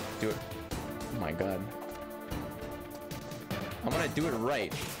want to do it. Oh my god. I want to do it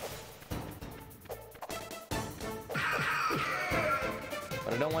right.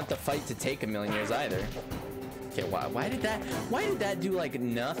 But I don't want the fight to take a million years either. Okay, why did that do like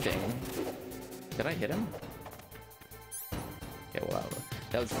nothing? Did I hit him? Okay, wow.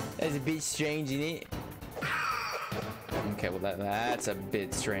 That's a bit strange, isn't it? Okay, well that's a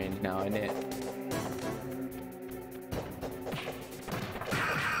bit strange now, isn't it?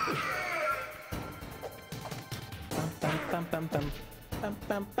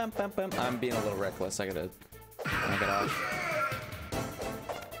 I'm being a little reckless. I gotta knock it off.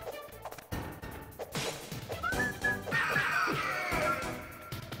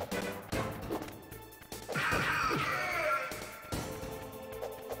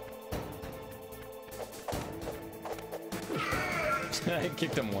 I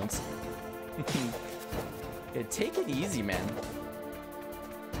kicked him once. Yeah, take it easy, man.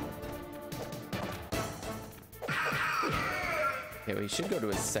 Okay, we should go to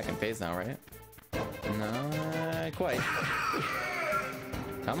his second phase now, right? Not quite.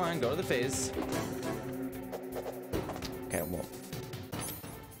 Come on, go to the phase. Okay, well,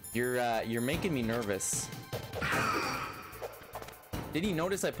 you're making me nervous. Did he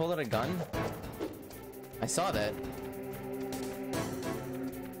notice I pulled out a gun? I saw that.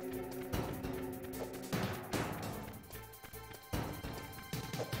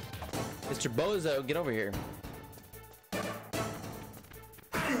 Mr. Bozo, get over here. You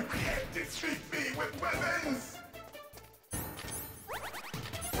can't defeat me with weapons!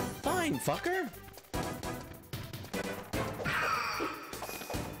 Fine, fucker.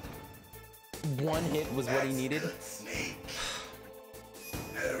 One hit was what he needed.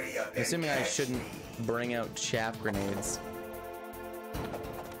 Hurry up. Assuming I shouldn't bring out chaff grenades.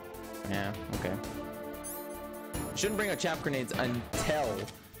 Yeah, okay. Shouldn't bring out chaff grenades until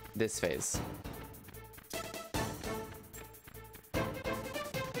this phase.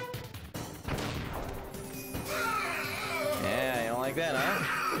 Yeah, you don't like that,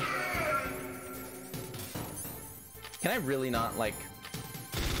 huh? Can I really not, like...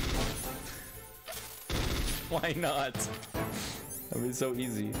 Why not? That'd be so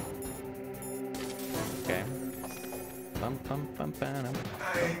easy. Okay. Bum, bum, bum, bum, bum, bum,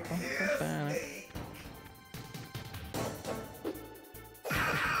 bum.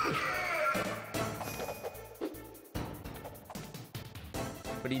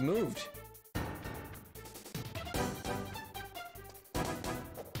 But he moved.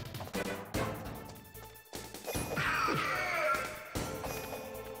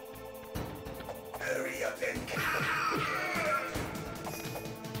 Hurry up and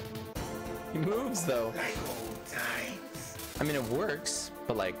He moves though. like old times. I mean, it works,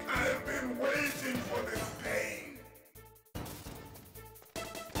 but like. I've been waiting for this pain.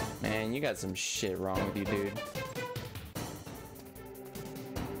 Man, you got some shit wrong with you, dude.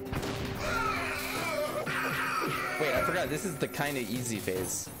 Wait, I forgot. This is the kind of easy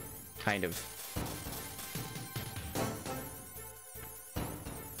phase. Kind of.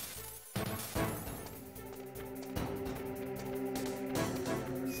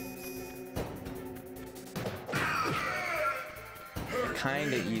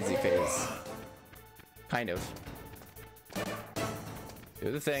 Kind of easy phase. Kind of.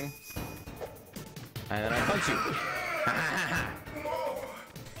 Do the thing. And then I punch you.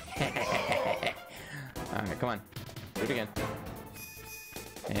 Alright, come on. Do it again.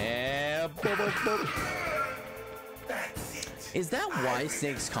 And boop, boop, boop. Is that why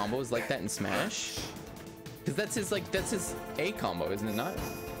Snake's combo is like that in Smash? Because that's his A combo, isn't it not?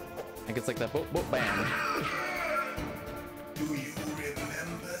 Like it's like that boop boop bam. Do you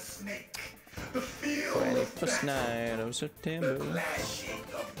remember, Snake? The feel 21st night of September. the clashing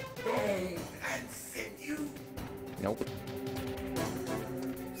of bone and sinew. Nope.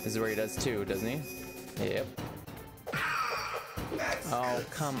 This is where he does too, doesn't he? Yep. Oh,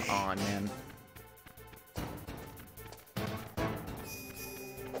 come on, man.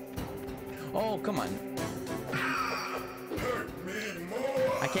 Oh, come on.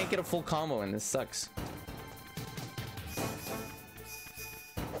 I can't get a full combo and this sucks.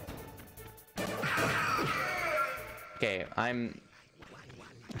 Okay, I'm...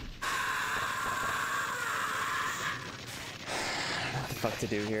 what the fuck to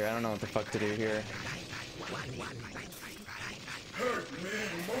do here? I don't know what the fuck to do here.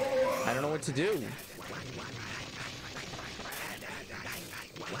 I don't know what to do.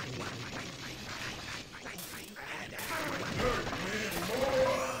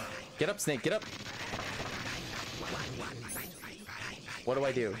 Get up, Snake, get up. What do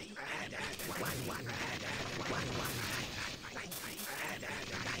I do?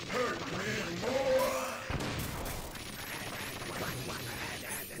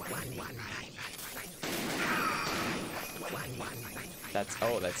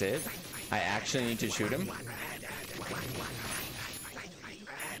 That's it? I actually need to shoot him?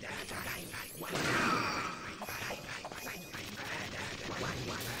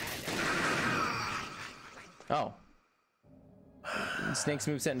 Oh. Snake's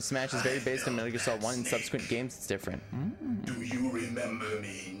moveset in Smash is very based on Metal Gear Solid 1. In subsequent games, it's different. Do you remember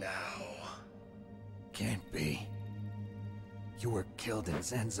me now? Can't be. You were killed in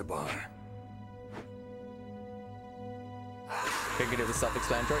Zanzibar. Figured it was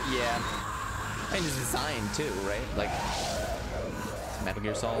self-explanatory? Yeah. And his design too, right? Like Metal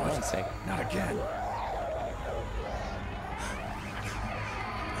Gear Solid 1 Snake. Not again.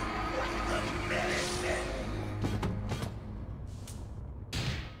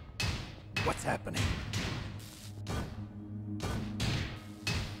 What's happening?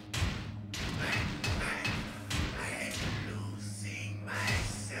 I'm losing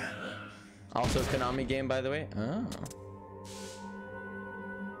myself. Also a Konami game, by the way. Oh.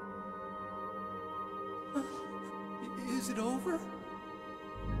 Is it over?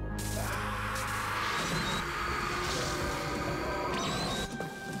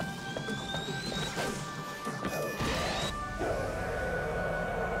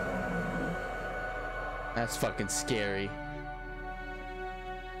 That's fucking scary.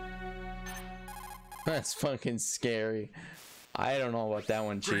 That's fucking scary. I don't know about that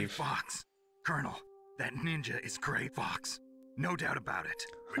one, Gray Chief. Fox. Colonel, that ninja is Gray Fox. No doubt about it.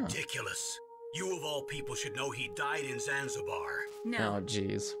 Ridiculous. You of all people should know he died in Zanzibar. No, Oh,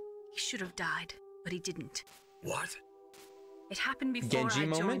 jeez. he should have died, but he didn't. What? It happened before Genji I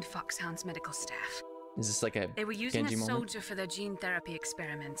moment? joined Foxhound's medical staff. Is this like a They were using Genji a moment? soldier for their gene therapy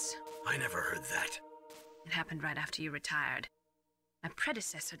experiments. I never heard that. It happened right after you retired. My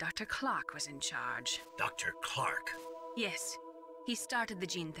predecessor, Dr. Clark, was in charge. Dr. Clark? Yes. He started the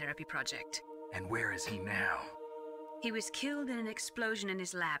gene therapy project. And where is he now? He was killed in an explosion in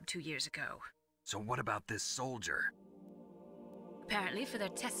his lab 2 years ago. So what about this soldier? Apparently, for their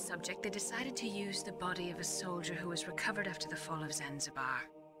test subject, they decided to use the body of a soldier who was recovered after the fall of Zanzibar.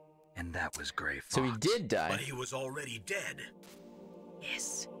 And that was Gray Fox. So he did die. But he was already dead.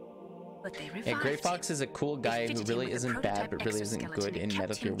 Yes. But they revived Yeah, Gray Fox him. is a cool guy who really isn't bad, but really isn't good in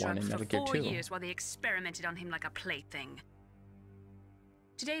Metal Gear 1 and Metal Gear 2. For 4 years while they experimented on him like a plaything.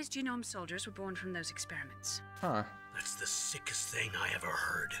 Today's genome soldiers were born from those experiments. Huh. That's the sickest thing I ever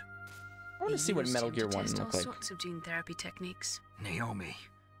heard. I want to see what Metal Gear 1 looked looked all like. sorts of gene therapy techniques. Naomi,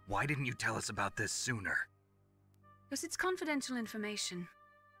 why didn't you tell us about this sooner? Because it's confidential information.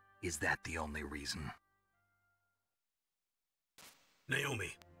 Is that the only reason?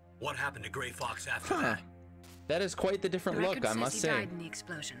 Naomi, what happened to Gray Fox after that? That is quite the different The look, record I says must he say. died in the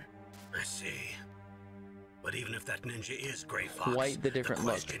explosion. I see. But even if that ninja is Gray Fox, Quite the different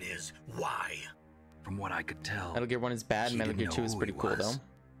look. question is, why? From what I could tell, Metal Gear 1 is bad, he Metal Gear didn't 2 know is who pretty he cool, was. though.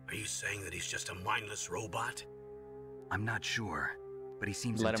 Are you saying that he's just a mindless robot? I'm not sure, but he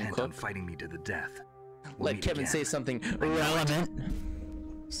seems Let him intent on cook. fighting me to the death. We'll Let meet Kevin again. say something relevant.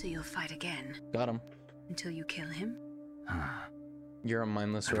 So you'll fight again Got him. until you kill him? You're a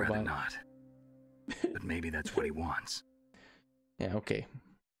mindless I'd rather robot. not. But maybe that's what he wants. Yeah, okay.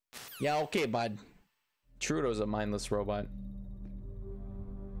 Yeah, okay, bud. Trudeau's a mindless robot.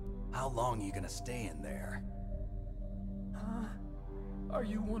 How long are you gonna stay in there? Are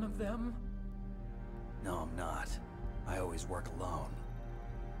you one of them? No, I'm not. I always work alone.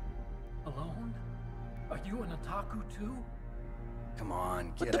 Alone? Are you an otaku too? Come on,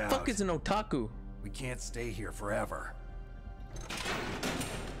 What get the out. fuck is an otaku? We can't stay here forever.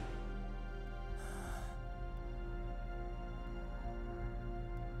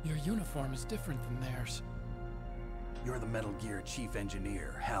 Your uniform is different than theirs. You're the Metal Gear Chief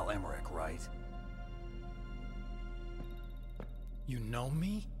Engineer, Hal Emmerich, right? You know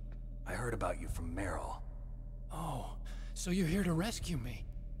me? I heard about you from Meryl. Oh, so you're here to rescue me?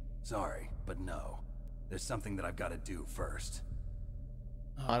 Sorry, but no. There's something that I've got to do first.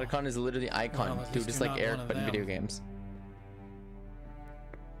 Otacon is literally Icon, Well, at dude, least just you're like not Eric, one of but in them. video games.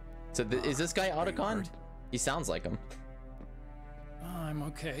 So is this guy Are you Otacon? hurt? He sounds like him. I'm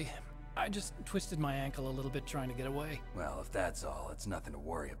okay. I just twisted my ankle a little bit trying to get away. Well, if that's all, it's nothing to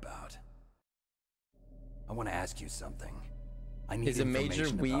worry about. I want to ask you something. I need He's a major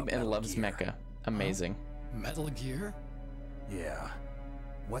information weeb about and Metal loves Gear. mecha. Amazing. Metal Gear? Yeah.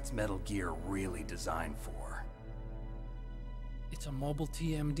 What's Metal Gear really designed for? It's a mobile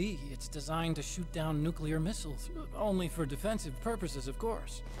TMD. It's designed to shoot down nuclear missiles. Only for defensive purposes, of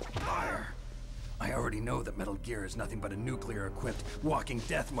course. Fire! I already know that Metal Gear is nothing but a nuclear-equipped walking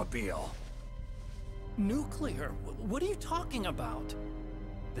deathmobile. Nuclear? What are you talking about?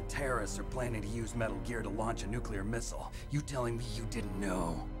 The terrorists are planning to use Metal Gear to launch a nuclear missile. You telling me you didn't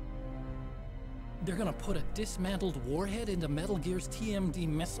know? They're gonna put a dismantled warhead into Metal Gear's TMD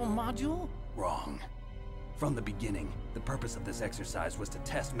missile module? Wrong. From the beginning, the purpose of this exercise was to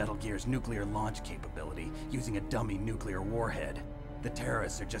test Metal Gear's nuclear launch capability using a dummy nuclear warhead. The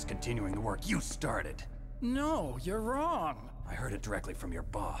terrorists are just continuing the work you started. No, you're wrong. I heard it directly from your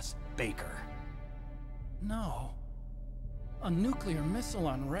boss, Baker. No. A nuclear missile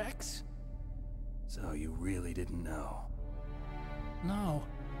on Rex? So you really didn't know? No.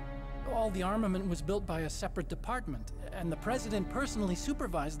 All the armament was built by a separate department, and the president personally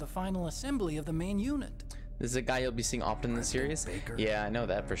supervised the final assembly of the main unit. This is a guy you'll be seeing often in the series? Baker? Yeah, I know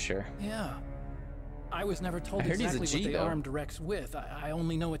that for sure. Yeah. I was never told I heard he's a exactly G, what they though. armed Rex with. I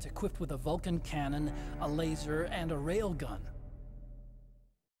only know it's equipped with a Vulcan cannon, a laser, and a railgun.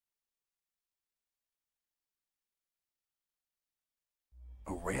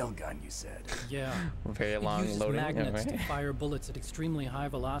 A railgun, you said? Yeah. Very It long uses loading. magnets to alright. fire bullets at extremely high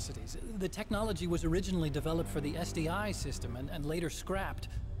velocities. The technology was originally developed for the SDI system and later scrapped.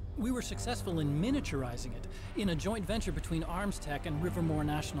 We were successful in miniaturizing it in a joint venture between Arms Tech and Rivermore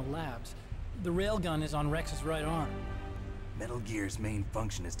National Labs. The railgun is on Rex's right arm. Metal Gear's main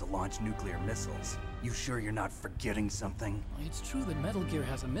function is to launch nuclear missiles. You sure you're not forgetting something? It's true that Metal Gear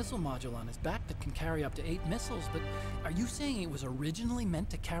has a missile module on his back that can carry up to 8 missiles, but are you saying it was originally meant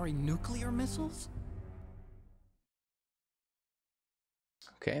to carry nuclear missiles?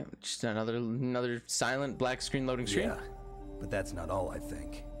 Okay, just another silent black screen loading screen. Yeah, but that's not all I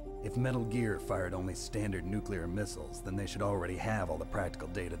think. If Metal Gear fired only standard nuclear missiles, then they should already have all the practical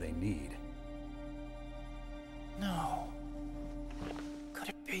data they need. No. Could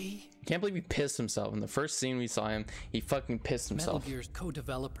it be? Can't believe he pissed himself. In the first scene we saw him, he fucking pissed himself. Metal Gear's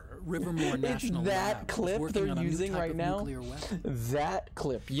co-developer, Rivermore National that Lab, clip they're using right now. That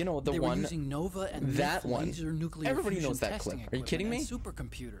clip, you know, the they one. Were using Nova and that one. laser nuclear Everybody fusion knows that clip. Are you kidding me?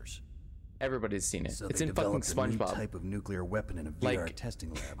 Supercomputers. Everybody's seen it. So it's they in fucking developed a new SpongeBob. type of nuclear weapon in a VR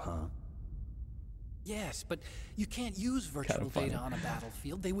testing lab, huh? Yes, but you can't use virtual data on a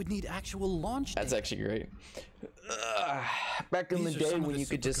battlefield. They would need actual launch data. That's actually great. Back in the day when you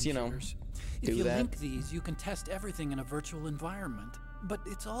could just, you know, do that. If you link these, you can test everything in a virtual environment. But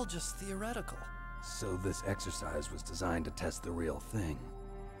it's all just theoretical. So this exercise was designed to test the real thing.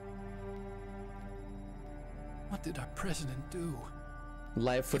 What did our president do?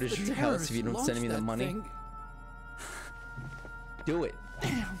 Live footage of your house if you don't send me the money. Do it.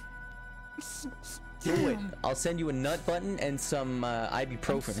 Damn. Do it. I'll send you a nut button and some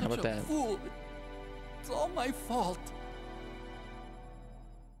ibuprofen. How about that? Fool. It's all my fault.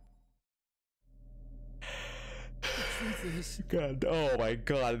 The truth is, God, oh my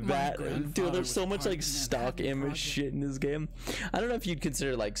God, that dude. There's so much like stock image shit in this game. I don't know if you'd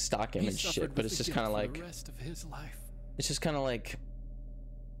consider like stock image shit, but it's just kind of like. The rest of his life. It's just kind of like.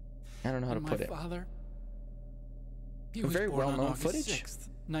 I don't know how to put it. Father, he was very well-known footage. 6th,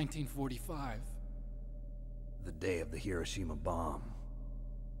 1945. The day of the Hiroshima bomb.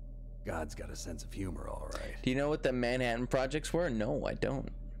 God's got a sense of humor, all right. Do you know what the Manhattan Projects were? No, I don't.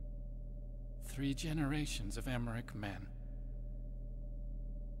 3 generations of Emmerich men.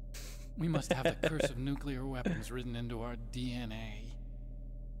 We must have the curse of nuclear weapons written into our DNA.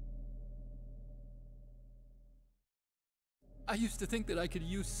 I used to think that I could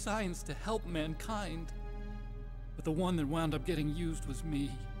use science to help mankind, but the one that wound up getting used was me.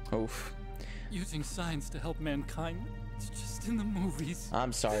 Oof. Using science to help mankind, it's just in the movies.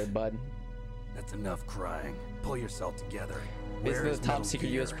 I'm sorry, bud. That's enough crying. Pull yourself together. Basically, the top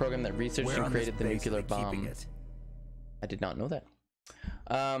secret U.S. program that researched and created the nuclear bomb. I did not know that.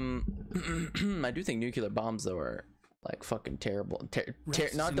 I do think nuclear bombs, though, are like fucking terrible.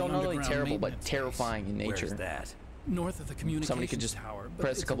 Not only terrible, but terrifying in nature. Where's that? North of the communications Somebody could just tower,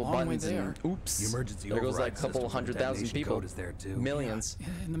 press a couple buttons and oops, the emergency there goes like a couple system 100,000 people. Is there too. Millions. Yeah,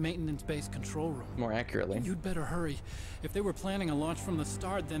 in the maintenance base control room. More accurately. You'd better hurry. If they were planning a launch from the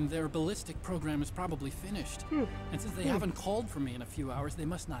start, then their ballistic program is probably finished. And since they haven't called for me in a few hours, they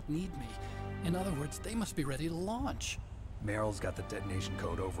must not need me. In other words, they must be ready to launch. Meryl's got the detonation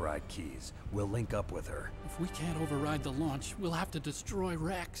code override keys. We'll link up with her. If we can't override the launch, we'll have to destroy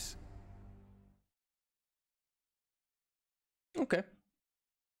Rex. Okay.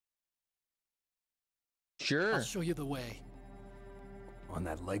 Sure. I'll show you the way. On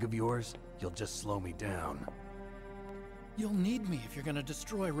that leg of yours, you'll just slow me down. You'll need me if you're gonna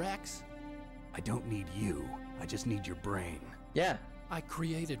destroy Rex. I don't need you. I just need your brain. Yeah. I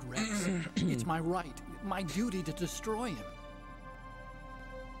created Rex. It's my right, my duty to destroy him.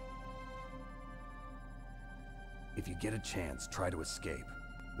 If you get a chance, try to escape.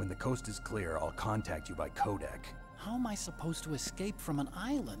 When the coast is clear, I'll contact you by codec. How am I supposed to escape from an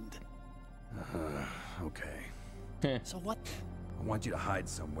island? Okay. So what then? I want you to hide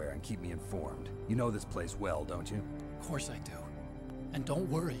somewhere and keep me informed. You know this place well, don't you? Of course I do. And don't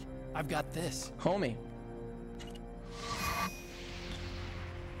worry, I've got this. Homie.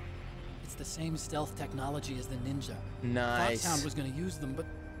 It's the same stealth technology as the Ninja. Nice. Foxhound was gonna use them, but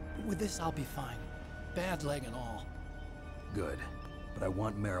with this I'll be fine. Bad leg and all. Good. But I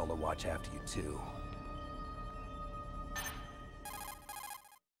want Meryl to watch after you too.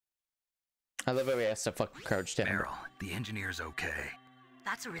 I love how he has to fucking crouch down. Meryl, the engineer's okay.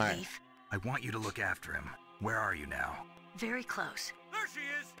 That's a relief. I want you to look after him. Where are you now? Very close. There she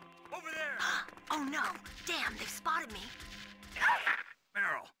is! Over there! Oh no! Damn, they've spotted me.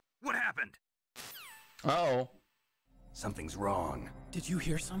 Meryl, what happened? Uh-oh. Something's wrong. Did you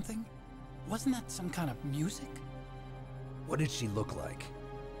hear something? Wasn't that some kind of music? What did she look like?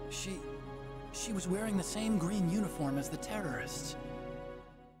 She was wearing the same green uniform as the terrorists.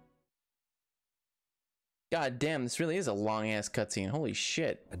 God damn, this really is a long-ass cutscene. Holy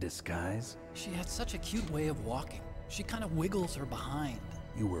shit. A disguise? She had such a cute way of walking. She kind of wiggles her behind.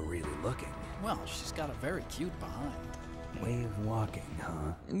 You were really looking. Well, she's got a very cute behind. Way of walking,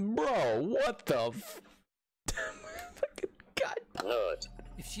 huh? Bro, what the fucking God.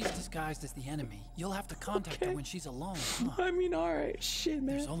 If she's disguised as the enemy, you'll have to contact her when she's alone, huh? I mean, alright, shit,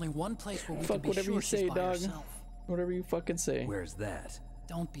 man. There's only one place where we Fuck can be whatever sure you say, she's by dog. herself. Whatever you fucking say. Where's that?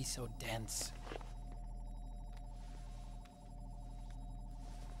 Don't be so dense.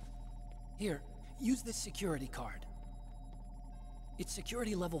 Here, use this security card. It's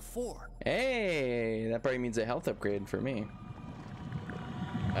security level 4. Hey, that probably means a health upgrade for me.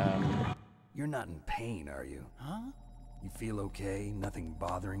 You're not in pain, are you? Huh? You feel okay? Nothing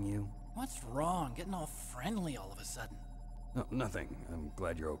bothering you? What's wrong? Getting all friendly all of a sudden. No, nothing. I'm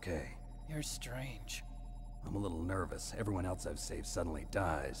glad you're okay. You're strange. I'm a little nervous. Everyone else I've saved suddenly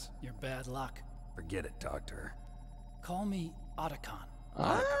dies. You're bad luck. Forget it, Doctor. Call me Otacon.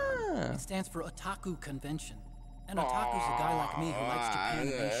 Ah. It stands for Otaku Convention. An otaku's a guy like me who likes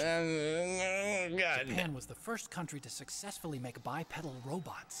Japanimation. Japan was the first country to successfully make bipedal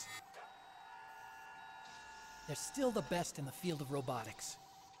robots. They're still the best in the field of robotics.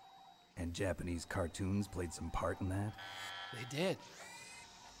 And Japanese cartoons played some part in that? They did.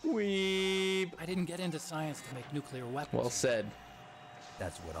 Weep. I didn't get into science to make nuclear weapons. Well said.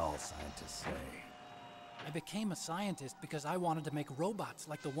 That's what all scientists say. I became a scientist because I wanted to make robots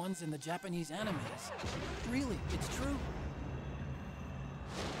like the ones in the Japanese animes. Really, it's true.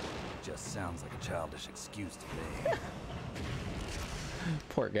 Just sounds like a childish excuse to me.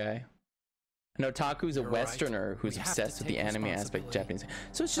 Poor guy. An otaku's a Westerner who's obsessed with the anime aspect of Japanese.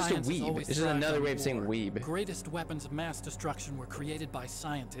 So it's just a weeb. It's just another way of saying weeb. Greatest weapons of mass destruction were created by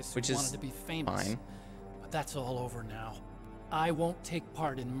scientists Which who is wanted to be famous. fine. But that's all over now. I won't take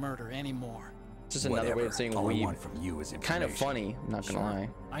part in murder anymore. Just another way of saying all I weeb. want from you is Kind of funny, I'm not gonna lie.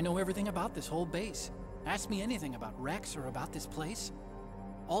 I know everything about this whole base. Ask me anything about Rex or about this place.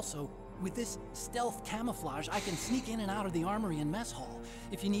 Also, with this stealth camouflage, I can sneak in and out of the armory and mess hall.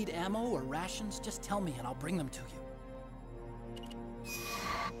 If you need ammo or rations, just tell me and I'll bring them to you.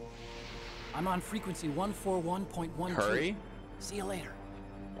 I'm on frequency 141.12. Hurry? See you later.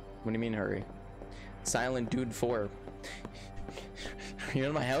 What do you mean hurry? Silent Dude 4. You're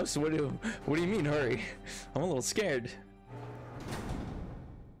in my house? What do you mean hurry? I'm a little scared.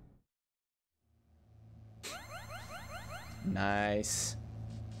 Nice.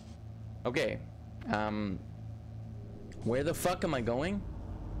 Okay. Where the fuck am I going?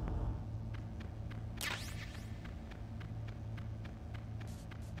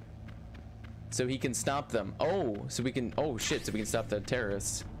 So he can stop them. Oh, so we can, oh shit, so we can stop the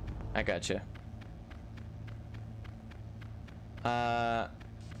terrorists. I gotcha.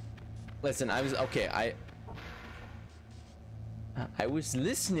 Listen, I was, okay, I was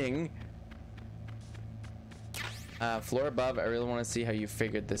listening. Floor above, I really want to see how you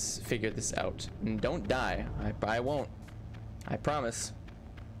figured this out. And don't die. I won't. I promise.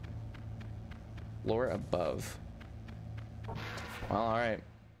 Floor above. Well, alright.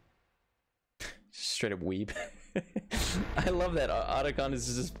 Straight up weeb. I love that. Otacon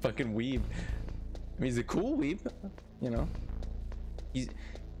is just fucking weeb. I mean, he's a cool weeb, you know.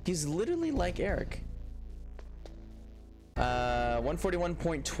 He's literally like Eric.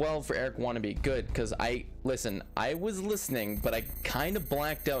 141.12 for Eric Wannabe. Good, because I was listening, but I kind of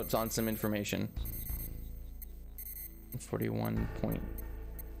blacked out on some information.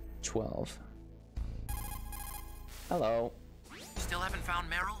 41.12. Hello. Still haven't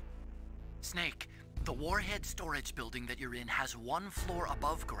found Meryl? Snake, the warhead storage building that you're in has 1 floor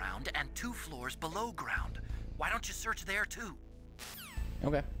above ground and 2 floors below ground. Why don't you search there too?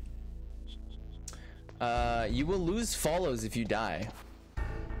 Okay. You will lose follows if you die.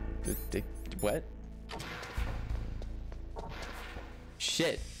 What?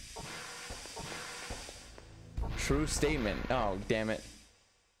 Shit. True statement. Oh, damn it.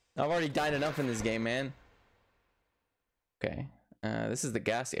 I've already died enough in this game, man. Okay. This is the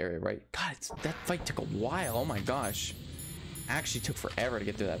gas area, right? God, that fight took a while. Oh my gosh. Actually took forever to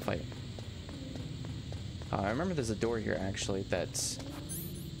get through that fight. I remember there's a door here, actually, that's...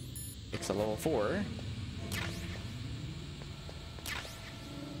 It's a level 4.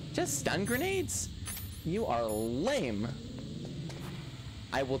 Just stun grenades? You are lame.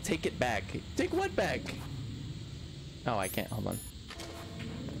 I will take it back. Take what back? Oh, I can't. Hold on.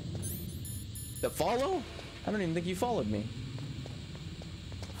 The follow? I don't even think you followed me.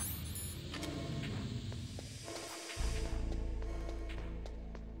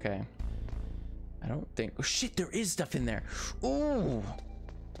 Okay. I don't think... Oh, shit, there is stuff in there. Ooh.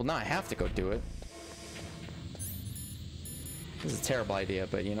 Well, now I have to go do it. This is a terrible idea,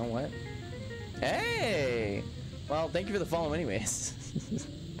 but you know what? Hey! Well, thank you for the follow anyways.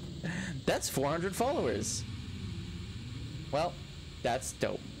 That's 400 followers. Well, that's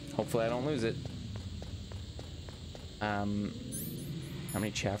dope. Hopefully I don't lose it. How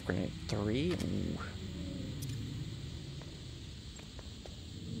many chaff grenades? 3? Ooh.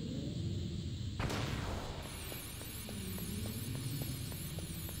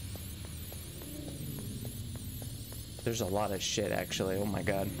 There's a lot of shit, actually. Oh my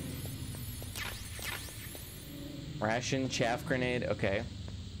god. Ration, chaff grenade. Okay.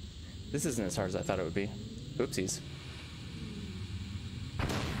 This isn't as hard as I thought it would be. Oopsies.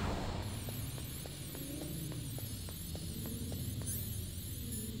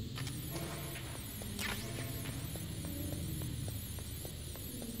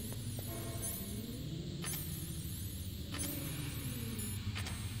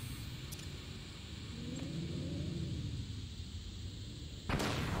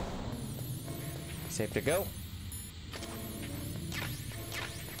 Safe to go.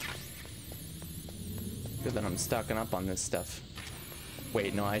 Good that I'm stocking up on this stuff.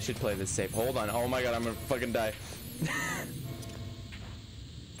 Wait, no, I should play this safe. Hold on. Oh my god, I'm gonna fucking die.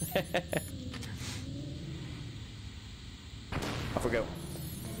 Off we go.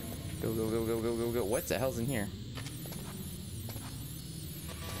 Go, go, go, go, go, go, go. What the hell's in here?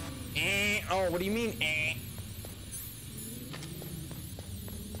 Oh, what do you mean?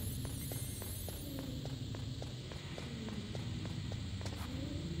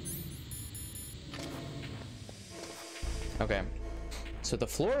 Okay, so the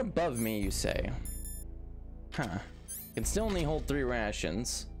floor above me, you say? Huh? Can still only hold 3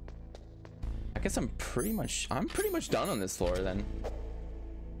 rations. I guess I'm pretty much done on this floor then.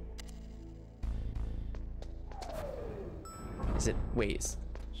 Is it? Wait.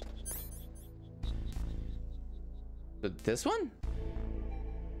 But this one?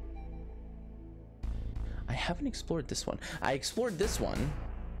 I haven't explored this one. I explored this one,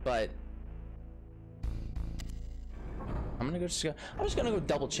 but I'm just gonna go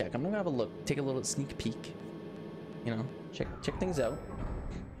double check. I'm gonna have a look, take a little sneak peek. You know, check things out.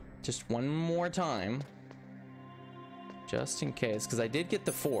 Just one more time, just in case, because I did get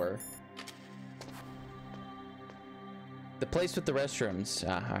the 4. The place with the restrooms.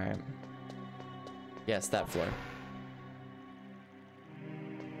 All right. Yes, that floor.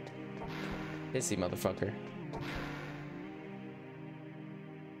 Pissy motherfucker.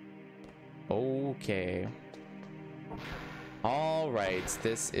 Okay. All right,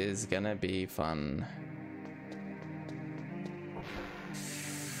 this is gonna be fun.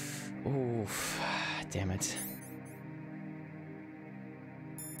 Oof, damn it.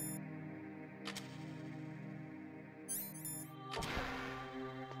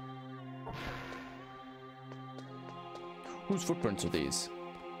 Whose footprints are these?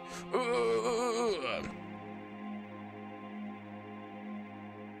 Oh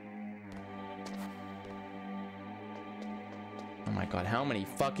my god, how many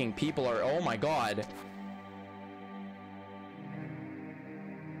fucking people are... Oh my god.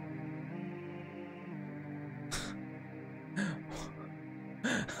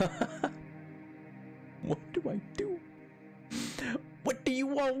 What do I do? What do you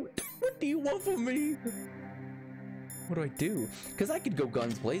want? What do you want from me? What do I do? Because I could go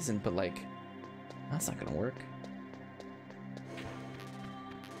guns blazing, but like, that's not gonna work.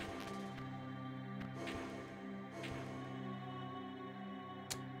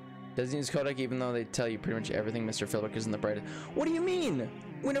 Doesn't use codec even though they tell you pretty much everything Mr. Philbrick is in the brightest. What do you mean?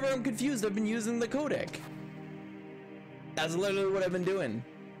 Whenever I'm confused, I've been using the codec. That's literally what I've been doing.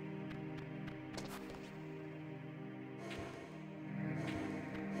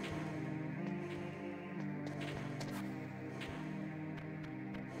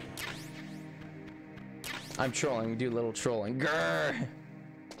 I'm trolling, do a little trolling. Grrr!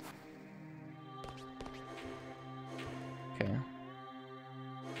 Okay.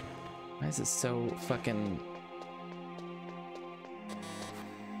 Why is it so fucking...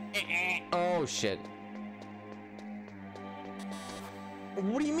 Oh shit.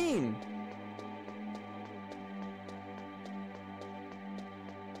 What do you mean?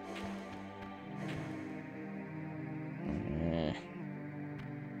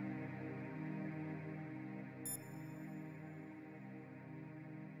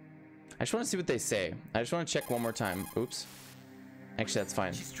 I just want to see what they say. I just want to check one more time. Oops. Actually, that's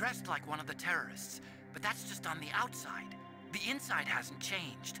fine. She's dressed like one of the terrorists, but that's just on the outside. The inside hasn't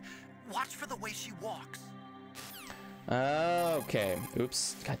changed. Watch for the way she walks. Okay.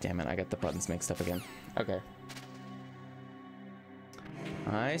 Oops. God damn it. I got the buttons mixed up again. Okay.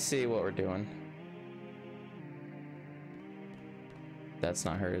 I see what we're doing. That's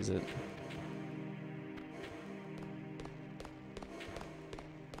not her, is it?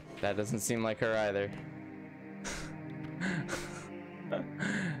 That doesn't seem like her either.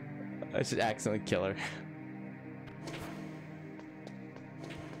 I should accidentally kill her.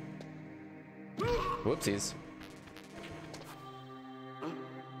 Whoopsies.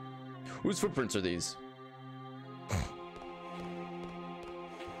 Whose footprints are these?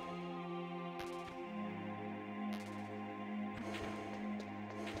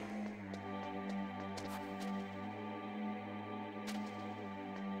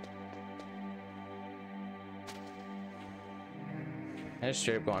 I just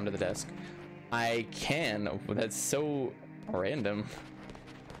straight up go onto the desk. I can, but that's so random.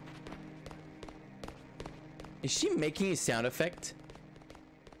 Is she making a sound effect?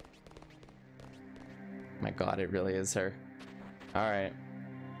 My god, it really is her. Alright.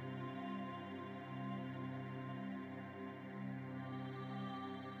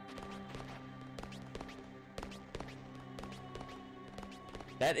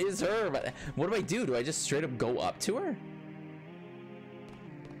 That is her, but what do I do? Do I just straight up go up to her?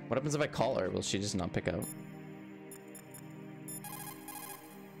 What happens if I call her? Will she just not pick up?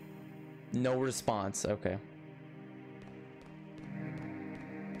 No response. Okay.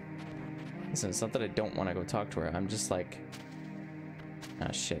 Listen, it's not that I don't want to go talk to her. I'm just like,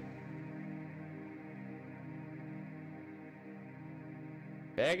 ah, shit.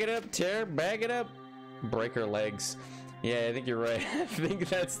 Bag it up, Tara. Bag it up. Break her legs. Yeah, I think you're right. I think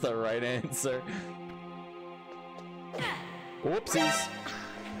that's the right answer. Whoopsies.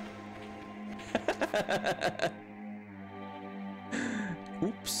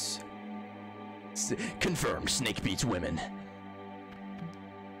 Oops. Confirmed, Snake beats women.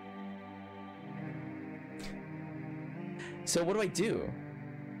 So what do I do?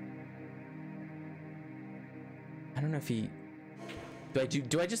 I don't know if he...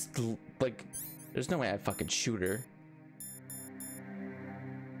 Do I just, like... There's no way I'd fucking shoot her.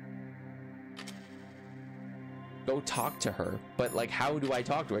 Go talk to her. But, like, how do I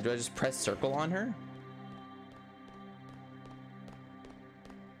talk to her? Do I just press circle on her?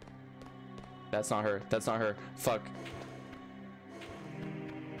 That's not her. That's not her. Fuck.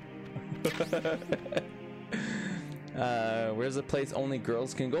 Where's the place only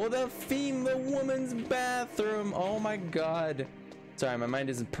girls can go? The woman's bathroom. Oh my god. Sorry, my mind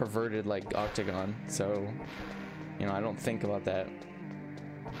isn't perverted like Octagon, so you know I don't think about that.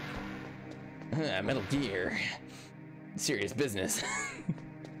 Metal Gear. Serious business.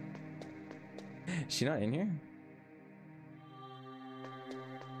 Is she not in here?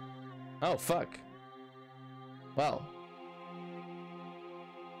 Oh fuck. Well.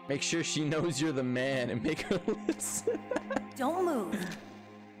 Make sure she knows you're the man and make her listen. Don't move.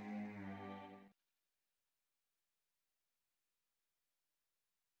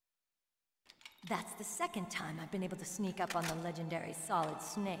 That's the second time I've been able to sneak up on the legendary Solid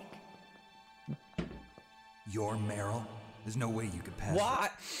Snake. You're Meryl? There's no way you could pass.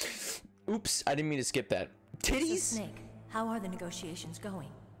 What? Oops, I didn't mean to skip that. Titties? So Snake, how are the negotiations going?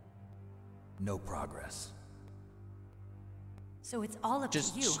 No progress. So it's all up to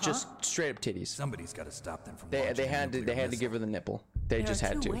you, huh? Just straight up titties. Somebody's got to stop them from They had to give her the nipple. They just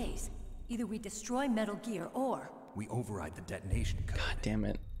had to. There are two ways. Either we destroy Metal Gear or we override the detonation code. God damn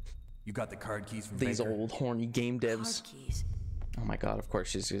it. You got the card keys from these Baker? Old horny game devs. Card keys. Oh my god, of course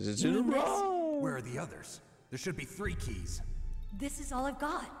she's Where are the others? There should be 3 keys. This is all I've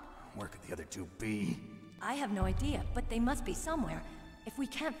got. Where could the other 2 be? I have no idea, but they must be somewhere. If we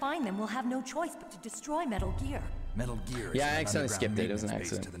can't find them, we'll have no choice but to destroy Metal Gear. Metal Gear. Yeah, I accidentally skipped it. It was an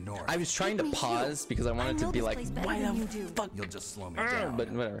accident. I was trying to pause because I wanted to be like, why the fuck? You'll just slow me down. But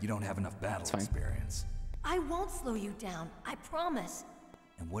whatever. You don't have enough battle experience. I won't slow you down. I promise.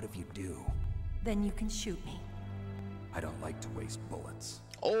 And what if you do? Then you can shoot me. I don't like to waste bullets.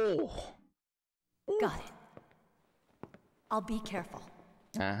 Oh. Got it. I'll be careful.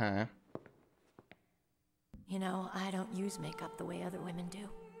 Uh-huh. You know, I don't use makeup the way other women do.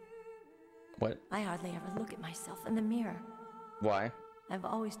 What? I hardly ever look at myself in the mirror. Why? I've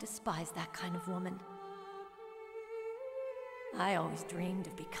always despised that kind of woman. I always dreamed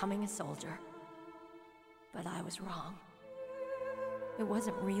of becoming a soldier. But I was wrong. It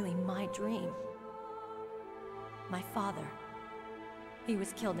wasn't really my dream. My father. He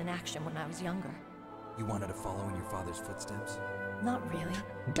was killed in action when I was younger. You wanted to follow in your father's footsteps? Not really.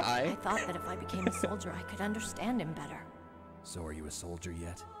 Die? I thought that if I became a soldier, I could understand him better. So are you a soldier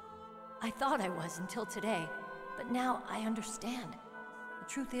yet? I thought I was until today, but now I understand. The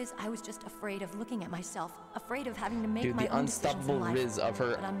truth is, I was just afraid of looking at myself, afraid of having to make my own decisions in life. Dude, the unstoppable riz of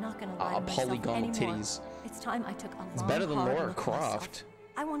her but I'm not gonna lie to myself polygonal anymore. titties. It's time I took a long, It's better than hard Lara look at Croft. myself.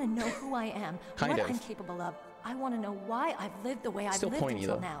 I want to know who I am, Kind what of. I'm capable of. I want to know why I've lived the way I've lived pointy,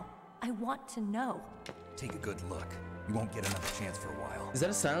 until though. now. I want to know. Take a good look. You won't get another chance for a while. Is that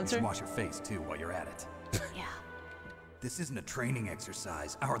a silencer? You should wash your face too while you're at it. Yeah. This isn't a training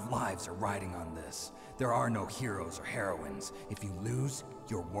exercise. Our lives are riding on this. There are no heroes or heroines. If you lose,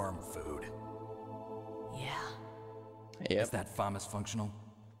 you're worm food. Yeah. Yep. Is that FAMAS functional?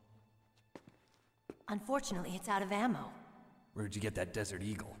 Unfortunately, it's out of ammo. Where'd you get that Desert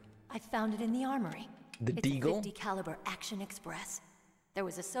Eagle? I found it in the armory. The it's Deagle? a 50 caliber Action Express. There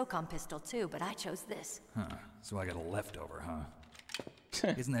was a SOCOM pistol too, but I chose this. Huh. So I got a leftover, huh?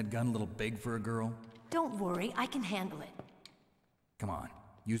 Isn't that gun a little big for a girl? Don't worry, I can handle it. Come on,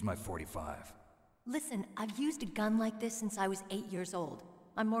 use my 45. Listen, I've used a gun like this since I was 8 years old.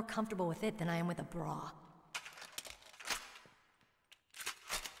 I'm more comfortable with it than I am with a bra.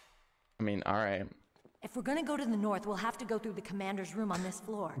 I mean, alright. If we're gonna go to the north, we'll have to go through the commander's room on this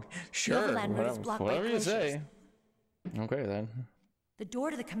floor. Sure, whatever you say. Okay, then. The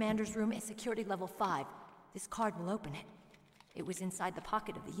door to the commander's room is security level 5. This card will open it. It was inside the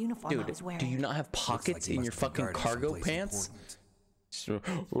pocket of the uniform I was wearing. Do you not have pockets in your fucking cargo pants? So,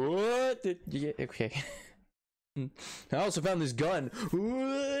 what? Yeah, okay. I also found this gun.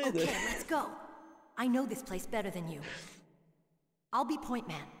 Okay, let's go. I know this place better than you. I'll be point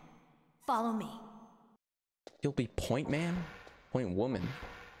man. Follow me. You'll be point man? Point woman.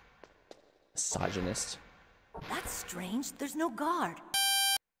 Misogynist. That's strange. There's no guard.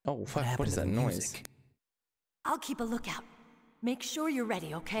 Oh, fuck. What is that noise? I'll keep a lookout. Make sure you're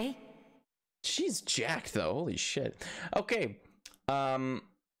ready, okay? She's jacked, though. Holy shit. Okay. That's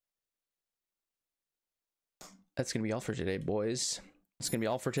gonna be all for today, boys. That's gonna be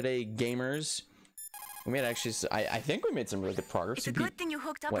all for today, gamers. We made actually, I think we made some really good progress. It's a good thing you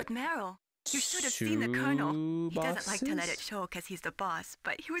hooked up with Meryl. You should have seen the Colonel. He doesn't like to let it show because he's the boss,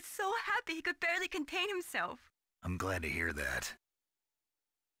 but he was so happy he could barely contain himself. I'm glad to hear that.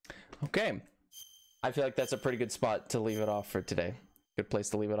 Okay. I feel like that's a pretty good spot to leave it off for today. Good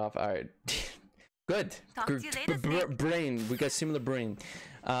place to leave it off. All right. Good. Talk to you later, brain. We got similar brain.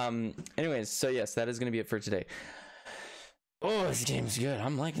 Anyways, so yes, that is going to be it for today. Oh, this game's good.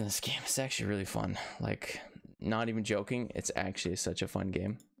 I'm liking this game. It's actually really fun. Like, not even joking. It's actually such a fun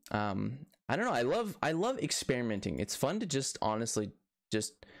game. I don't know. I love experimenting. It's fun to just honestly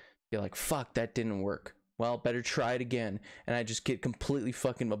just be like, fuck, that didn't work. Well, better try it again. And I just get completely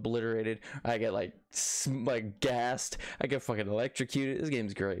fucking obliterated. I get like gassed. I get fucking electrocuted. This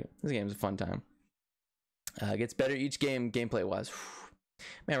game's great. This game's a fun time. It gets better each game, gameplay wise.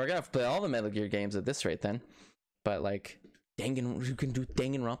 Man, we're gonna have to play all the Metal Gear games at this rate then. But like, you can do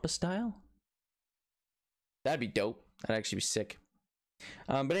Danganronpa style? That'd be dope. That'd actually be sick.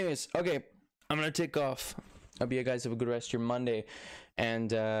 But anyways, okay, I'm gonna take off. I hope you guys have a good rest of your Monday.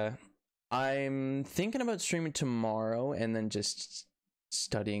 And I'm thinking about streaming tomorrow and then just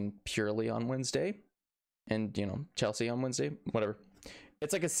studying purely on Wednesday. And, you know, Chelsea on Wednesday, whatever.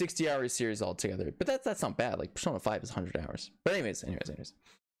 It's like a 60-hour series altogether. But that's not bad. Like, Persona 5 is 100 hours. But anyways,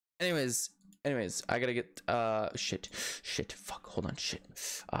 I gotta get, shit, fuck, hold on, shit,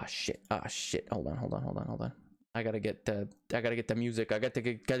 hold on. I gotta get the music, I gotta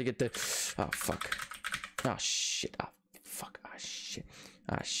get the, oh, fuck, oh, shit,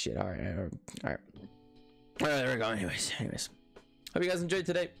 alright, there we go. Anyways, hope you guys enjoyed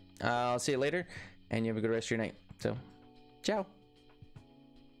today. I'll see you later, and you have a good rest of your night, so, ciao.